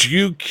 Yeah, the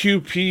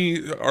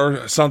GQP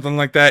or something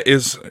like that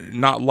is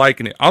not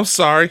liking it. I'm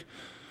sorry.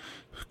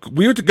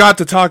 We got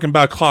to talking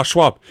about Klaus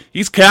Schwab.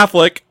 He's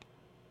Catholic.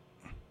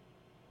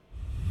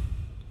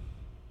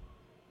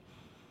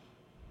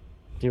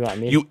 Do you know what I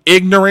mean? You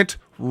ignorant,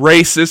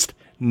 racist,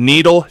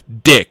 needle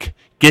dick.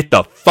 Get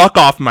the fuck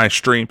off my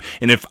stream.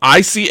 And if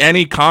I see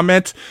any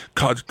comments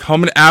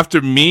coming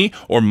after me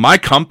or my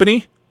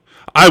company,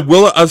 I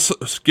will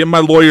get my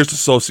lawyers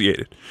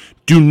associated.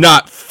 Do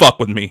not fuck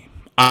with me.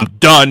 I'm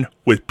done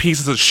with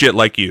pieces of shit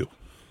like you.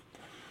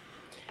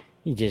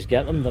 You just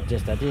get them. They're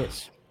just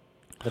idiots.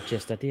 They're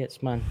just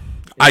idiots, man.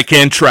 I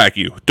can track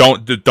you.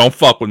 Don't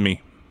fuck with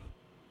me.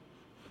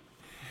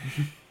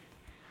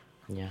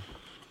 Yeah.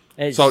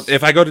 So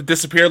if I go to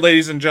disappear,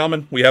 ladies and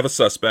gentlemen, we have a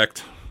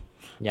suspect.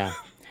 Yeah.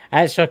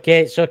 It's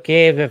okay. It's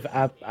okay.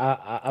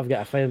 I've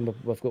got a feeling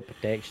we've got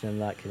protection on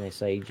that kind of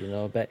side,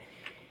 But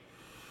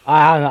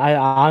I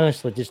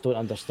honestly just don't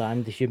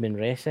understand the human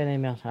race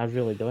anymore. I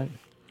really don't.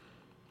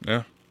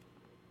 Yeah.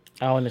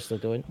 I honestly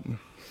don't.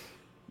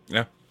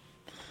 Yeah.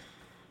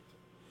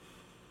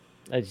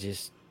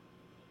 It's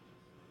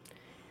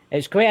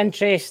quite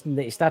interesting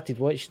that he started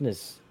watching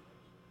us.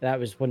 That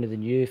was one of the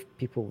new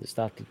people that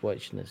started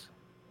watching us.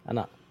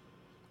 And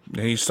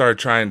he started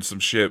trying some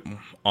shit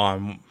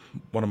on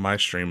one of my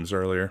streams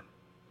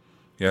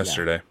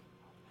yesterday.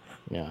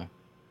 Yeah.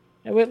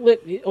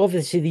 Look,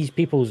 obviously these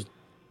people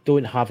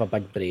don't have a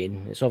big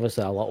brain. It's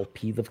obviously a little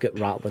pea they've got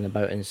rattling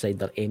about inside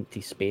their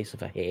empty space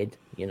of a head,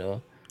 Yeah,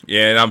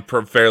 and I'm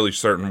fairly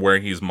certain where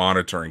he's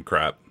monitoring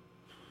crap.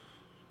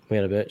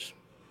 Whereabouts?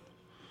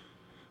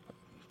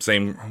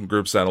 Same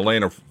groups that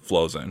Elena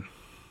flows in.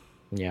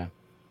 Yeah.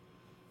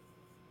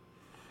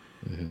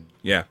 Mm-hmm.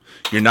 Yeah,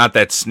 you're not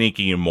that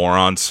sneaky, you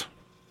morons.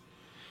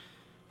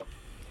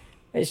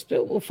 It's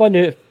fun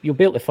out. You'll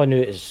be able to find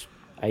out his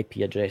IP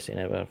address and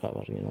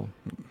whatever,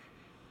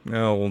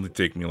 No, it'll only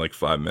take me like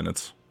 5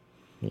 minutes.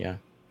 Yeah.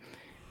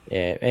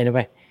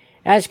 Anyway,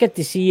 it's good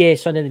to see you,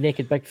 Son of the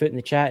Naked Bigfoot, in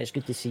the chat. It's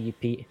good to see you,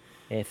 Pete.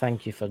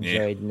 Thank you for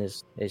joining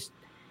us.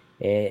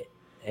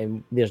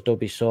 And there's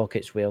Dobby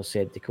Sockets, well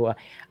said, Dakota.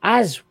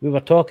 As we were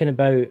talking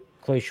about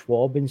Klaus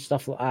Schwab and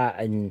stuff like that,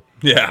 and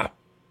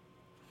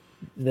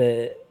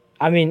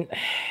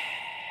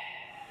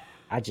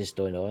I just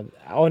don't know.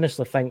 I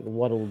honestly think the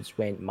world's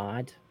went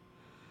mad.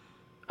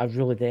 I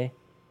really do.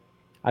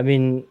 I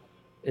mean,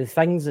 the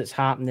things that's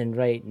happening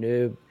right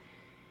now,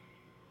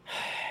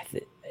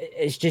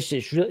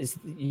 it's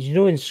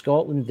really, in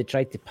Scotland they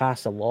tried to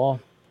pass a law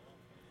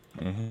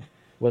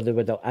where they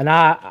would, and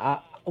I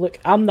look,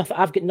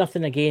 I've got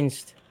nothing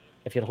against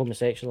if you're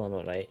homosexual or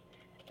not, right?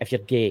 If you're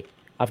gay,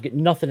 I've got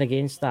nothing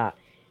against that.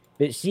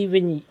 But see,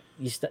 when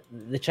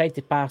they tried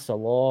to pass a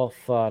law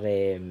for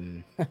this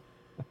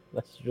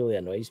really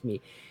annoys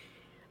me.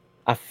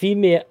 A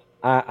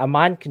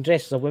man can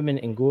dress as a woman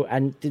and go,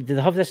 and did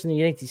they have this in the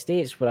United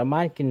States where a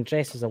man can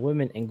dress as a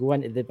woman and go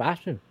into their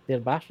bathroom?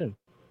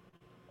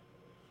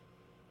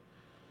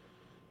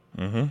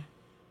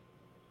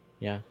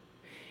 Yeah,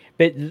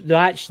 but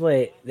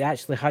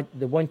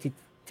they wanted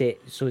to.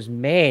 So as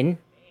men,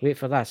 wait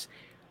for this,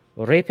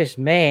 rapist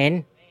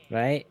men,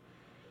 right,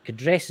 could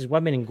dress as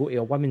women and go to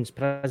a women's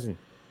prison.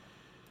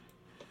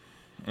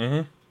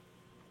 I'm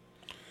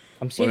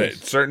serious.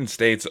 Certain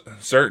states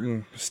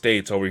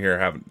over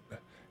here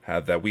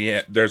have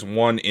that. There's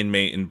one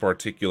inmate in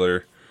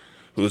particular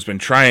who's been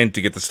trying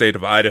to get the state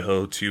of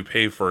Idaho to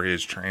pay for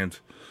his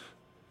transition,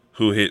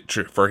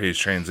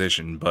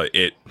 but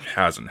it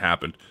hasn't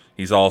happened.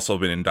 He's also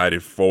been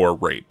indicted for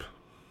rape.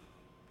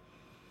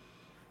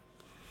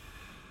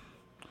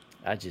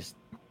 I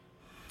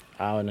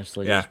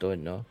honestly just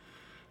don't know.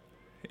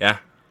 Yeah.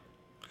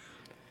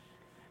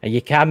 Are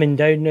you calming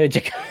down now,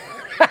 Jack?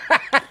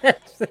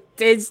 The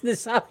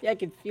tenseness up. I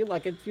can feel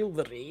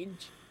the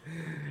rage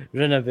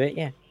run about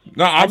you.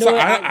 No, I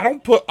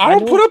don't put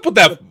up with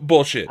that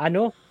bullshit. I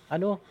know.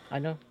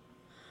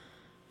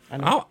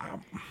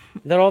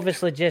 They're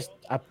obviously just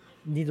a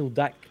needle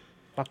dick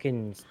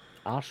fucking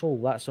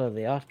arsehole. That's all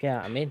they are. Get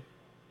what I mean?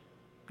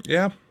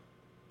 Yeah.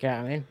 Get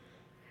what I mean?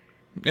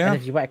 Yeah.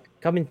 And if you want to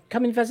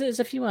come and visit us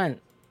if you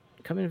want.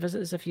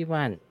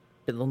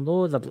 But they'll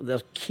know they're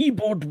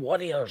keyboard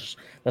warriors.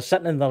 They're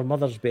sitting in their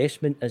mother's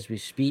basement as we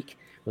speak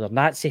with their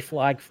Nazi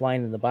flag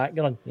flying in the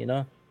background, you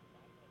know?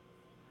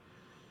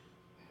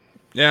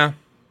 Yeah.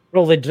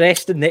 Probably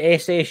dressed in the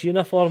SS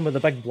uniform with the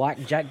big black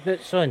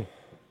jackboots on.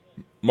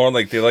 More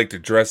like they like to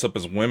dress up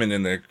as women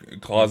in their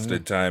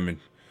closeted time and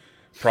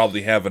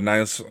probably have a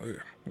nice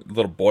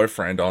little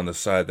boyfriend on the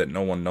side that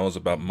no one knows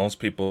about. Most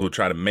people who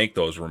try to make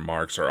those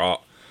remarks are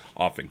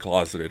often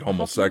closeted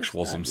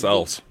homosexuals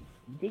themselves.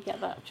 Did you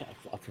get that?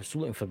 I was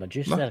looking for my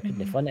juice there. I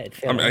couldn't find it.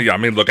 I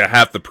mean, look at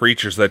half the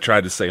preachers that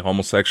tried to say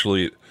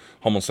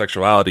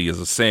homosexuality is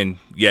a sin,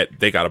 yet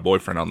they got a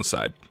boyfriend on the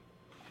side.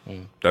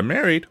 They're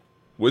married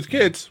with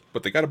kids,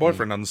 but they got a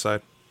boyfriend on the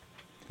side.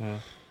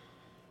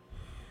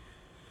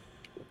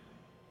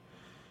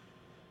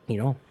 You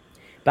know,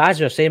 but as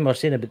we're saying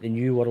about the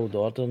New World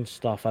Order and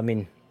stuff, I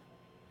mean,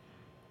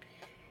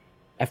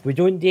 if we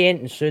don't do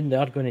anything soon, they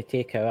are going to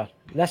take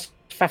this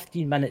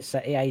 15-minute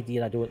city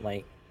idea I don't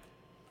like.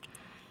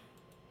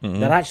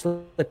 They're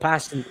actually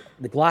passing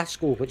the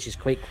Glasgow, which is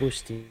quite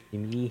close to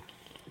me.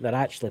 They're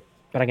actually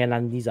bringing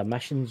in these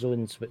emission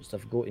zones, which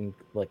they've got in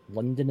like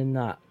London and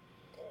that.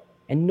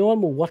 And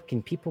normal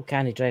working people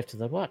can't drive to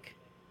their work,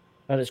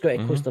 or it's got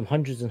to cost them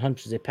hundreds and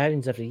hundreds of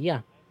pounds every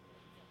year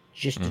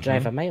just to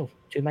drive a mile,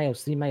 2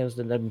 miles, 3 miles.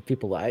 And then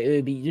people are like,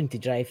 oh, but you don't need to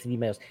drive 3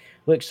 miles.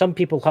 Look, some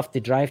people have to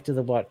drive to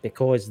the work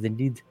because they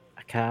need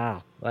a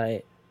car,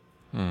 right?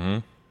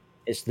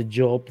 It's the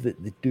job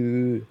that they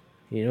do.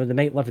 You know, they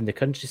might live in the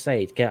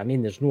countryside. Can't I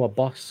mean? There's no a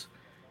bus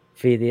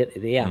for there to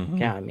there.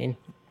 Can't I mean?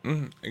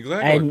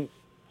 Exactly. And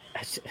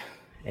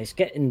it's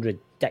getting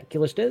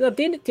ridiculous. They're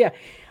doing it to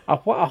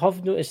what I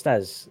have noticed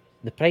is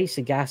the price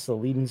of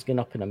gasoline's going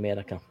up in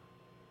America,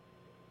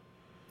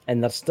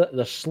 and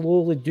they're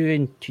slowly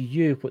doing to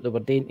you what they were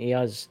doing to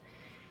us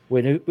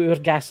when our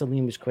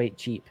gasoline was quite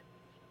cheap.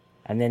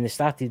 And then they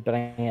started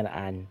bringing it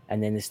in,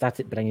 and then they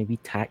started bringing wee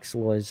tax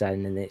laws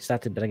in, and they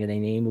started bringing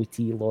in MOT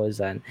laws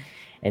in,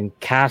 and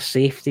car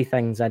safety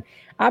things in.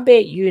 I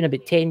bet you in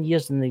about 10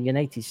 years in the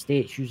United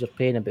States, you're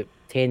paying about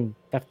 $10,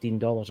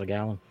 $15 a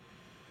gallon.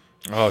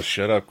 Oh,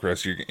 shut up,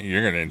 Chris! You're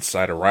going to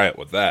incite a riot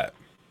with that.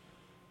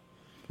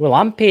 Well,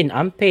 I'm paying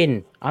about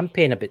 $13,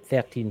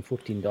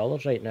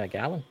 $14 right now a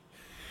gallon.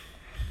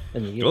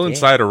 In the UK. You'll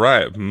incite a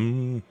riot. I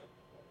mean,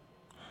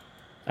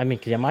 can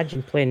you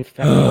imagine paying $15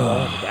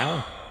 a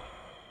gallon?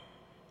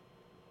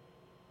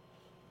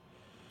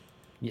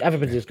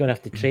 Everybody's going to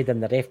have to trade in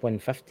their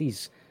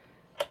F-150s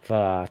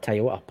for a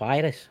Toyota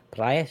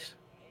Prius.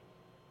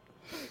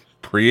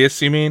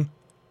 Prius, you mean?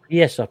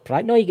 Prius or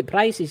Prius? No, you get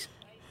Priuses.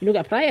 You don't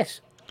get a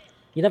Prius.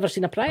 You never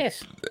seen a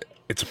Prius?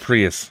 It's a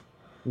Prius.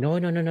 No.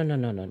 You're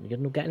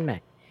not getting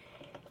me.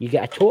 You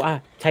get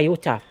a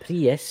Toyota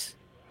Prius,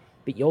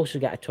 but you also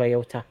get a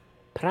Toyota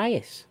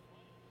Prius.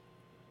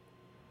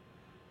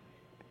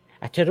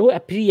 A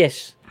Toyota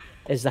Prius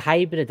is the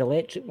hybrid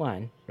electric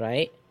one,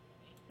 right?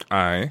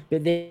 Aye.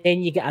 But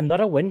then you get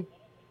another one,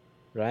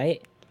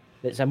 right?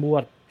 That's a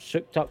more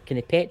soaked up kind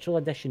of petrol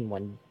edition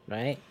one,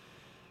 right?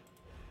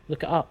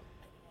 Look it up.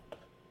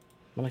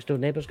 My next door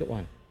neighbour's got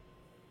one.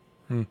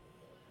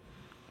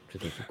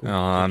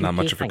 I'm not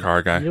much of a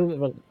car guy.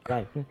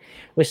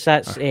 What's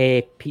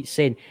that? Pete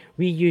saying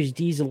we use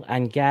diesel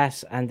and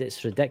gas, and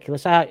it's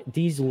ridiculous.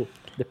 Diesel,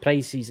 the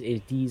prices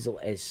of diesel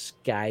is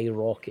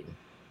skyrocketing.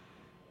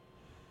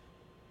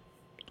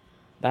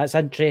 That's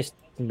interesting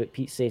what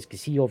Pete says,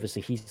 because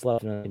he's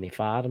living in a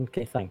farm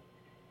kind of thing,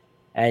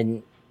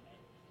 and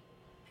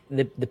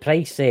the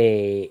price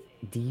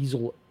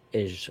diesel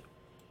is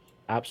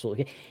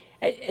absolutely.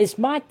 It's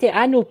mad.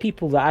 I know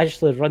people that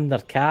actually run their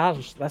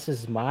cars. This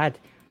is mad.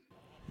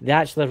 They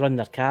actually run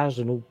their cars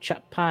on old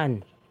chip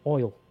pan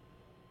oil.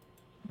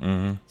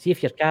 Mm-hmm. See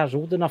if your car's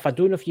old enough. I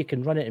don't know if you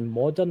can run it in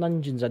modern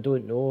engines. I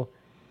don't know.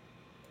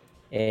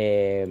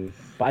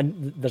 But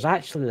there's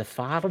actually the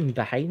farm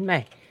behind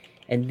me,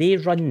 and they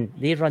run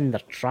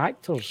their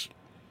tractors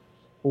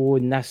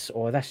on this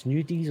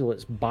new diesel.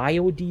 It's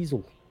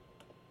biodiesel.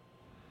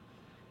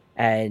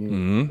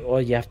 And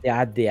you have to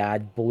add the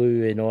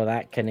AdBlue and all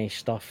that kind of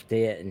stuff to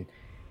it, and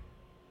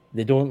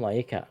they don't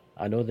like it.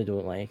 I know they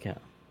don't like it.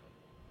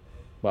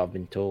 What I've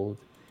been told,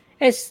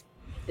 it's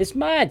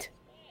mad.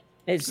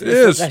 It's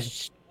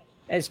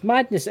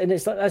madness, and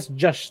it's like this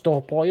Just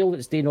Stop Oil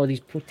that's doing all these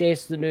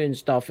protests and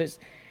stuff. It's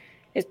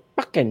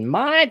fucking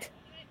mad.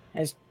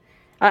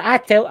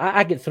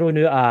 I get thrown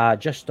out a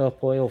Just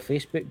Stop Oil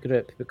Facebook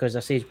group because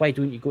I says, why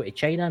don't you go to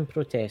China and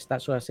protest?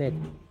 That's what I said.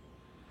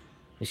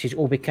 He says,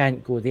 we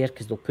can't go there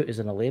because they'll put us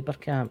in a labour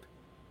camp.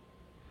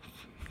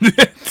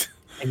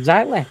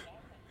 Exactly.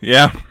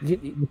 Yeah.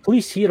 The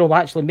police here will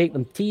actually make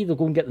them tea. They'll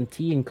go and get them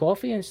tea and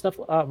coffee and stuff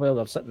like that while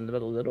they're sitting in the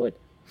middle of the road.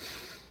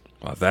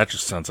 Well, that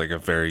just sounds like a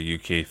very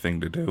UK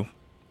thing to do.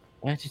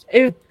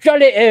 They're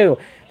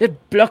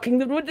blocking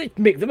the road. They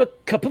make them a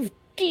cup of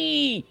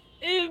tea.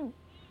 Oh,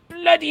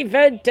 bloody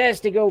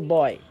fantastic, old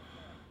boy.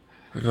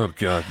 Oh,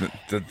 God.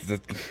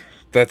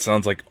 That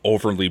sounds like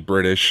overly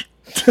British.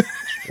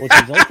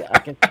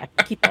 I can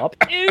keep up.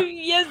 Oh,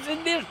 yes,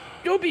 and there's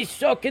Dobby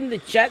Sock in the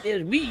chat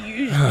there. We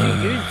used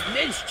to use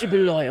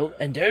vegetable oil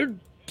and our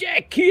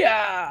deck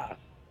here.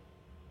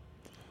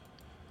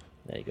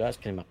 There you go. That's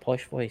kind of my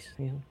posh voice.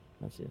 You know,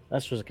 that's it.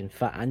 That's what I can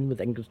fit in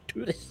with English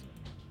tourists.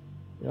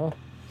 You know,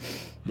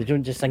 they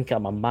don't just think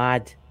I'm a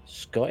mad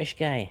Scottish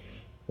guy.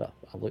 Well,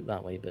 I look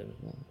that way, but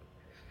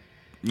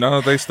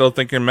no, they still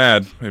think you're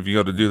mad if you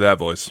go to do that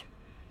voice.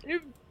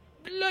 You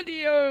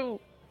bloody hell!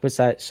 What's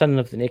that? Son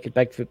of the Naked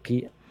Bigfoot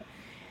Pete.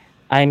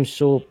 I'm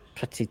so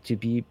pretty to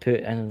be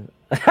put in.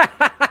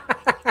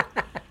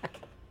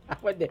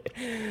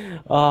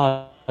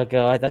 Oh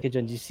God, that's good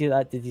one. Did you see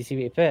that? Did you see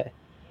what he put?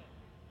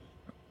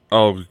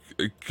 Oh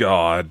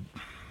God,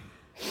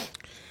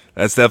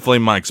 that's definitely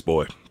Mike's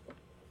boy.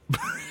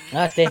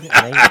 That's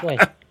definitely Mike's boy.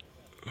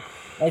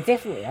 It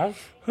definitely is.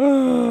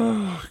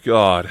 Oh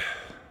God.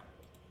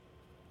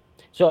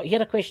 So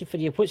here a question for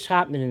you: what's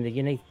happening in the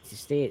United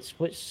States?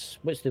 What's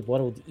the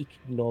World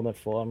Economic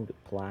Forum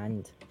got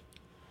planned?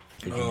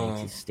 The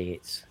United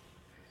States.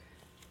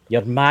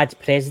 Your mad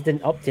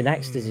president up to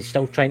next? Is he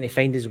still trying to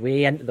find his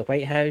way into the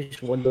White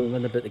House?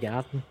 Wondering about the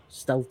garden?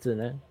 Still to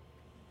now?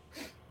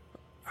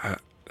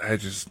 I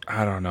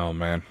don't know,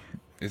 man.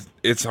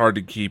 It's hard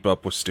to keep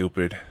up with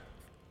stupid.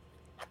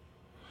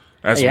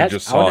 As we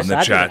just saw in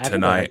the chat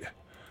tonight.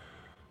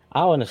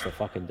 I honestly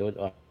fucking don't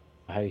know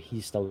how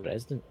he's still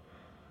president.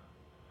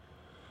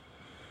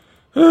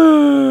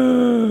 Lordy.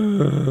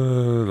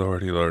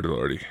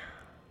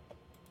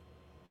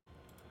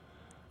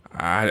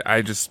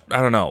 I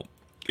don't know.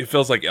 It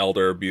feels like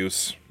elder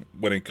abuse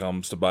when it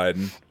comes to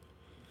Biden.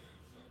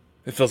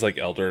 It feels like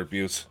elder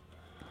abuse.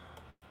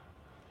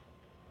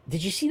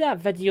 Did you see that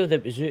video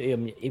that was out?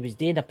 He was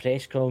doing a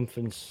press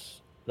conference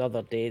the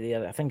other day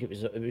there. I think it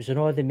was on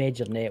all the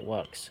major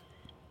networks.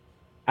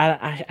 And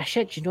I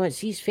shit you not, it's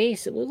his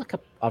face. It looked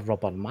like a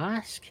rubber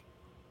mask.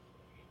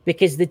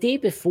 Because the day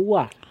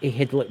before, he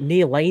had like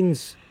no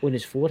lines on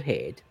his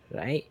forehead,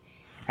 right?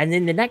 And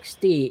then the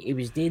next day, he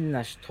was doing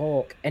this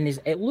talk, and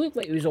it looked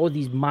like it was all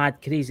these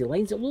mad, crazy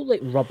lines. It looked like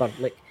rubber,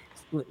 like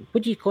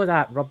what do you call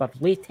that? Rubber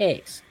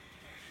latex.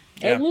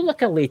 Yeah. It looked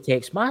like a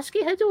latex mask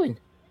he had on.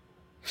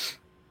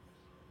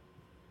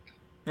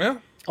 Yeah.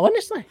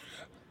 Honestly.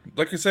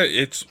 Like I said,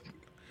 it's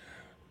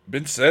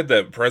been said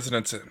that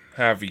presidents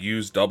have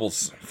used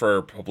doubles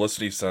for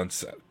publicity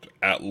since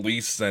at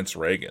least since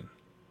Reagan.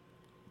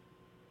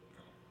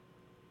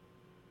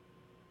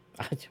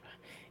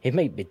 He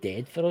might be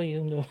dead for all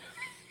you know.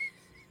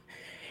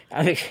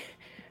 I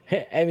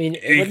mean,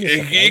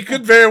 he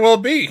could very well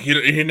be.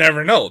 You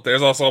never know.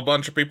 There's also a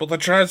bunch of people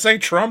that try to say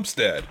Trump's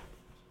dead.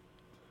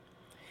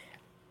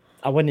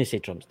 I wouldn't say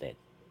Trump's dead.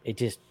 He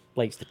just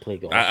likes to play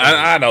golf.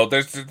 I know.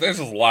 There's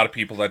a lot of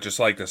people that just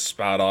like to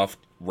spout off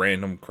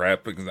random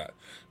crap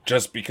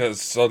just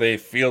because so they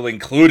feel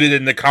included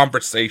in the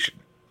conversation.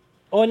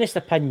 Honest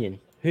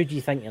opinion. Who do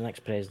you think your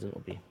next president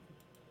will be?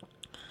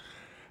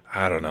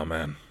 I don't know,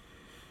 man.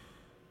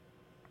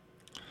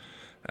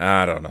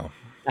 I don't know.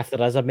 If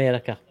there is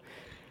America.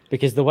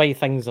 Because the way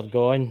things are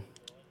going,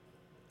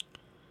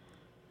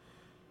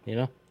 you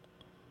know?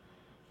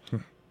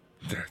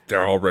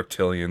 They're all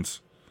reptilians.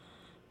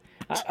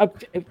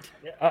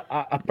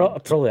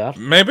 Probably are.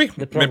 Maybe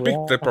they're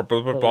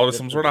probably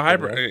some sort of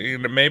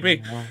hybrid.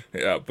 Maybe,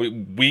 yeah. But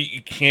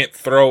we can't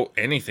throw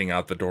anything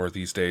out the door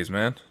these days,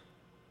 man.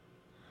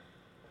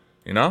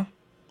 You know,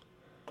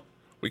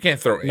 we can't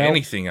throw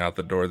anything out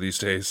the door these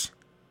days.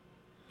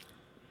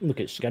 Look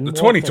at Skinwalkers.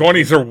 The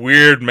 2020s are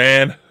weird,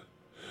 man.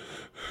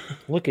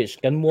 Look at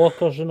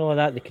Skinwalkers and all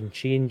that. They can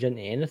change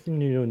into anything,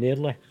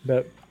 nearly.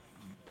 But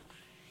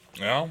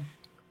yeah,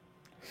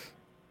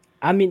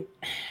 I mean,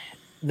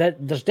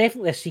 there's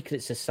definitely a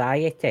secret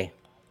society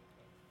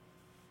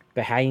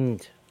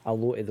behind a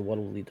lot of the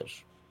world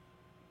leaders.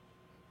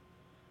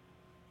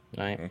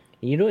 Right?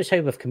 Mm-hmm. You notice how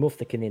we've come off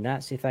the kind of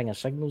Nazi thing, our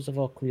signals have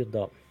all cleared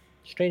up.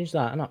 Strange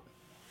that, isn't it?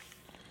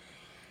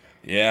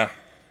 Yeah.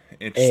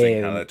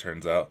 Interesting how that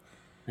turns out.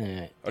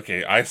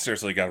 Okay, I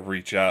seriously got to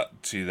reach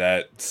out to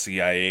that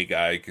CIA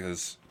guy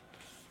because,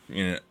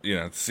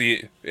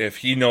 see if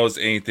he knows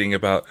anything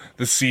about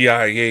the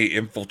CIA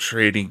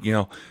infiltrating,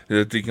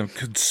 the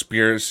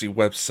conspiracy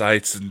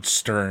websites and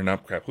stirring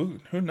up crap.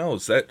 Who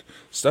knows? That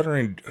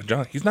Stuttering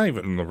John, he's not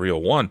even the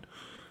real one.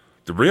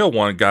 The real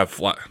one got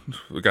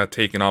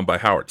taken on by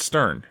Howard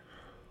Stern.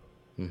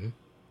 Mm-hmm.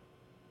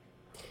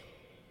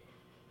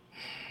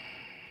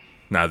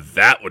 Now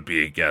that would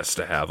be a guest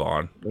to have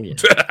on. Oh,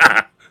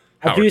 yeah.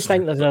 I do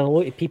think there's a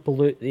lot of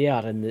people out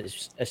there, and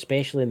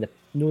especially in the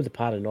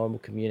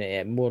paranormal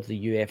community, more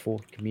the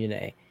UFO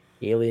community,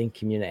 alien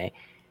community,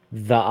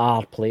 that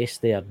are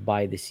placed there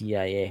by the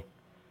CIA.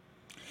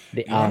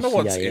 You know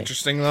what's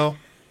interesting though?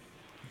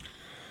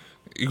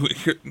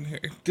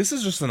 This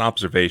is just an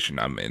observation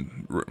I made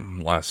in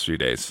the last few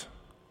days.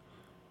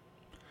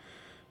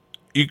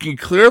 You can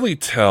clearly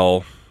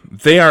tell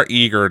they are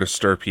eager to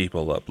stir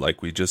people up,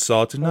 like we just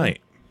saw tonight.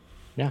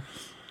 Yeah.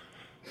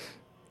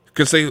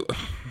 Because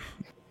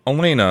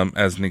Elena,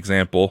 as an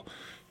example,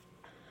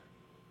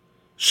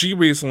 she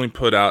recently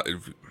put out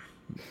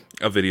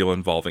a video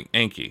involving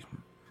Enki.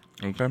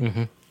 Okay?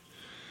 Mm-hmm.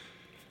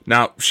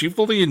 Now, she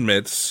fully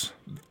admits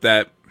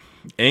that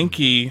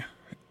Enki,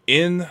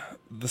 in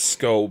the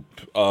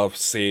scope of,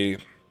 say,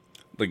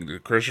 like the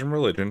Christian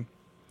religion,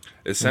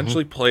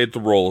 essentially played the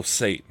role of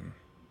Satan.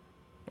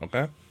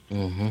 Okay?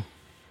 Mm-hmm.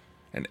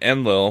 And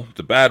Enlil,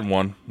 the bad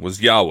one,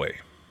 was Yahweh.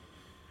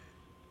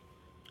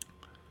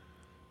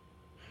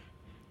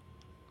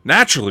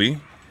 Naturally,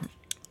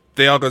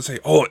 they all go say,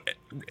 "Oh,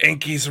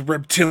 Enki's a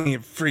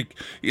reptilian freak."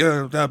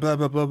 Yeah, blah blah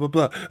blah blah blah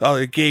blah.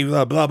 Oh, gay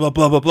blah blah blah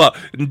blah blah blah.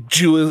 And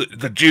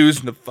the Jews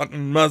and the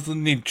fucking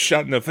Muslims need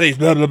shot in the face.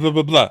 Blah blah blah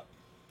blah blah.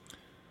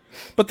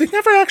 But they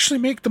never actually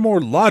make the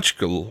more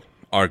logical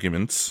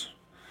arguments.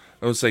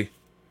 I would say,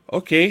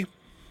 okay,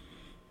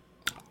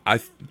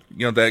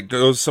 that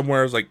goes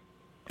somewhere. It's like,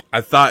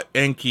 I thought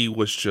Enki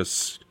was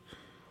just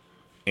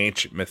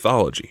ancient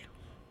mythology.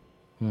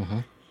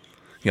 Mm-hmm.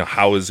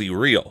 How is he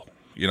real?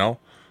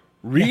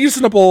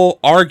 Reasonable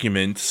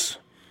arguments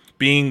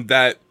being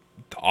that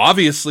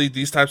obviously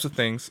these types of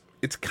things,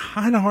 it's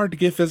kind of hard to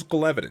get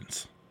physical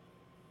evidence.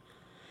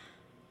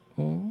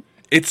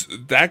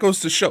 That goes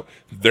to show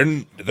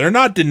they're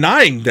not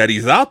denying that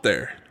he's out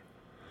there.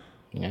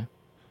 Yeah.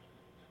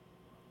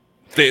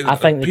 I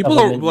think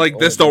people like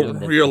this don't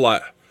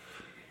realize.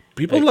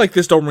 People like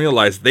this don't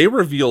realize they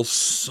reveal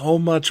so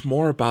much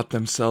more about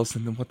themselves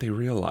than what they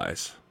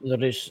realize.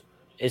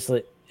 It's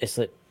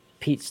like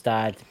Pete's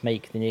dad,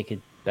 Mike the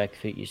Naked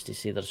Bigfoot, used to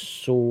say, there's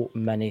so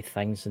many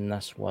things in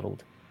this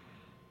world.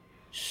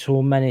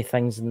 So many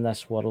things in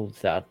this world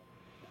that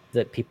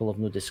people have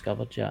not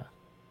discovered yet.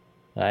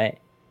 Right?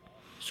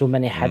 So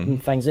many hidden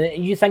things.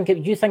 And you think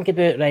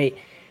about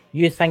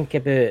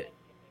the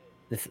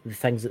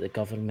things that the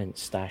government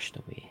stashed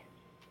away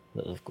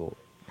that they've got.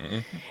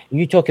 Mm-hmm.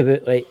 You talk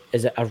about,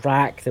 is it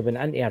Iraq? They went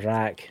into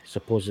Iraq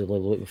supposedly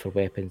looking for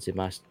weapons of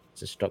mass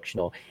destruction.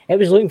 It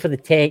was looking for the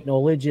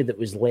technology that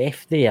was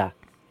left there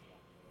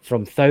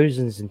from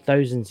thousands and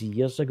thousands of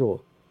years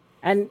ago.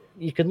 And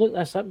you can look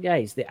this up,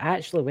 guys. They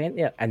actually went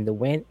there and they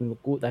went and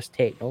got this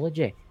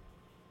technology,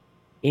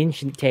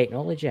 ancient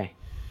technology.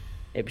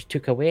 It was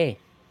took away.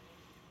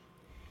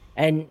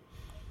 And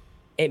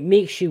it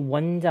makes you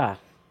wonder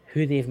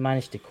who they've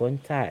managed to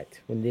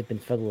contact when they've been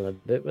fiddling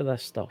about with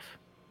this stuff.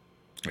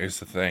 Here's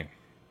the thing.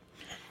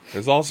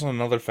 There's also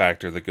another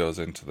factor that goes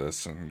into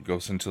this and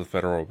goes into the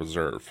Federal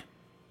Reserve.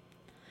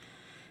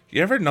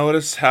 You ever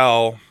notice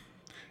how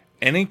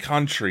any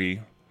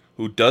country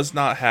who does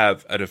not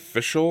have an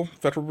official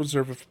Federal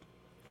Reserve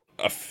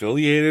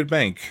affiliated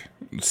bank,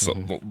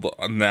 so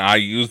I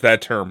use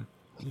that term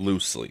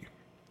loosely,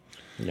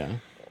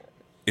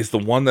 is the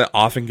one that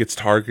often gets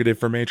targeted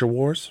for major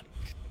wars?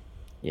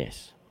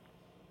 Yes.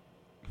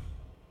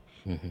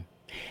 Mm-hmm.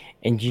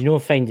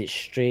 And find it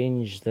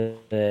strange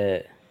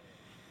that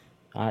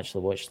I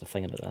actually watched the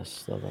thing about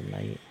this the other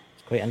night.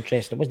 It's quite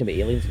interesting. It wasn't about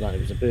aliens and that.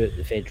 It was about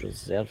the Federal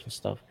Reserve and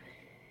stuff.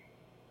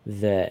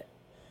 That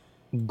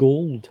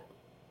gold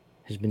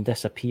has been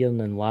disappearing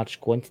in large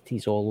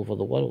quantities all over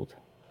the world.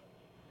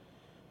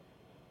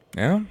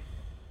 Yeah?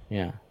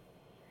 Yeah.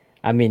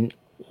 I mean,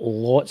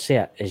 lots of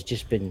it has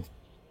just been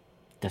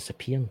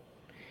disappearing.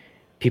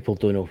 people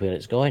don't know where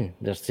it's going.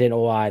 They're saying,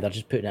 "Oh, they're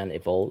just putting it into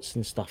vaults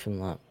and stuff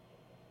and that."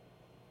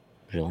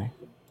 Really?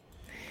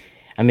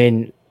 I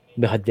mean,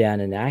 we had the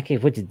Anunnaki.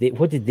 What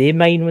did they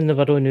mine when they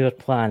were on our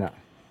planet?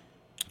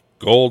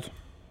 Gold.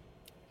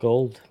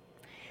 Gold.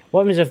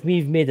 What happens if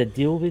we've made a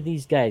deal with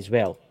these guys?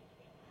 Well,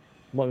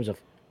 what happens if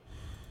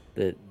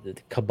the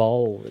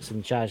cabal that's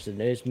in charge of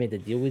the news made a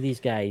deal with these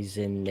guys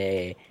and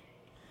we're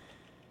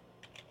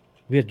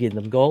giving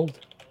them gold?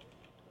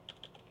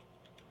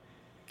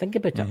 Think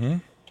about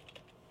it.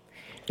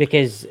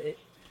 Because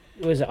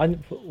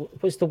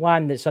what's the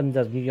one that's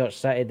under New York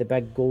City, the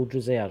big gold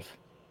reserve?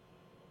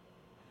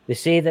 They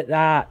say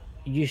that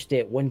used to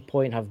at one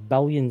point have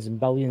billions and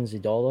billions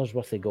of dollars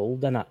worth of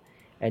gold in it,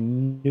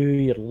 and now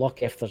you're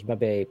lucky if there's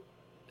maybe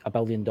 $1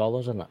 billion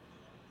in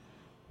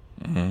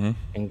it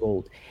in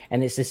gold.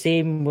 And it's the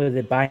same with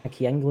the Bank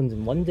of England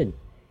in London.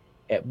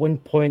 At one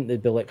point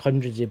there'd be like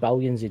hundreds of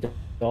billions of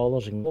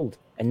dollars in gold,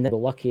 and they're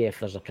lucky if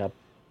there's like a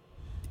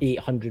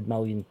 800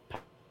 million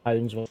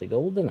pounds worth of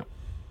gold in it.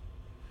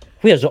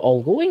 Where's it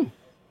all going?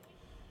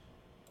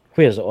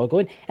 Where's it all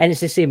going? And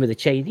it's the same with the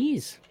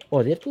Chinese.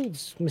 Oh, their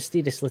gold's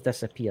mysteriously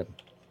disappearing.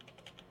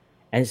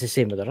 And it's the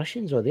same with the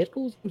Russians. Oh, their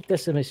gold's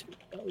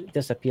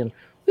disappearing.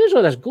 Where's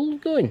all this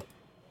gold going?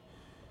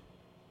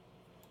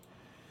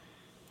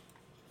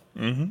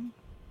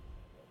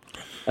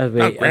 Are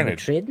we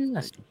trading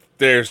this?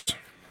 There's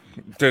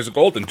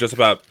gold in just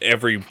about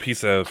every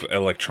piece of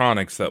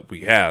electronics that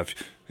we have.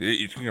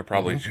 You can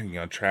probably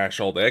trash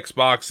old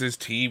Xboxes,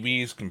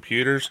 TVs,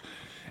 computers,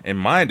 and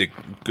mine a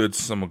good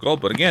sum of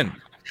gold. But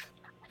again,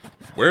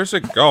 where's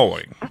it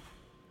going?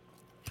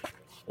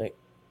 Like,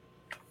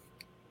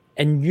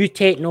 in new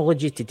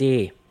technology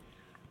today,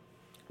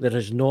 there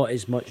is not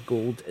as much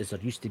gold as there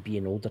used to be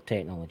in older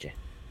technology.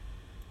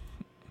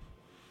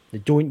 They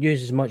don't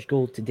use as much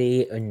gold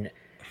today in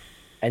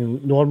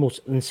normal.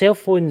 And cell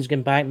phones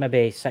going back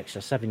maybe 6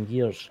 or 7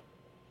 years,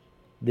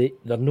 they're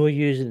not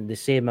using the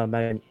same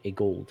amount of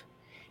gold.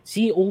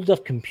 See, older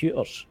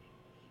computers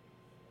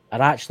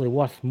are actually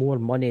worth more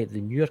money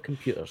than newer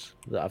computers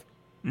that have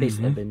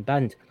basically been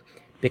banned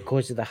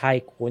because of the high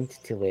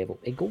quantity level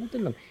of gold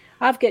in them.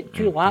 I've got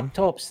two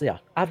laptops there.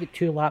 I've got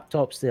two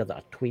laptops there that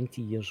are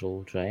 20 years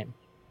old, right?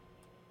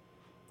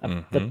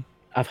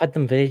 I've had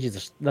them for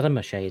ages. They're in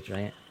my shed,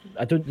 right?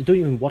 They don't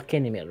even work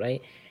anymore,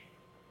 right?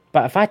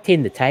 But if I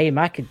take the time,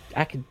 I could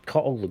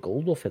cut all the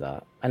gold off of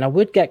that, and I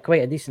would get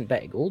quite a decent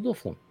bit of gold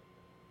off them.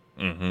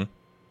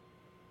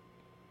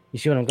 You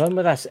see where I'm going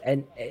with this?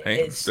 And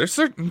there's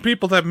certain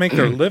people that make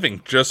their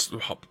living just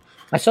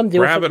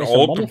grabbing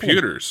old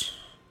computers.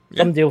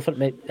 Somebody offered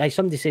me.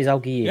 Somebody says I'll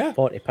give you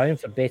 £40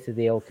 for better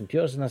the old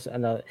computers,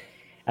 and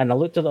I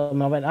looked at them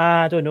and I went,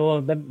 I don't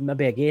know,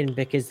 maybe again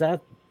because I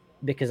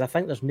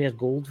think there's more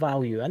gold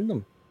value in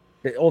them.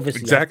 But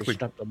obviously, you have to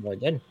strip them all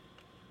down.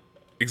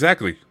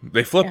 Exactly.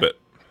 They flip it.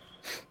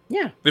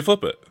 Yeah. They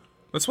flip it.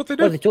 That's what they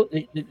do. Well,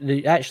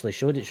 they actually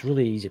showed it's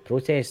really easy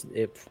process.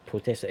 They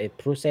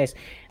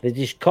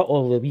just cut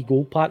all the wee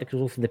gold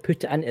particles off and they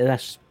put it into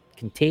this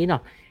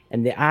container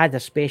and they add a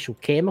special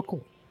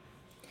chemical.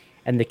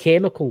 And the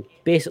chemical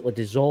basically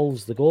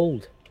dissolves the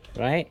gold,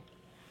 right?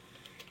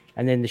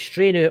 And then they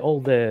strain out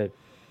all the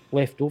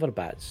leftover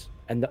bits.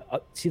 And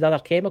see the other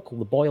chemical,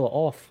 they boil it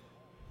off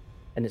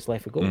and it's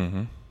left with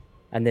gold.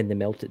 And then they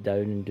melt it down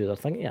and do their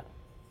thing to it.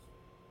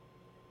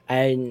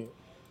 And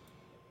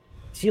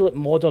see, like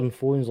modern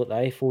phones, like the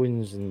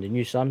iPhones and the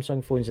new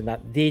Samsung phones and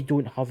that, they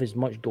don't have as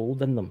much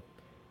gold in them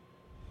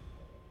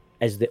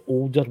as the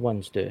older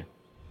ones do.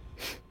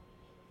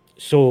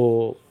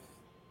 So,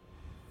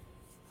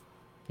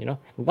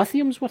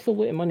 lithium's worth a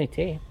lot of money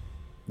too.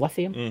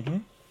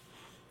 Lithium,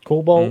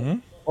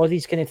 cobalt, all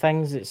these kind of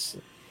things.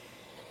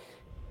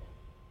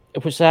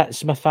 What's that?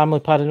 Smith Family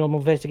Paranormal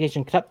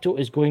Investigation. Crypto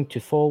is going to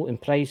fall in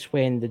price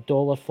when the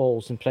dollar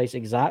falls in price.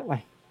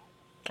 Exactly.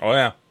 Oh,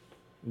 yeah.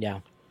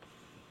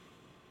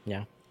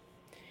 Yeah.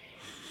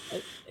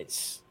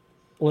 It's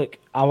look.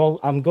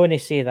 I'm going to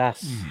say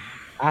this.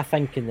 I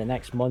think in the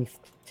next month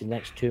to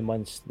next 2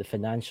 months, the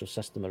financial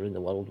system around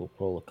the world will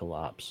probably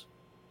collapse.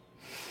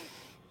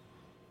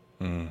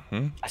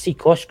 I see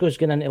Costco's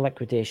going into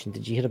liquidation.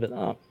 Did you hear about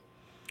that?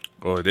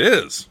 Oh, it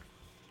is.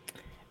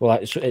 Well,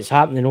 it's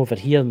happening over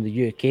here in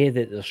the UK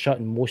that they're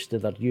shutting most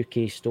of their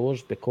UK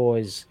stores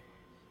because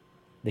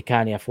they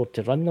can't afford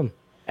to run them,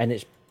 and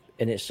it's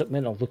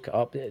something I'll look it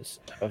up.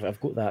 I've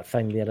got that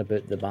thing there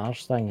about the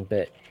Mars thing,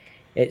 but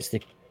it's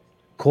the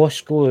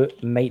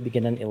Costco might be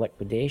getting into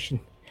liquidation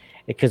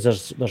because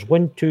there's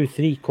 1, 2,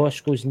 3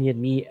 Costco's near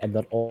me and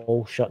they're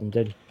all shutting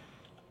down.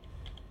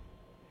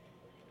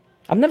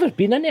 I've never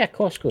been into a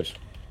Costco's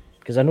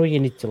because I know you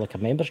need to like a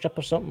membership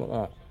or something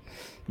like that.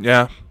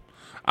 Yeah,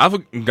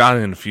 I've gone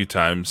in a few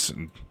times.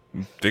 And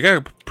they got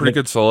a pretty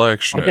good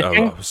selection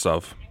of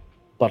stuff.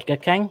 Burger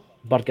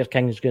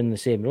King's going the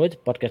same road.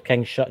 Burger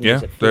King's shutting.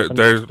 Yeah,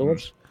 they're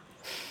stores.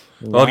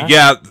 Well,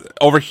 yeah,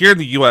 over here in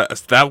the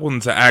U.S., that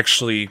one's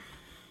actually.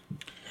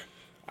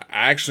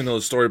 I actually know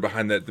the story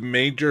behind that. The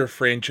major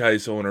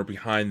franchise owner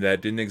behind that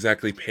didn't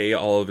exactly pay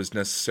all of his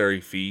necessary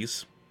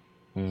fees.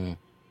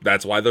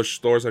 That's why those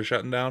stores are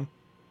shutting down.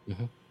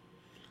 Mm-hmm.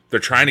 They're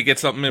trying to get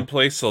something in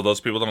place so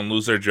those people don't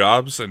lose their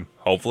jobs, and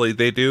hopefully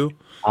they do.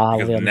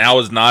 Because now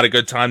is not a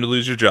good time to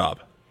lose your job.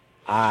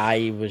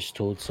 I was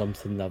told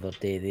something the other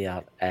day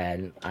there,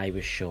 and I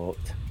was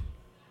shocked.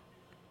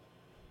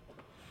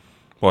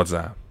 What's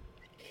that?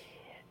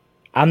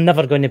 I'm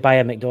never going to buy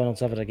a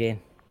McDonald's ever again.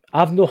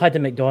 I've not had a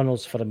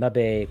McDonald's for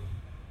maybe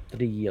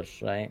 3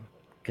 years, right?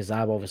 Because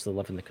I obviously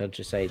live in the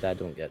countryside. I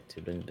don't get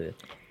to run, but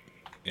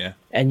yeah.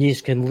 And you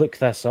can look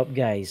this up,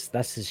 guys.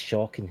 This is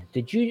shocking.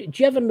 Do you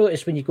ever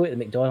notice when you go to the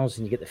McDonald's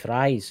and you get the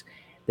fries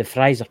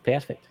are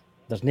perfect?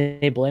 There's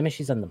no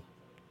blemishes in them.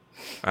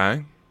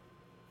 Aye.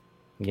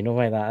 You know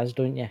why that is,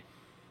 don't you?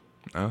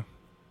 Oh.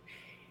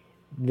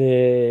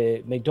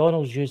 The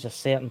McDonald's use a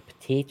certain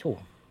potato,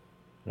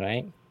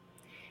 right?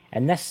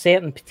 And this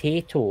certain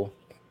potato,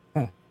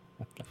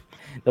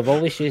 they've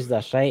always used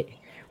this, right?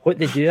 What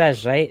they do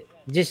is, right?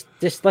 Just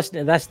listen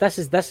to this.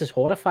 This is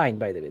horrifying,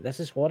 by the way. This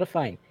is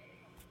horrifying.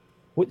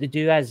 What they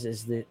do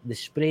is they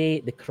spray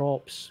the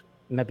crops.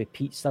 Maybe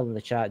Pete's still in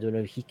the chat. I don't know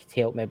if he could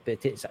help me,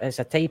 but it's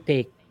a type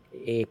of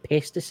a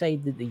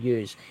pesticide that they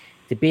use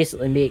to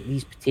basically make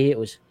these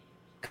potatoes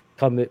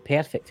come out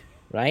perfect,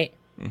 right?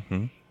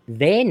 Mm-hmm.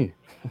 Then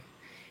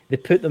they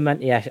put them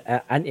into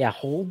a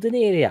holding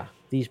area,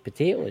 these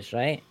potatoes,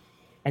 right?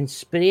 And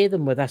spray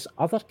them with this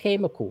other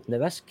chemical. Now,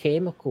 this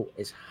chemical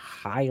is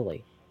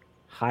highly,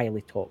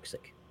 highly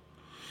toxic.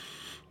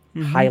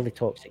 Mm-hmm. Highly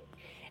toxic.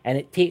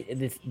 And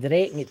they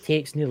reckon it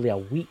takes nearly a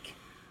week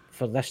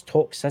for this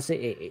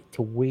toxicity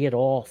to wear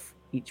off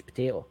each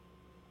potato.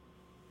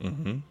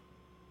 Mm-hmm.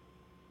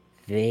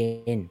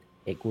 Then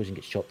it goes and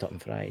gets chopped up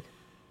and fried.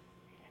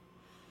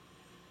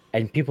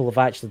 And people have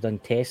actually done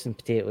tests on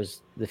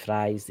potatoes, the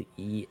fries they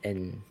eat,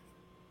 and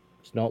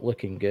it's not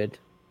looking good.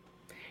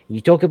 And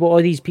you talk about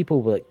all these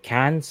people with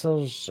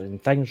cancers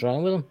and things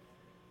wrong with them.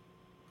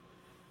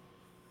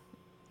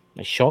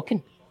 It's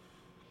shocking.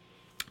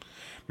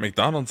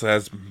 McDonald's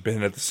has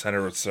been at the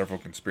center of several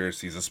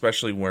conspiracies,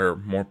 especially where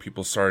more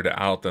people started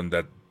to out them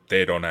that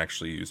they don't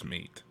actually use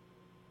meat.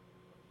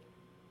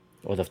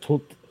 Well,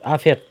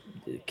 I've heard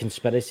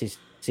conspiracies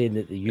saying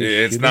that they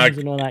use humans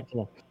and all that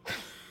kind of.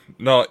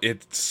 No,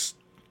 it's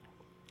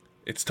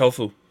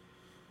tofu.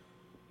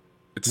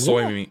 It's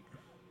soy meat.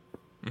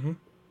 Mm-hmm.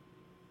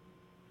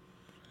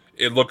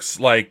 It looks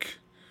like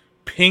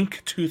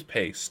pink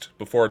toothpaste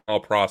before it's all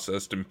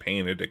processed and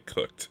painted and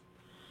cooked.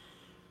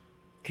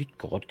 Good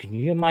God, can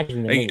you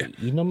imagine the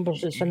E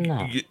numbers that's in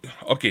that?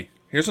 Okay,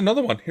 here's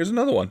another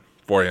one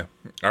for you.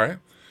 All right.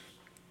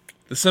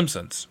 The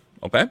Simpsons,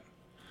 okay?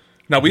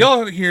 Now, we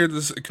all hear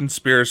this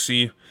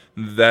conspiracy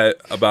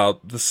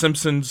about the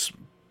Simpsons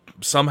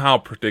somehow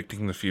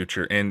predicting the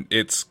future, and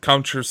it's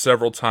come true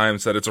several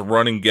times that it's a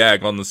running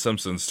gag on the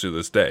Simpsons to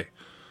this day.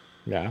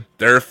 Yeah.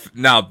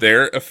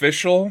 Their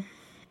official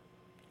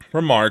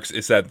remarks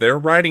is that their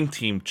writing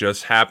team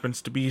just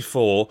happens to be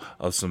full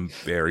of some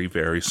very,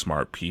 very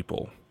smart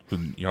people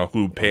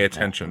who pay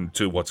attention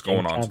to what's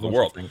going on in the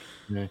world.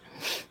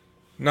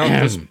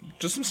 No,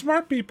 just some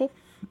smart people.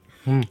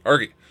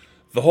 Okay,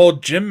 the whole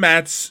Jim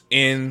Mats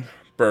in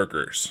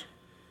burgers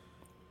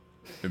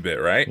a bit,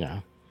 right? Yeah.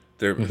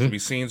 There would be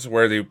scenes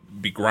where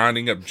they'd be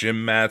grinding up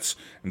Jim Mats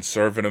and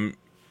serving them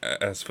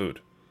as food.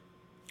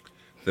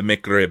 The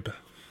McRib.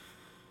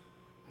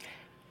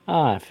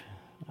 Aye.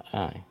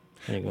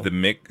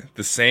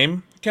 The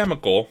same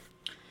chemical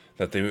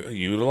that they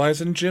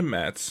utilize in gym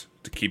mats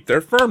to keep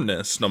their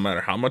firmness, no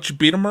matter how much you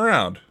beat them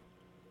around,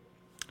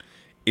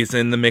 is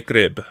in the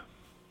McRib.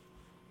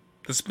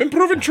 This has been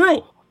proven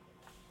true.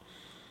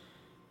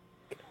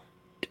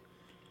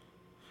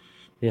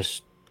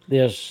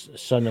 There's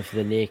Son of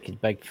the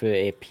Naked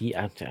Bigfoot, Pete.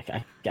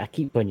 I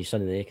keep calling you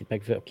Son of the Naked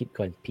Bigfoot. I keep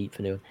calling Pete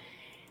for now.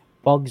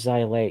 Bugs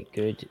I like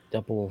good.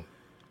 Double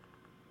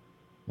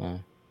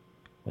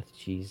with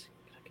cheese.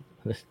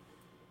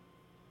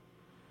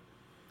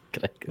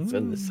 Crickets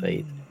on the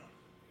side.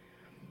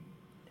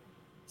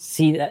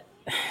 See that?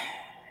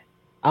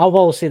 I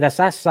will say this.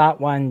 I sat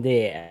one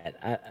day.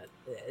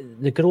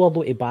 They grow a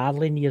lot of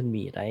barley near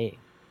me, right,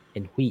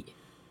 and wheat.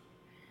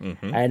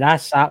 Mm-hmm. And I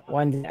sat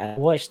one day. I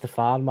watched the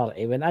farmer.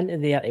 He went into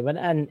there. He went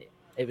in.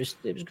 It was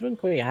growing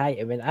quite high.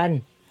 He went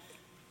in,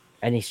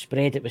 and he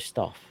sprayed it with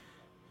stuff.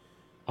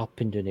 Up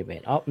and down he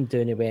went. Up and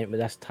down he went with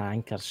this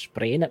tanker,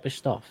 spraying it with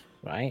stuff,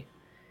 right?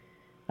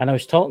 And I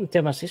was talking to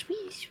him. I says, "What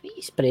are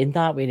you spraying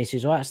that way?" And he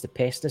says, "Oh, that's the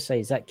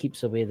pesticides. That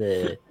keeps away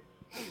the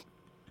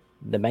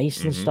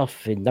mice and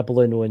stuff, and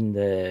nibbling on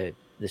the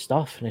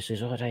stuff." And he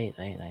says, "Oh,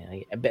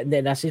 right. But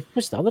then I said,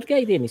 "What's the other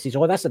guy doing?" He says,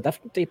 "Oh, that's a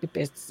different type of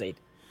pesticide."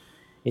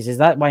 He says,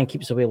 "That one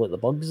keeps away like the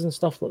bugs and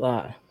stuff like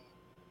that."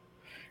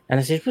 And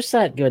I says, "What's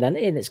that going into?"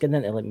 And it's going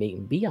into like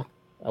making beer.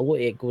 A lot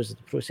of it goes to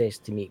the process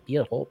to make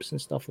beer, hops and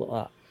stuff like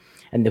that.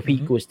 And the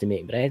wheat goes to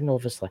make bread, and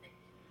obviously.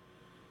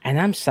 And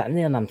I'm sitting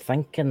there and I'm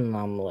thinking,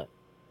 I'm like,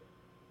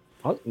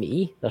 fuck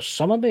me, there's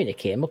some amount of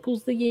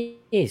chemicals they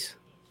use.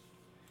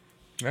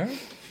 Yeah.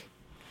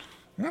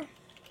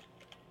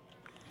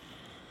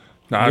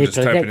 No, I'm just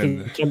typing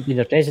in. Trump being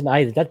the president.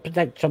 They did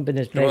predict Trump being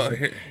his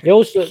president.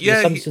 Also,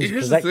 the Simpsons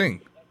here's the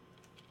thing.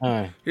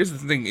 Here's the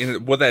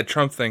thing with that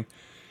Trump thing.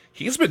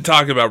 He's been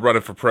talking about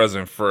running for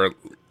president for at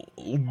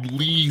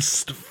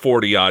least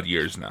 40 odd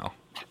years now.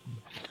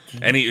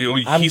 And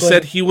he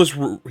said he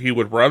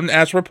would run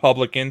as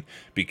Republican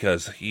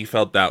because he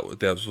felt that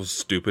was the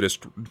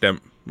stupidest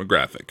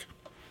demographic.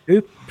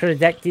 Who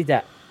predicted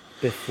it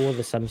before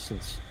The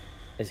Simpsons?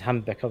 Is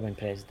him becoming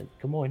president?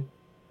 Come on.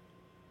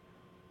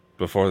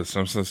 Before The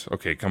Simpsons?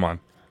 Okay, come on,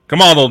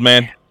 old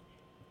man.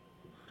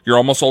 You're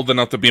almost old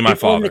enough to be my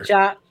father.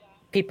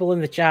 People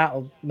in the chat,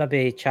 or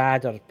maybe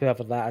Chad or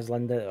whoever that is,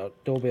 Linda or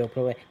Toby, will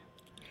probably.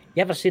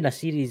 You ever seen a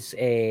series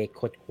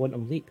called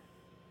Quantum Leap?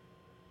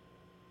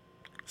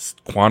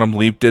 Quantum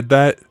Leap did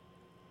that?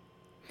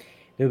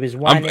 There was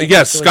one.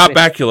 Scott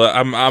Bakula.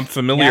 I'm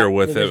familiar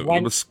with it.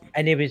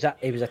 And he was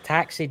a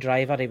taxi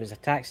driver. He was a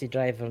taxi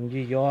driver in New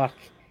York,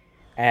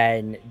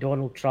 and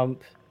Donald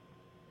Trump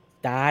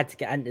dad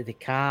got into the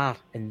car,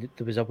 and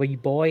there was a wee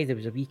boy. There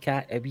was a wee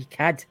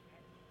kid,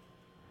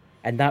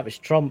 and that was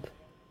Trump.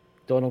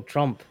 Donald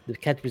Trump. The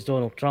kid was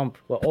Donald Trump.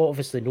 Well,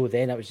 obviously, no,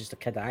 then it was just a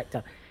kid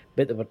actor.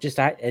 But they were just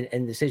acting,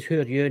 and they says, "Who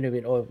are you?" And they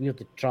went, "Oh, we're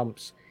the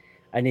Trumps."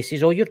 And he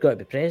says, "Oh, you're going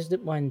to be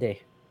president one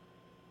day."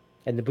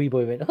 And the wee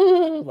boy went,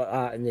 "Oh," like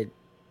that, and they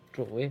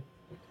drove away.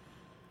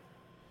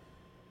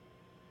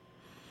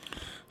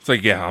 It's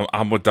like, yeah,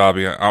 I'm with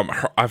Dobby.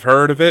 I've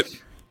heard of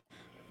it.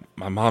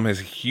 My mom is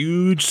a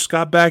huge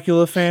Scott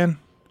Bakula fan,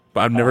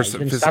 but I've never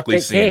physically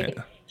seen it.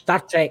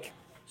 Star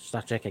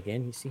Trek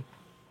again, you see.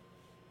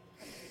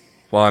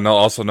 Well, I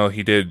also know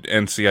he did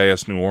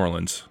NCIS New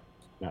Orleans.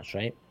 That's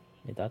right,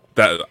 he did.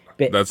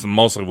 That's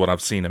mostly what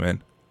I've seen him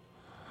in.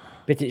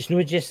 But it's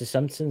not just The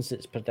Simpsons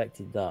that's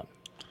predicted that.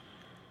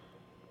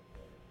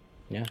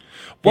 Yeah.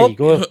 Well, there you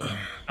go.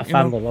 A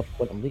family love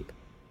Quantum Leap.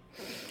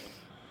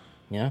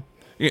 Yeah.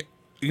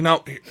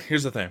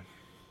 Here's the thing.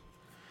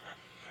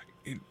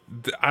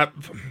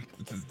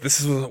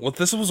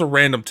 This was a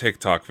random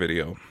TikTok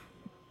video.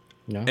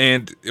 Yeah.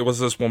 And it was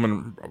this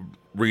woman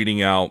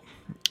reading out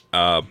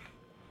a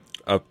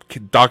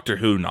Doctor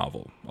Who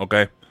novel,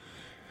 okay?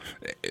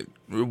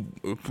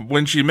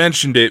 When she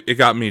mentioned it, it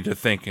got me to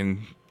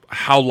thinking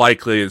how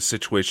likely a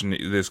situation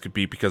this could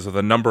be because of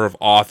the number of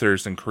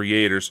authors and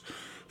creators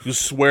who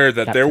swear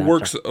that their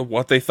works,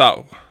 what they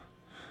thought,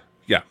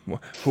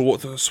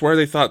 who swear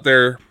they thought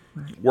their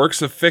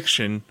works of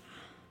fiction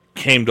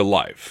came to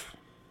life.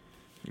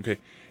 Okay,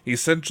 he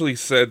essentially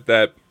said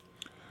that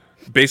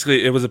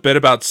basically it was a bit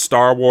about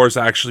Star Wars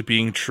actually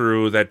being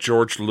true, that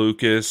George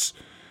Lucas,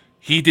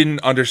 he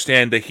didn't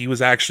understand that he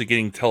was actually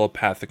getting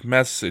telepathic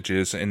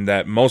messages and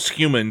that most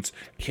humans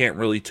can't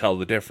really tell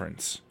the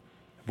difference,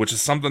 which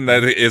is something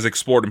that is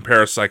explored in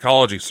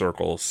parapsychology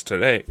circles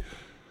today.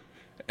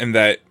 And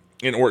that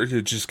in order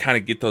to just kind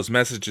of get those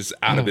messages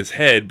out of his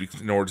head,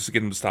 because in order to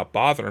get him to stop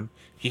bothering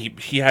him,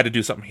 he had to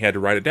do something. He had to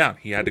write it down.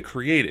 He had to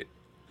create it.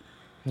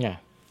 Yeah.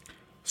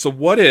 So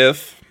what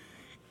if,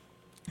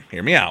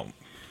 hear me out,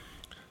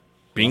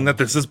 being that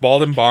this is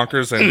Bald and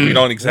Bonkers and we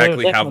don't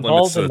exactly have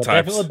limits to the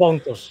types.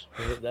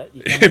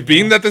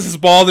 Being that this is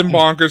Bald and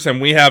Bonkers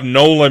and we have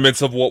no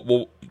limits of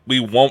what we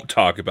won't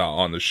talk about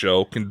on the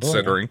show,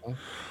 considering.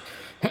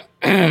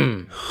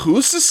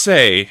 Who's to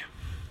say?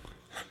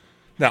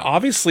 Now,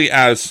 obviously,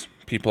 as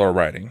people are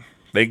writing,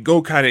 they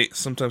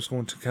sometimes go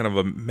into kind of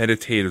a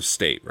meditative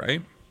state,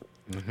 right?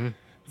 Mm-hmm.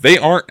 They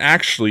aren't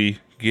actually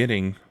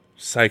getting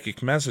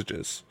psychic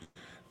messages.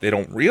 They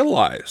don't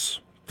realize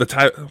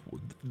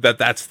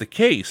that's the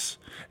case,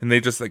 and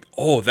they just like,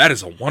 oh, that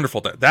is a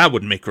wonderful, that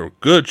would make a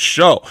good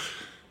show,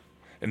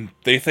 and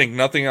they think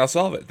nothing else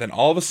of it. Then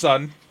all of a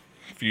sudden,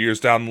 a few years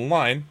down the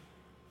line,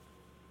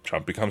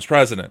 Trump becomes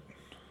president.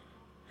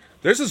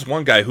 There's this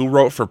one guy who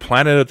wrote for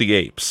Planet of the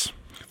Apes,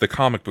 the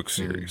comic book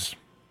series.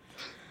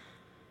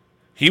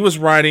 He was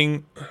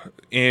writing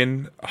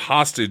in a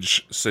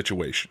hostage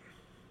situation.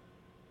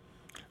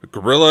 A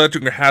gorilla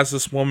has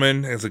this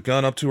woman, has a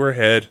gun up to her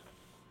head.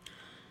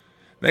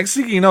 Next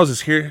thing he knows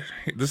is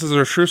this is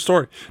a true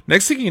story.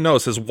 Next thing he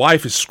knows, his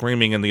wife is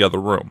screaming in the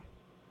other room.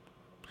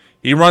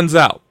 He runs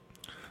out.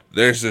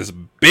 There's this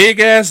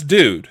big-ass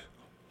dude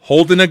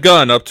holding a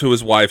gun up to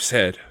his wife's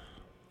head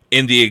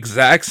in the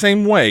exact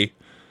same way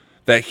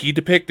that he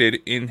depicted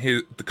in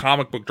the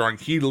comic book drawing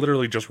he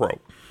literally just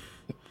wrote.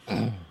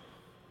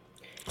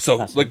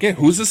 So, again,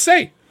 who's to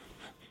say?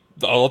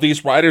 All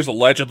these writers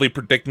allegedly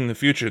predicting the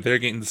future, they're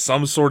getting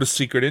some sort of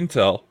secret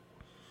intel.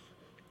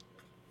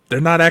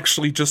 They're not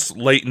actually just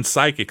latent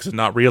psychics and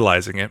not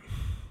realizing it.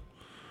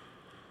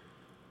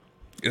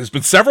 There's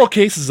been several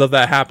cases of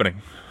that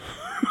happening.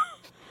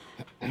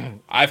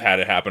 I've had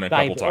it happen a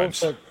couple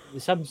times. Also, the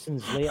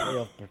Simpsons lately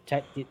have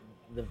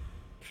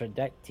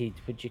predicted,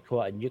 what you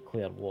call it, a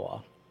nuclear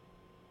war.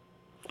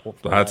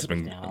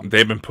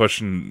 They've been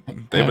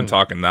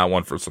talking that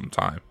one for some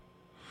time.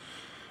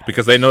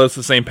 Because they notice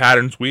the same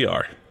patterns we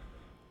are.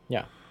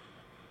 Yeah.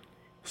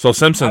 So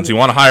Simpsons, you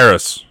want to hire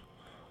us?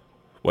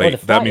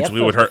 Wait, that means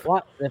we would hurt.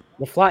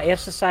 The Flat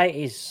Earth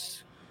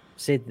Society's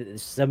said that the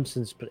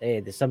Simpsons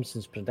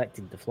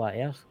predicted the flat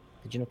Earth.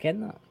 Did you not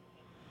ken that?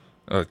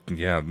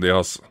 Yeah, they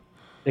also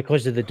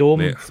because of the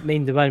dome.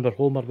 Main the one where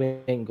Homer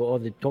went and got all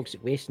the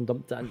toxic waste and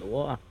dumped it into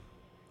water.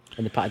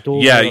 And the part of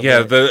dome.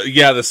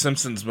 The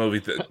Simpsons movie,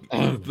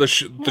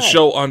 the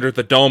show Under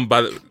the Dome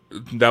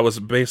that was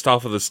based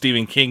off of the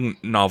Stephen King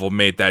novel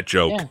made that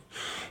joke.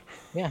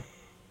 Yeah.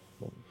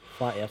 Well,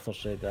 flat Earthers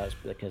said that's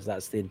because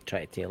that's they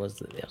try to tell us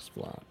that the Earth's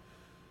flat.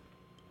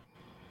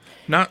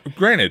 Not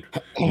granted,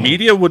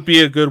 media would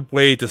be a good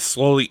way to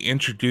slowly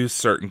introduce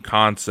certain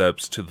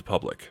concepts to the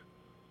public.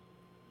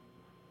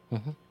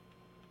 Mm-hmm.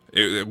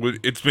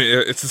 It's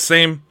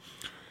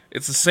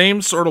the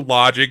same sort of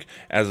logic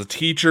as a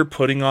teacher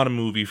putting on a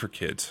movie for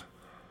kids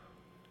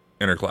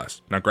in her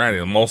class. Now,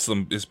 granted, most of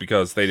them is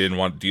because they didn't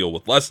want to deal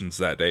with lessons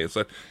that day. It's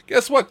like,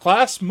 guess what,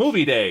 class?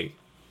 Movie day.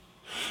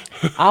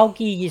 I'll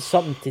give you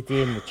something to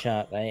do in the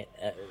chat, right?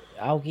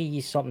 I'll give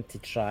you something to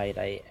try,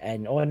 right?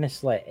 And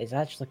honestly, it's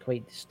actually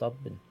quite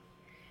disturbing.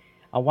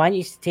 I want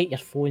you to take your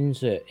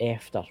phones out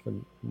after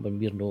when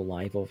we're no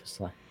live,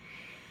 obviously.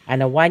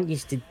 And I want you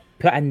to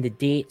put in the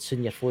dates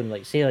on your phone,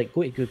 like say, like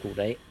go to Google,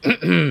 right?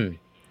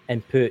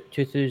 And put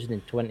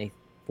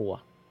 2024.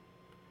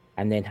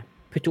 And then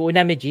put it on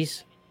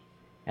images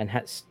and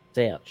hit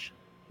search,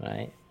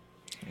 right?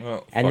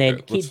 Well, and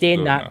then keep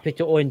doing that, put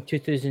it on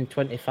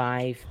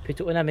 2025, put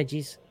it on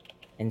images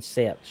and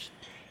search.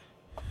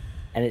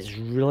 And it's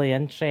really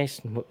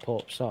interesting what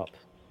pops up.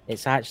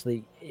 It's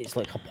like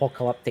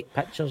apocalyptic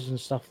pictures and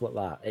stuff like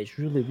that. It's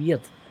really weird.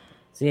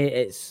 See,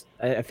 it's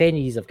if any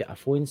of you have got a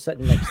phone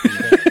sitting next to you.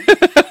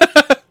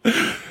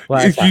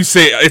 If you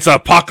say it's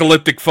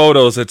apocalyptic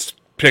photos, it's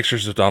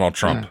pictures of Donald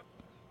Trump.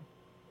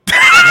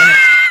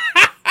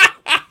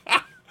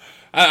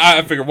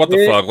 I figured, what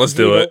the fuck? Let's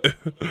do it.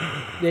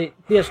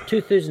 There's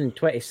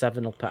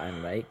 2027 I'll put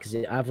in, right? Because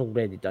I've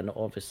already done it,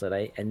 obviously,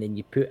 right? And then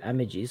you put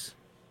images.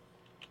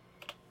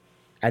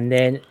 And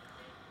then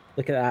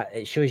look at that.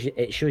 It shows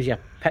you a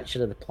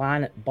picture of the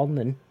planet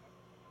burning.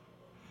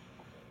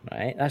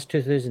 Right, that's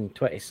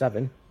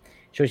 2027.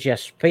 Shows you a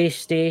space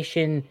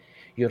station.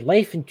 Your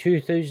life in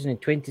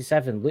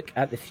 2027. Look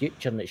at the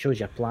future, and it shows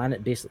you a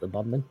planet basically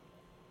burning.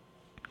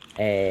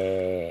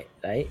 Right,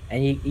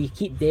 and you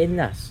keep doing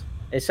this.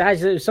 It's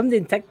actually somebody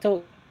in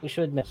TikTok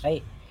showed me,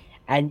 right,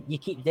 and you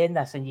keep doing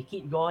this, and you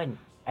keep going,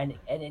 and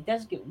it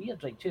does get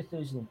weird, like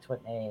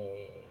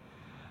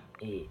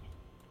 2028.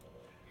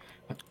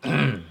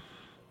 And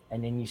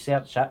then you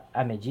search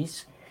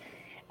images,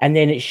 and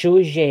then it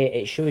shows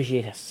you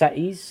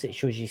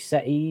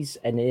cities,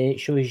 and then it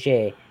shows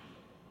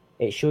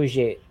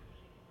you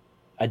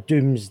a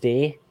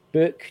doomsday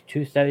book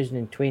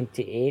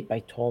 2028 by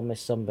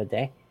Thomas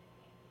somebody,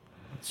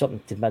 something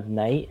to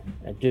midnight,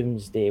 a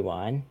doomsday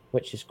one,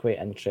 which is quite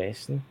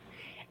interesting.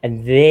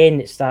 And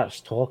then it starts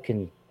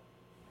talking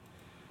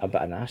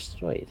about an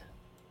asteroid.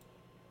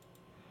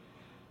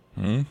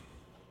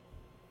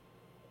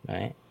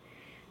 Right.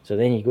 So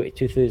then you go to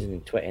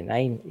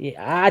 2029.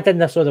 I did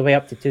this all the way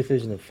up to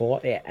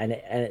 2040, and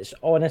it's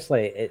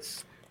honestly,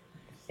 it's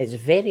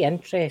very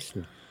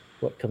interesting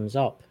what comes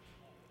up.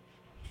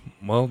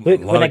 Well,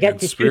 look, when I get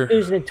to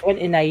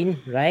 2029,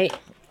 right,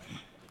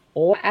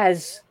 all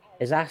it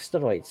is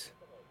asteroids.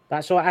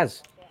 That's all it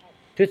is.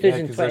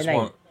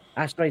 2029.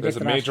 Asteroids. There's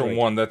a major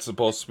one that's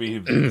supposed to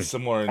be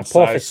similar in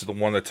size to the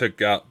one that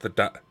took out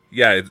the.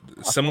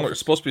 Similar. It's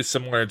supposed to be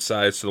similar in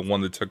size to the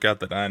one that took out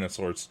the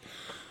dinosaurs.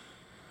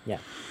 Yeah.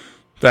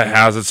 That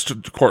has its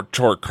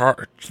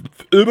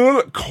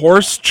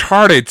course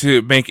charted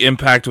to make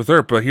impact with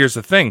Earth. But here's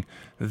the thing.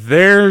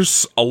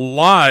 There's a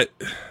lot.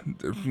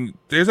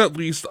 There's at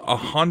least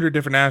 100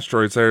 different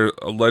asteroids that are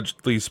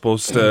allegedly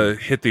supposed to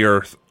hit the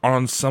Earth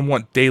on a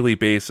somewhat daily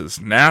basis.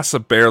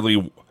 NASA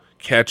barely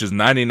catches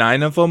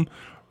 99 of them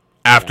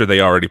after they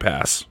already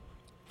pass.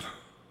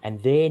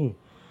 And then,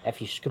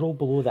 if you scroll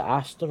below the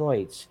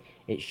asteroids,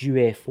 it's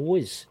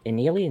UFOs and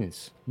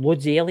aliens.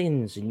 Loads of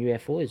aliens and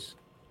UFOs.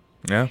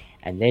 Yeah.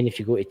 And then if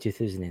you go to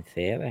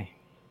 2030,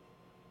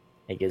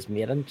 it gets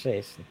more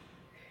interesting.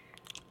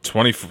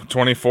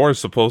 2024 is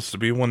supposed to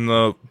be when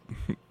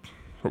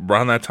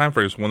around that time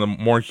frame is when the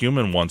more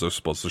human ones are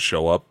supposed to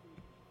show up.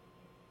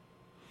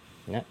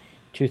 Yeah.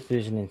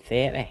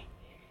 2030.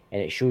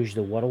 And it shows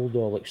the world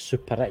all like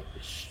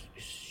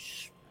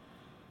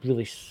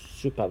really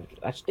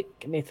superistic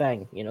kind of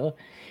thing, you know?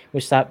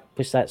 What's that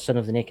Son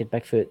of the Naked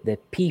Bigfoot? The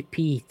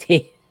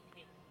PPT.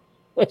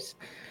 What's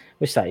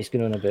that he's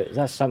going on about? Is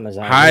that something as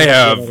that?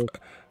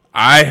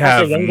 I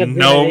have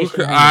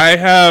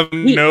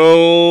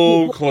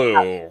no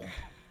clue.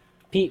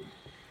 Pete,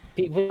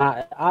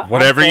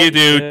 whatever you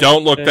do,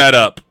 don't look that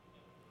up.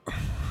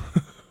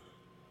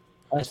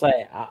 It's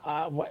like,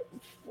 what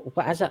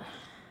is it?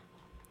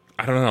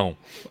 I don't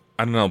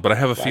know, but I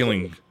have a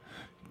feeling,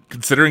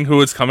 considering who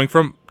it's coming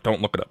from,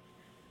 don't look it up.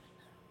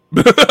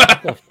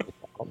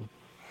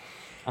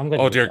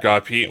 Oh dear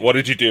God, Pete, what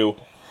did you do?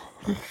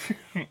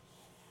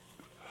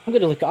 I'm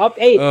going to look it up.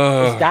 Hey,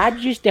 his dad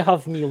used to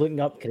have me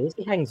looking up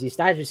crazy things. His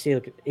dad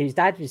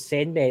would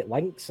send me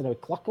links and I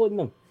would click on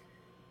them.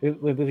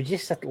 we were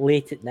just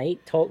late at night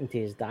talking to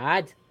his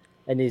dad,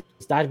 and his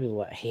dad would be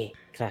like, "Hey,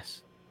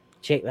 Chris,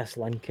 check this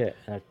link out,"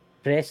 and I'd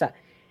press it,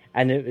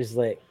 and it was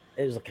like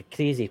a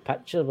crazy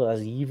picture with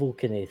this evil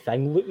kind of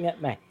thing looking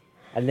at me,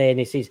 and then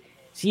he says,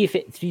 "See if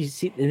it,"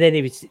 and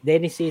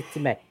then he said to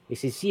me, he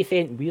says, "See if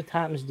anything weird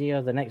happens to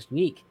you the next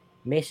week,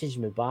 message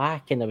me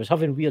back." And I was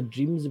having weird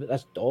dreams about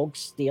this dog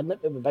staring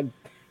at me with big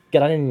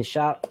grinning and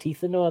sharp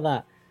teeth and all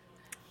that.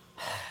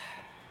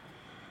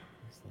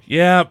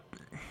 Yeah.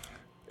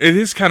 It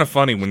is kind of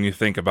funny when you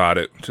think about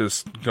it,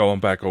 just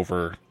going back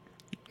over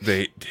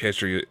the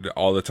history,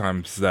 all the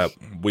times that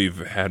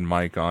we've had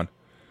Mike on.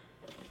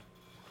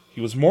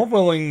 He was more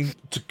willing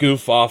to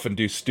goof off and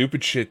do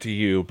stupid shit to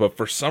you, but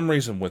for some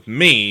reason with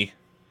me,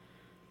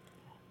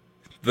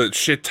 the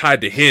shit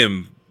tied to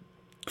him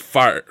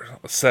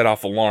set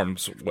off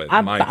alarms with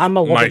I'm a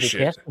my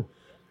shit. Person.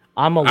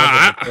 I'm a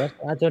lovable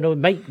person. I don't know.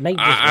 Mike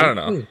I don't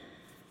know. Me.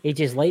 He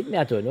just liked me.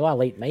 I don't know. I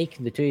like Mike,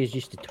 and the two of us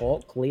used to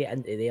talk late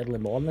into the early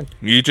morning.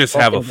 You just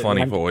have a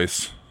funny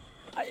voice.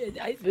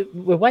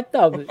 We went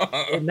there.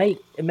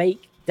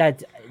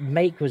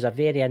 Mike was a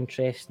very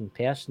interesting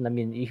person. I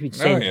mean, he would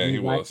send he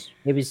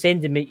would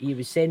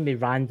send me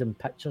random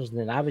pictures, and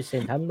then I would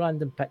send him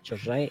random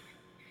pictures, right?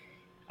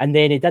 And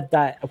then he did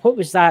that. What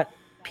was that,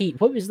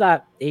 Pete? What was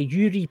that?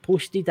 You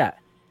reposted it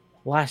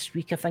last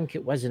week, I think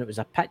it was, and it was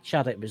a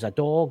picture. It was a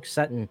dog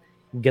sitting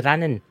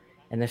grinning,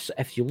 and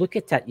if you look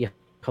at it, you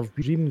have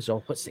dreams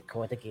of what's it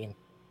called again?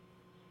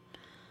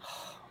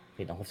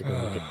 Wait, I'll have to go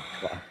look at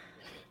Twitter.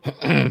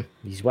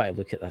 He's got to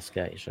look at this,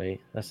 guys, right?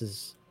 This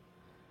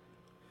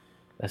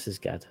is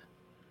good,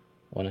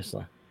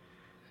 honestly.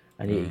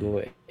 I need to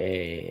go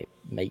to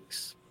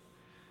Mike's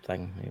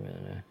thing.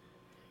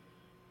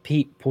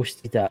 Pete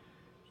posted it,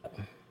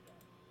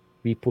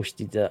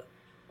 reposted it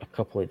a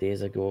couple of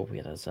days ago.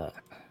 Where is it?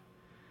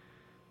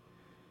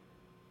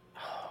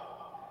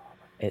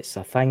 It's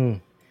a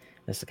thing.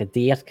 It's like a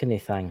dare kind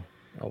of thing.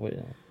 Oh, wait.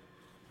 Where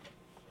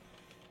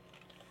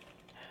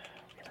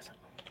is it?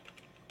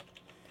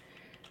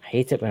 I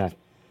hate it when I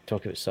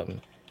talk about something.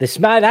 That's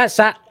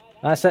it.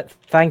 That's it.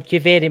 Thank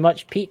you very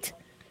much, Pete.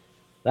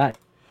 That's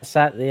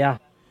it there.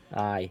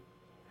 Aye.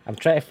 I'm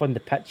trying to find the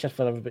picture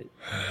for everybody.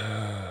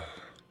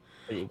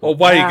 Well,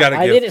 why you gotta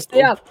give? It's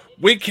there.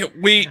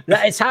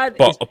 It's hard.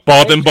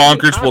 Bald and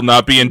Bonkers will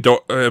not be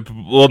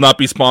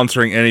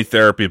sponsoring any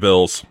therapy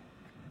bills.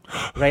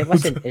 Right,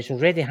 listen, it's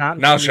already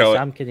happened now to me, so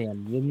I'm kind of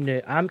immune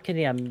to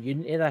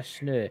this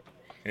now. Here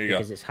you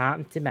because it's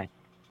happened to me.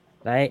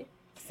 Right?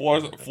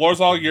 Floor's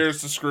all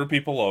yours to screw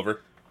people over.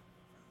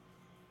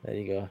 There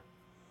you go.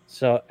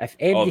 So if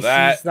MD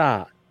sees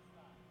that,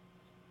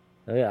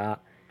 look at that.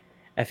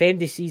 If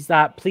MD sees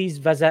that, please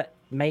visit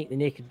Mike the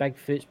Naked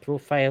Bigfoot's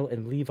profile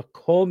and leave a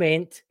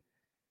comment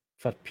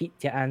for Pete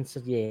to answer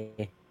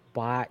you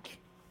back.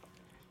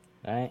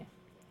 Right?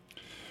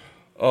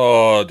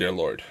 Oh, dear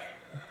Lord.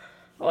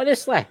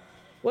 Honestly,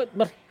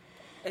 honestly,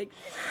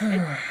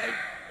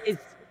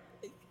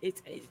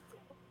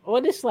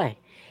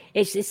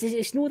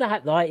 it's not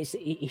that though.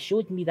 He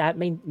showed me that.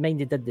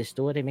 Mindy did the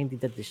story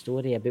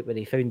about where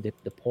he found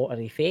the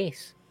pottery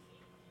face.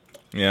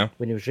 Yeah.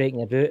 When he was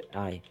raking about,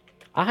 aye.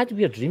 I had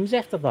weird dreams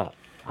after that.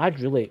 I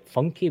had really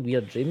funky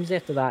weird dreams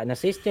after that, and I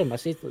says to him, like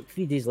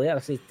 3 days later, I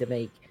says to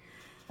Mike,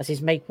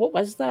 Mike, what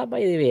was that, by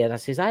the way? And I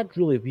says, I had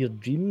really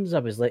weird dreams. I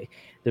was like,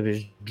 there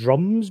was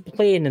drums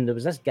playing, and there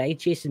was this guy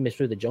chasing me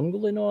through the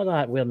jungle and all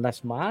that, wearing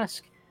this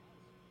mask.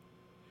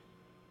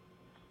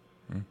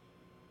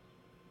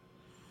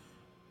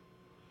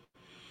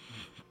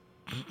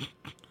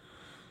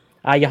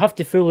 You have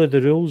to follow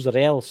the rules or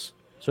else.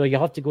 So you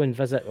have to go and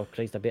visit. Oh,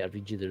 Christ, I better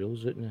read you the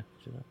rules out now.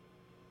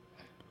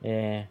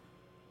 Yeah.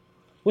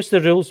 What's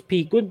the rules,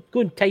 Pete? Go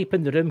and type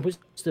in the room.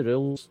 What's the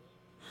rules?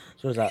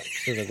 So that.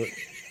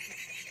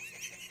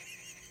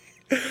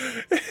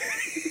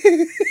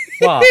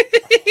 What?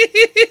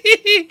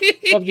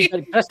 What you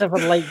got, Christopher?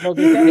 Like,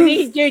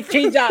 you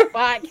change that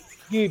back.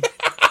 You.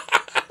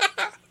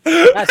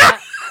 That's it,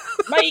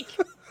 Mike.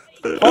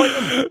 Point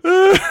him.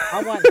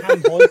 I want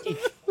him pointed.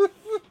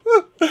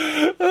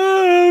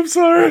 I'm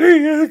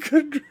sorry.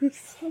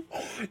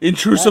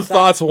 Intrusive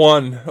thoughts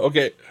 1.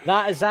 Okay.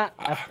 That is that.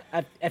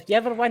 If you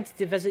ever wanted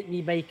to visit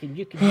me, Mike, and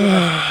you can do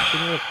this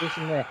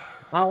communication there,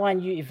 I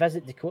want you to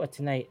visit Dakota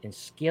tonight and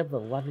scare the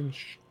living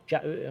shit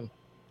out of him.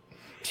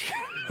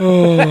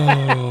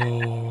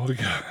 Oh,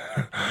 God.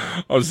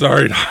 I'm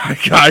sorry.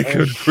 I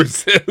couldn't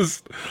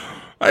resist.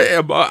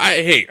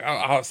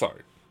 I'm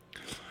sorry.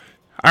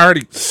 I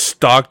already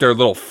stalked our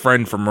little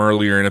friend from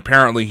earlier, and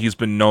apparently he's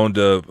been known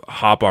to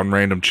hop on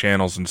random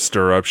channels and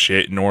stir up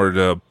shit in order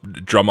to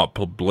drum up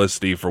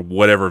publicity for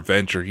whatever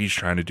venture he's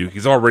trying to do.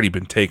 He's already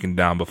been taken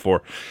down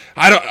before.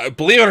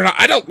 Believe it or not,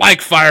 I don't like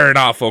firing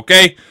off,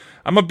 okay?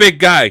 I'm a big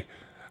guy.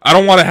 I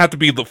don't want to have to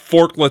be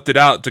forklifted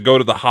out to go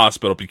to the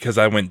hospital because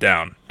I went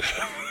down.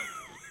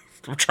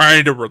 I'm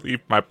trying to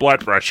relieve my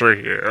blood pressure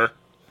here.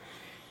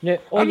 No,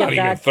 I'm not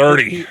even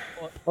 30.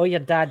 All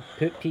your dad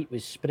put, Pete,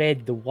 was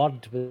spread the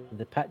word with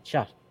the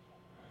picture.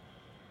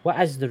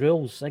 What is the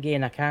rules?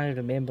 Again, I can't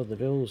remember the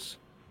rules.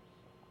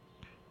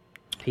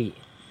 Pete.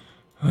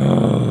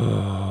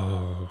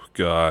 Oh,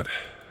 God.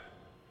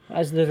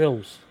 That's the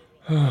rules.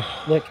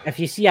 Look, if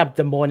you see a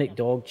demonic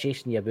dog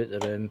chasing you about the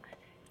room,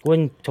 go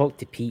and talk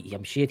to Pete.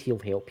 I'm sure he'll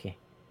help you.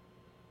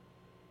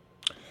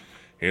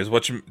 Here's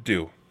what you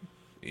do.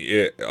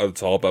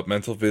 It's all about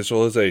mental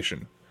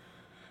visualization.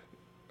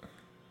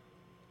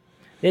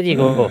 There you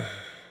go.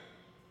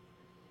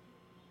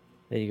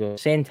 There you go.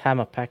 Send him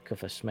a pic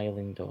of a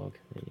smiling dog.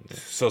 There you go.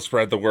 So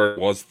spread the word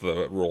was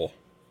the rule.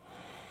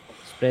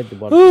 Spread the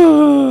word.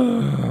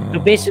 So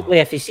basically,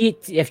 if you see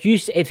it, if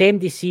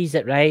MD sees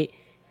it, right,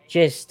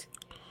 just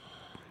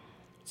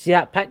see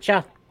that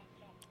picture.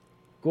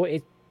 Go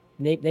to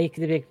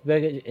Naked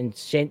Burger and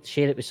share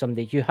it with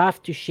somebody. You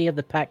have to share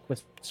the pic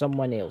with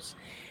someone else.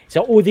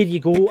 So, oh, there you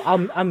go.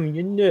 I'm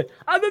immune now.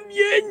 I'm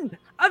immune.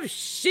 I've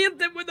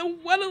shared it with the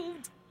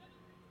world.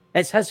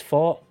 It's his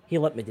fault. He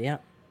let me do it.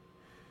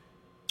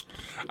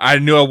 I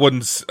knew I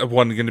wasn't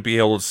going to be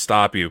able to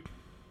stop you.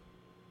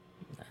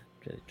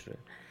 Pretty true.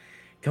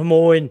 Come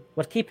on,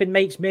 we're keeping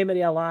Mike's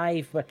memory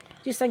alive.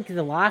 Just think of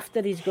the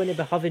laughter he's going to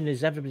be having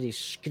as everybody's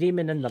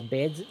screaming in their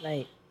beds at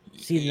night.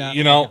 Seeing that,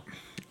 you know,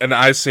 and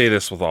I say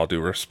this with all due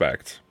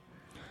respect.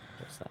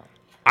 What's that?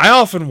 I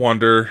often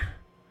wonder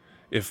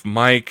if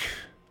Mike,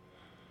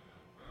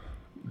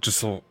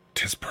 just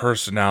his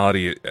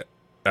personality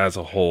as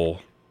a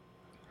whole,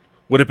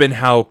 would have been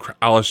how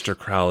Aleister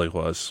Crowley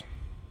was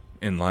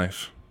in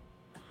life.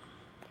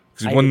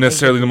 Because he wasn't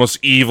necessarily the most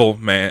evil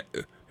man.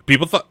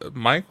 People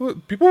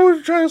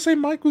were trying to say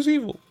Mike was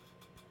evil.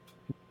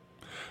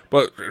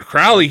 But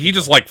Crowley, he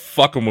just like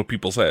fucking with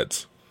people's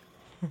heads.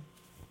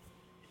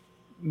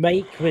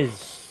 Mike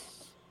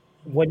was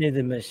one of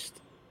the most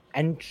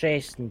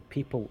interesting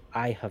people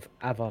I have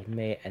ever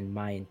met in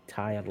my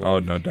entire life. Oh,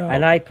 no doubt.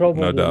 And I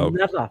probably will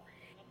never,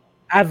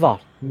 ever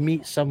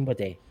meet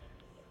somebody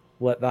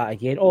like that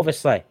again.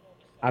 Obviously,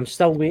 I'm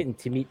still waiting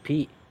to meet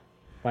Pete.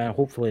 And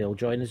hopefully he'll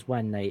join us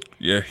one night.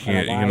 Yeah,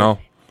 you know.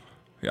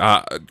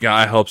 Yeah,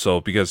 I hope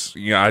so, because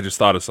I just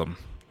thought of something.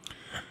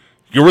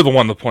 You were the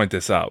one to point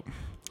this out.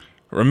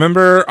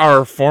 Remember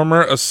our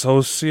former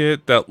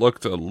associate that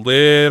looked a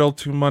little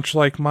too much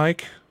like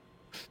Mike?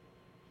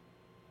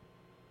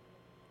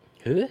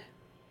 Who?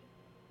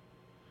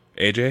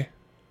 AJ? Really?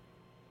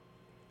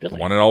 The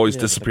one that always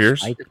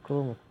disappears?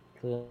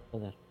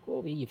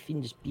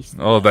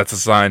 Oh, that's a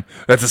sign.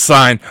 That's a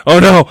sign. Oh,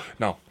 no.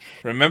 No.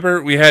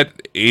 Remember we had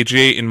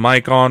AJ and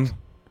Mike on?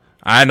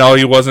 I know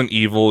he wasn't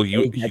evil.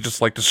 He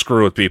just liked to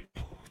screw with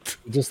people.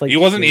 He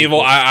wasn't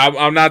evil.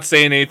 I'm not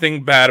saying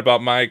anything bad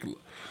about Mike.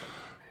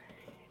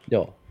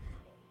 No.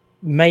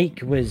 Mike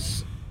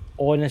was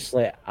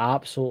honestly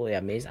absolutely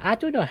amazing. I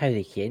don't know how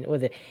they came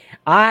with it.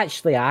 I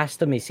actually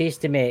asked him. He says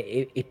to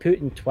me, he put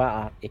in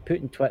Twitter,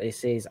 he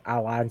says,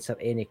 I'll answer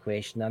any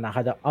question. And I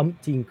had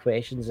 18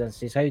 questions and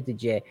says, how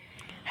did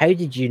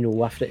you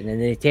know everything?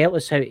 And then he told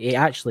us how he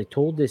actually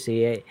told us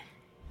he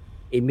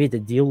made a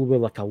deal with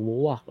like a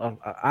Loa.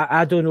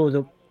 I don't know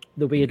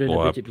the way around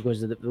about it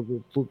because of the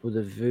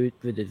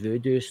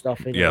voodoo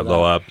stuff. Yeah,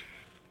 Loa.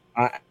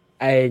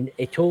 And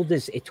he told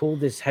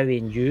us how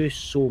he knew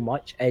so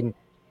much. And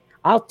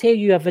I'll tell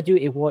you a video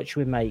to watch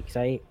with Mike,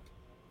 right?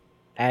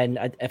 And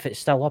if it's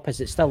still up, is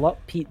it still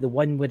up, Pete? The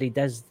one where he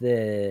does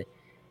it's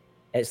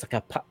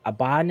like a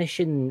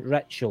banishing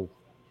ritual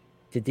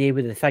to do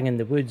with the thing in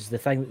the woods, the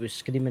thing that was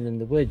screaming in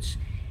the woods.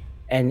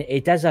 And he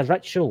does a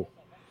ritual.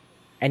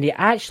 And he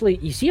actually,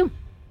 you see him?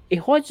 He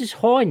holds his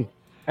horn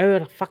out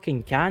of a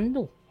fucking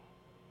candle.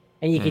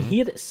 And you can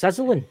hear it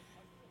sizzling.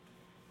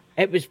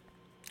 It was,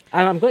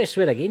 and I'm going to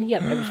swear again here,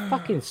 it was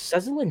fucking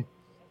sizzling.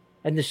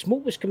 And the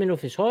smoke was coming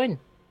off his horn.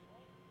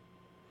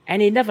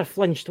 And he never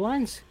flinched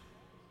once.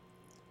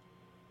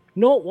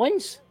 Not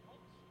once.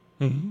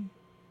 Mm-hmm.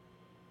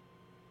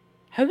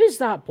 How is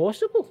that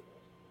possible?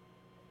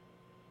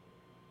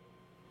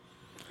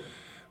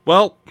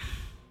 Well,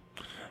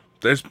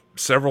 there's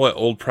several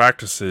old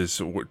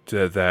practices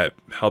that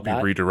help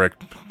you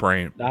redirect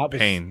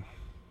pain.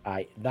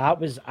 That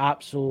was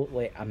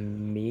absolutely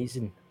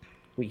amazing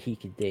what he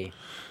could do.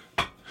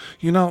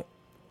 You know,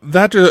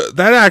 that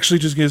actually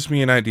just gives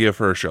me an idea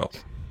for a show.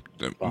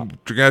 We're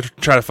going to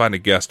try to find a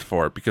guest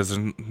for it, because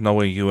there's no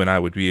way you and I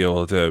would be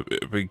able to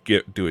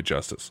do it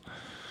justice.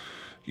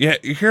 Yeah,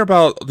 you hear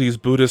about these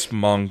Buddhist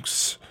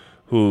monks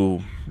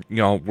who,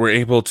 were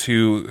able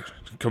to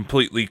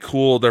completely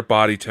cool their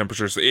body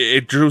temperatures.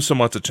 It drew so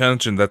much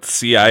attention that the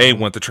CIA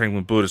went to train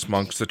with Buddhist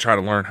monks to try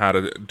to learn how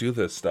to do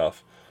this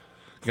stuff.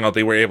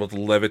 They were able to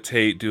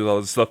levitate, do all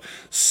this stuff.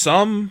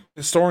 Some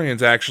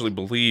historians actually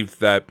believe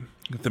that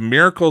the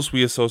miracles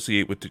we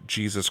associate with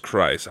Jesus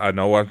Christ, I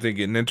know I'm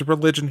getting into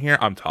religion here,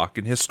 I'm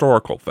talking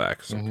historical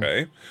facts,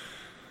 okay?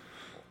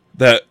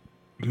 That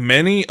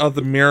many of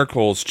the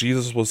miracles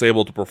Jesus was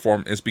able to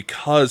perform is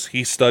because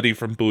he studied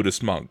from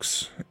Buddhist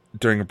monks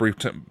during a brief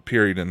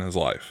period in his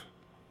life.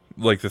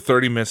 Like the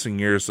 30 missing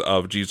years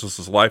of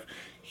Jesus' life,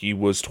 he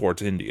was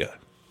towards India.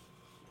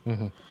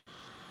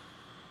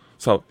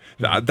 So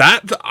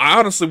that I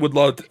honestly would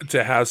love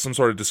to have some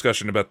sort of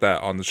discussion about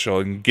that on the show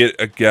and get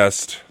a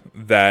guest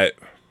that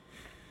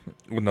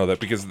Well, no,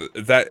 because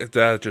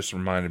that just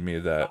reminded me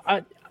of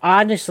that.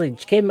 Honestly,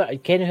 Ken,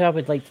 who I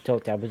would like to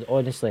talk to. I would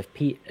honestly, if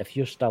Pete, if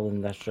you're still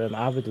in this room,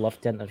 I would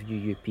love to interview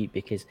you, Pete,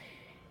 because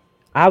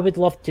I would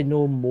love to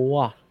know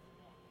more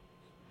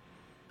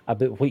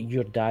about what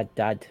your dad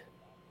did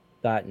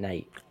that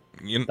night.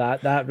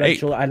 That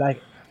ritual, and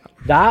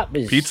that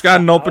was. Pete's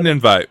got an open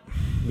invite.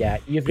 Yeah,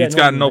 Pete's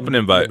got an open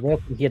invite. You're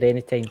welcome here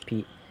anytime,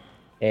 Pete.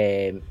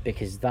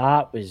 Because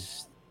that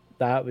was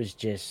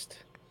just.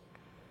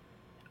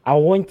 I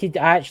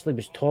actually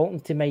was talking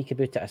to Mike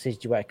about it. I says,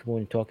 "Do you want to come on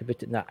and talk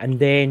about it?" And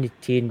then it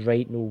turned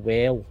right no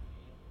well,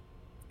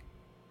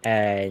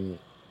 and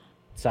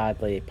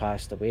sadly he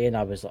passed away. And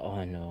I was like,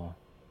 "Oh no!"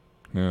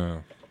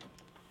 Yeah.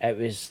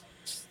 It's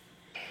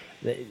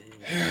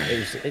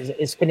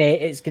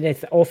gonna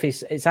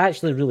office. It's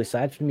actually really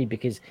sad for me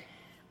because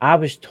I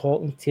was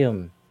talking to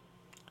him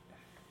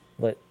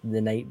like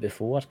the night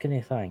before, kind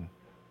of thing,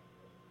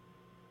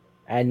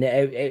 and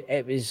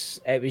it was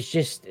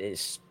just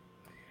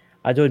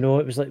I don't know.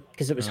 It was like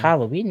because it was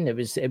Halloween. It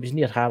was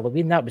near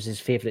Halloween. That was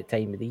his favorite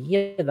time of the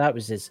year. That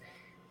was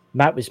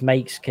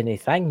Mike's kind of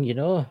thing, you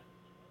know.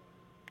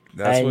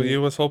 That's what he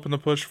was hoping to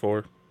push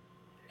for.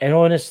 And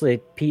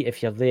honestly, Pete,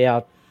 if you're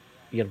there,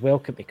 you're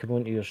welcome to come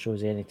on to your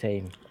shows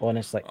anytime.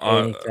 Honestly,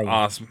 anytime.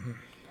 Awesome.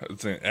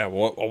 I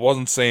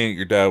wasn't saying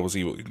your dad was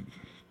evil.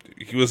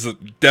 He was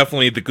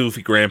definitely the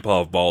goofy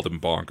grandpa of Bald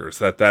and Bonkers.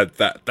 That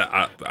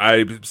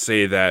I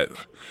say that.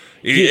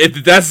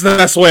 That's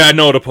the way I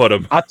know to put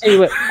him. I'll tell you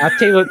what.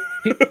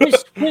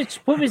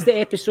 What was the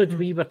episode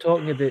we were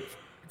talking about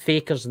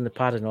fakers and the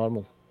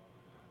paranormal?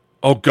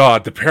 Oh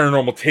God, the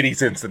paranormal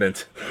titties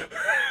incident.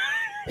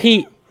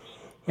 Pete,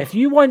 if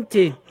you want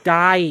to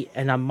die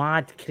in a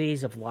mad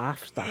craze of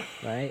laughter,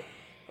 right?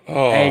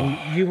 Oh.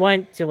 And you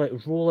want to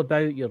like roll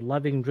about your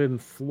living room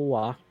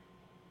floor,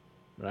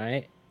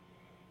 right?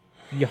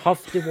 You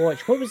have to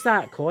watch. What was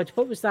that called?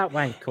 What was that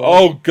one called?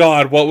 Oh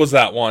God, what was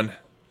that one?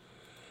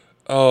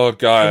 Oh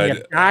God! And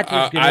your dad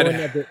was going on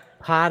about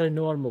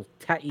paranormal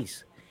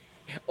titties.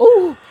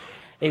 Oh,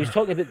 he was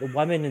talking about the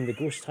women in the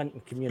ghost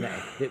hunting community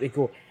that would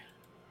go,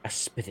 "A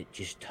spirit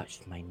just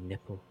touched my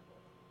nipple."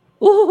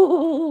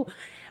 Oh,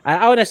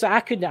 I honestly,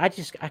 I couldn't. I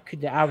was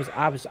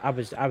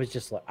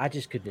just like, I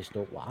just couldn't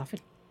stop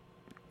laughing.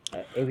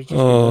 It was just. It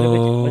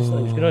was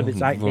going on about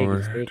Zach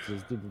Bagans'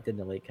 because he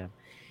didn't like him.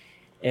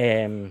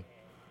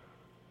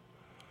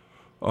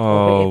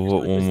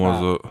 What one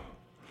was it?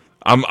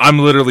 I'm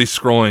literally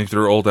scrolling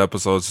through old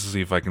episodes to see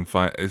if I can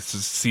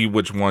see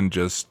which one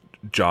just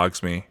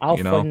jogs me. I'll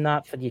fund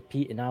that for you,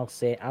 Pete, and I'll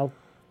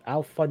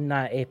fund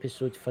that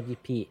episode for you,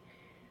 Pete,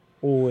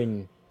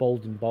 on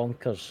Bald and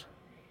Bonkers,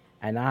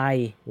 and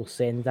I will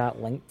send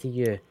that link to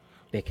you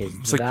because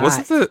it's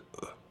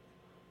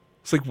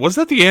like was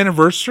that the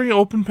anniversary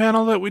open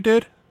panel that we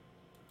did?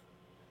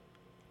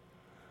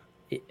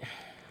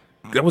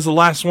 That was the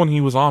last one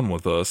he was on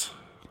with us.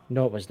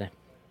 No, it wasn't.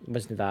 It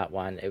wasn't that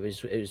one. It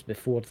was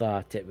before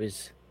that. It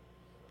was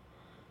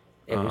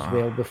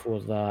well before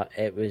that.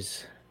 It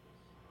was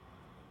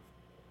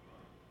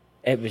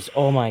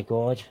oh my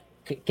God.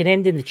 Can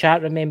end in the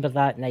chat remember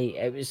that night?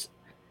 It was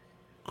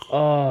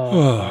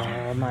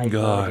oh my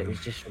God. It was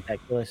just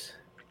ridiculous.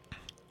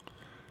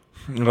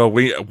 No,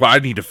 I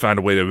need to find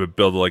a way to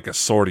build like a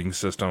sorting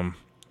system.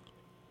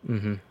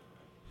 Mm-hmm.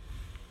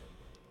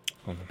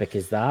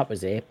 Because that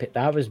was epic.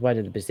 That was one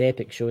of the most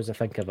epic shows I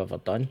think I've ever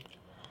done.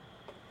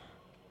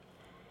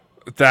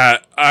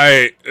 That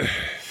I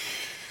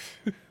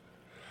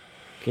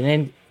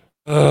can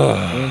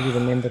you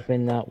remember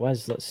when that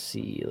was? Let's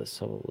see. Let's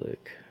have a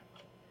look.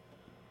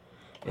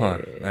 I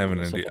have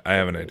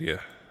an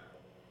idea.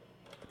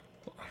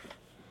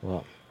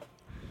 What?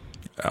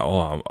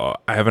 I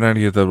have an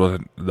idea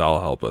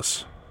that'll help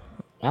us.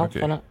 I'll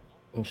find it.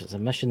 If it's a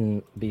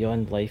mission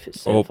beyond life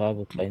itself, I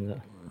will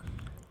find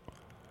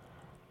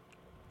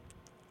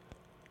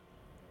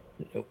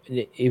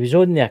it. He was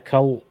on the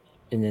occult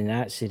in the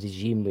Nazi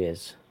regime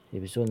ways. He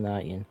was on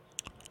that, Ian.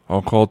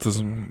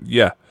 Occultism,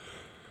 yeah.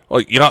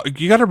 Well, you got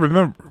to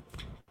remember.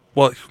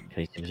 Well,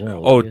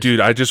 dude,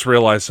 I just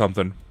realized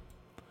something.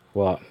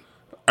 What? All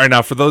right,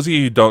 now for those of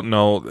you who don't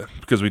know,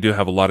 because we do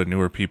have a lot of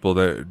newer people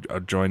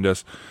that joined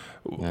us,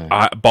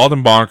 Bald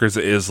and Bonkers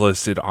is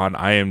listed on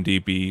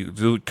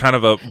IMDb. Kind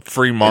of a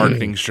free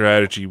marketing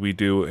strategy we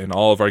do, and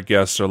all of our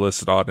guests are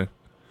listed on it.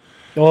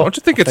 Don't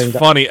you think it's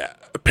funny?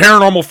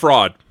 Paranormal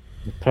fraud.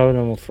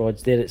 Paranormal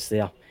frauds. There, it's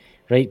there.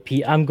 Right,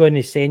 Pete, I'm going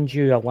to send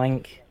you a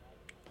link.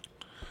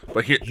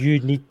 But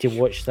you need to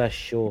watch this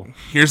show.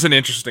 Here's an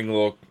interesting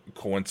little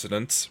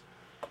coincidence.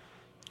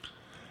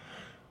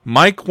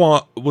 Mike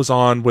was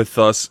on with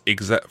us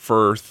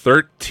for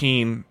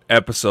 13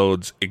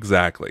 episodes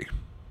exactly.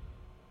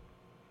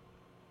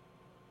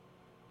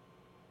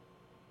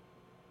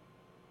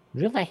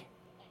 Really?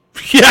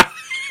 Yeah.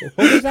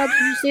 What was that?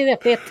 Did you say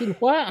that 13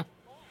 what?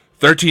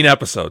 13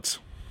 episodes.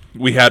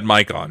 We had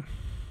Mike on.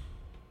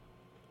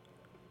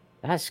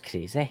 That's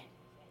crazy.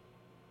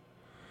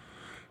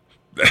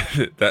 That's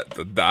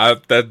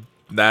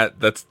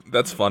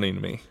funny to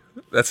me.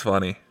 That's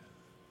funny.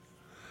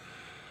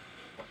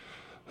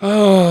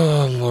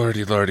 Oh,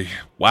 lordy.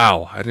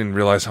 Wow, I didn't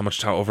realize how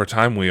much over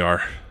time we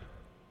are.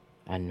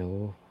 I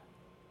know.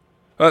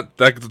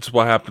 That's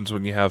what happens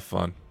when you have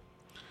fun.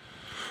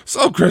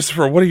 So,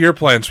 Christopher, what are your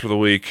plans for the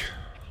week?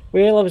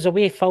 Well, I was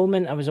away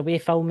filming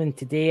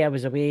today. I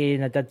was away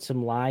and I did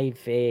some live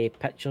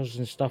pictures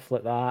and stuff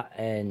like that.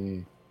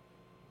 And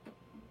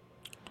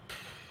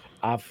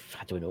I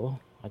don't know.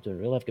 I've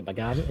got my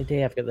garden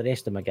today. I've got the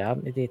rest of my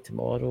garden today,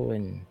 tomorrow,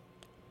 and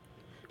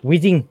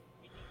weeding.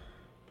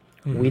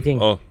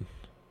 Oh.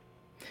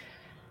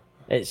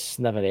 It's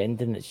never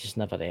ending. It just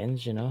never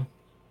ends, you know.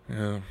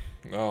 Yeah.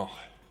 Oh,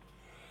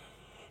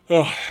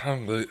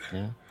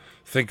 yeah.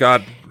 Thank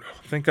God,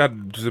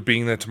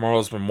 being that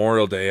tomorrow's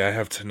Memorial Day, I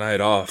have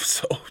tonight off.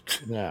 So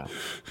yeah,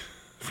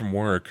 from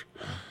work.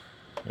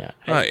 Yeah.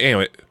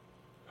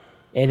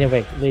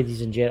 Anyway,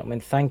 ladies and gentlemen,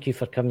 thank you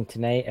for coming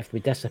tonight. If we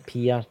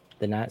disappear,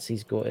 the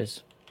Nazis got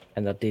us,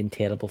 and they're doing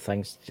terrible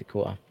things to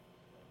Dakota.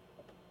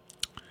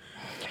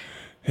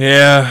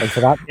 Yeah. And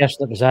for that person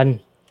that was in,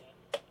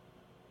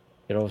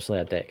 you're obviously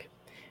a dick.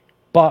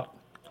 But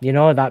you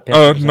know that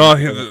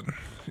person.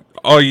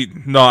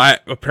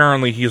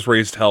 Apparently he's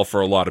raised hell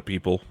for a lot of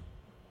people.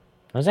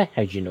 Was it?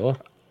 How'd you know?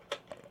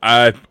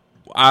 I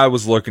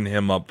was looking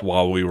him up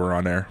while we were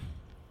on air.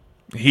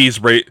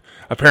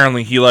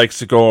 Apparently he likes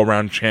to go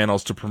around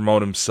channels to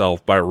promote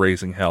himself by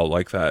raising hell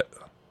like that.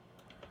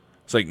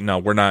 It's like, no,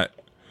 we're not.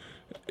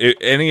 If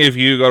any of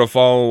you got to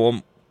follow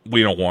him,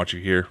 we don't want you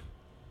here.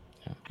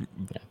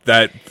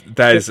 Yeah.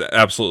 That is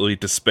absolutely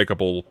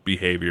despicable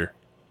behavior.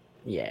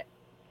 Yeah.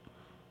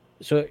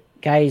 So,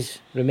 guys,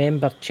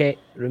 remember check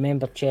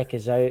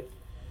us out,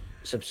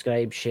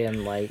 subscribe, share,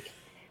 and like.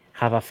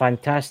 Have a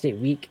fantastic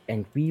week,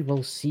 and we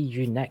will see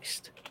you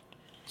next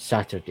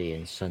Saturday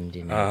and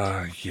Sunday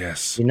night.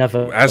 Yes. You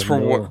never As for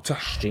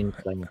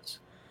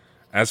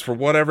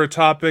whatever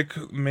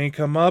topic may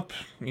come up,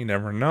 you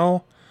never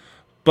know.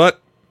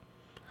 But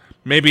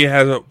maybe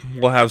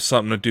will have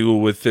something to do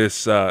with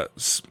this.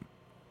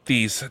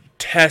 These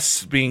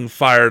tests being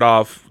fired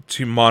off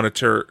to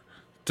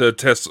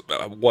test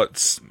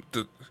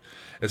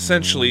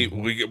essentially,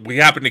 we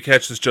happened to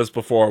catch this just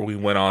before we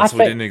went on, so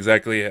we didn't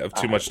exactly have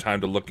too much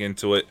time to look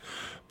into it.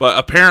 But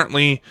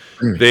apparently,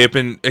 they have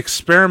been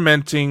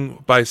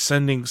experimenting by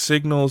sending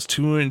signals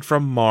to and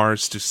from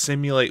Mars to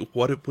simulate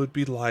what it would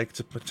be like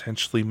to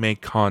potentially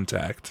make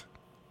contact.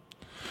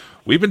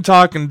 We've been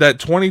talking that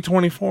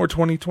 2024,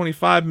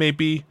 2025 may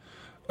be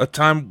a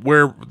time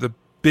where the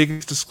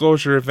biggest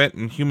disclosure event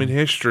in human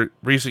history,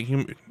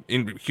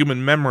 in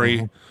human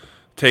memory,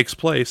 takes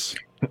place.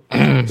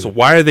 So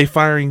why are they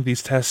firing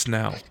these tests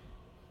now?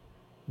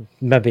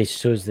 Maybe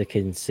so they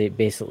can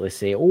basically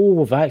say, "Oh,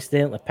 we've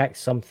accidentally picked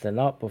something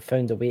up. We've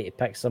found a way to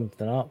pick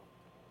something up."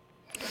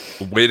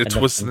 A way to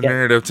twist the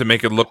narrative to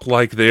make it look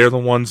like they're the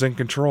ones in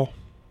control.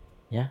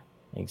 Yeah,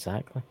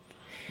 exactly.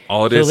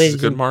 All it is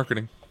good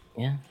marketing.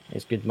 Yeah,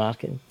 it's good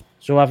marketing.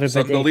 So everybody,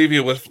 something to leave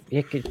you with.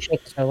 You can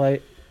check us all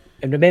out,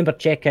 and remember,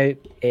 check out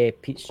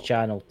Pete's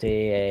channel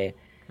to.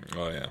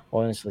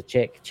 Honestly,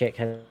 check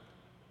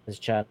his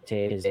channel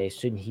because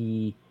soon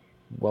he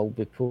will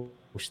be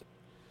posting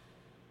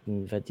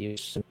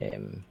videos.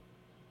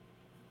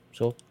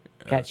 So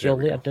catch you all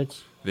later,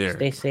 dudes.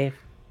 Stay safe.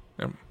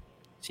 Yep.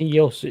 See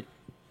you all soon.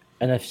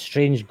 And if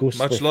strange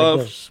ghostly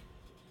figures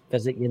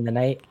visit you in the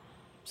night,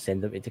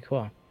 send them to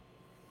Dakota.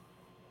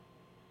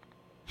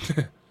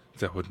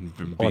 That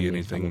wouldn't be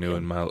anything new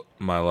in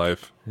my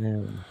life.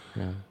 No.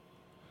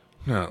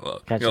 A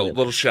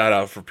little shout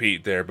out for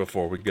Pete there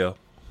before we go.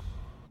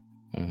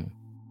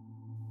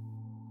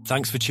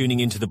 Thanks for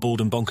tuning into the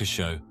Bald and Bonkers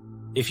Show.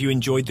 If you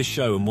enjoyed the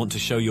show and want to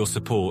show your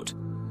support,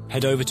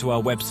 head over to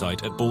our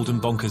website at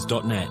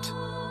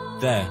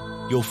baldandbonkers.net. There,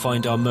 you'll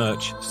find our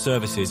merch,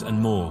 services, and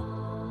more.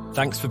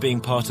 Thanks for being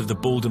part of the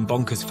Bald and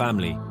Bonkers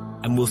family,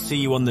 and we'll see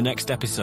you on the next episode.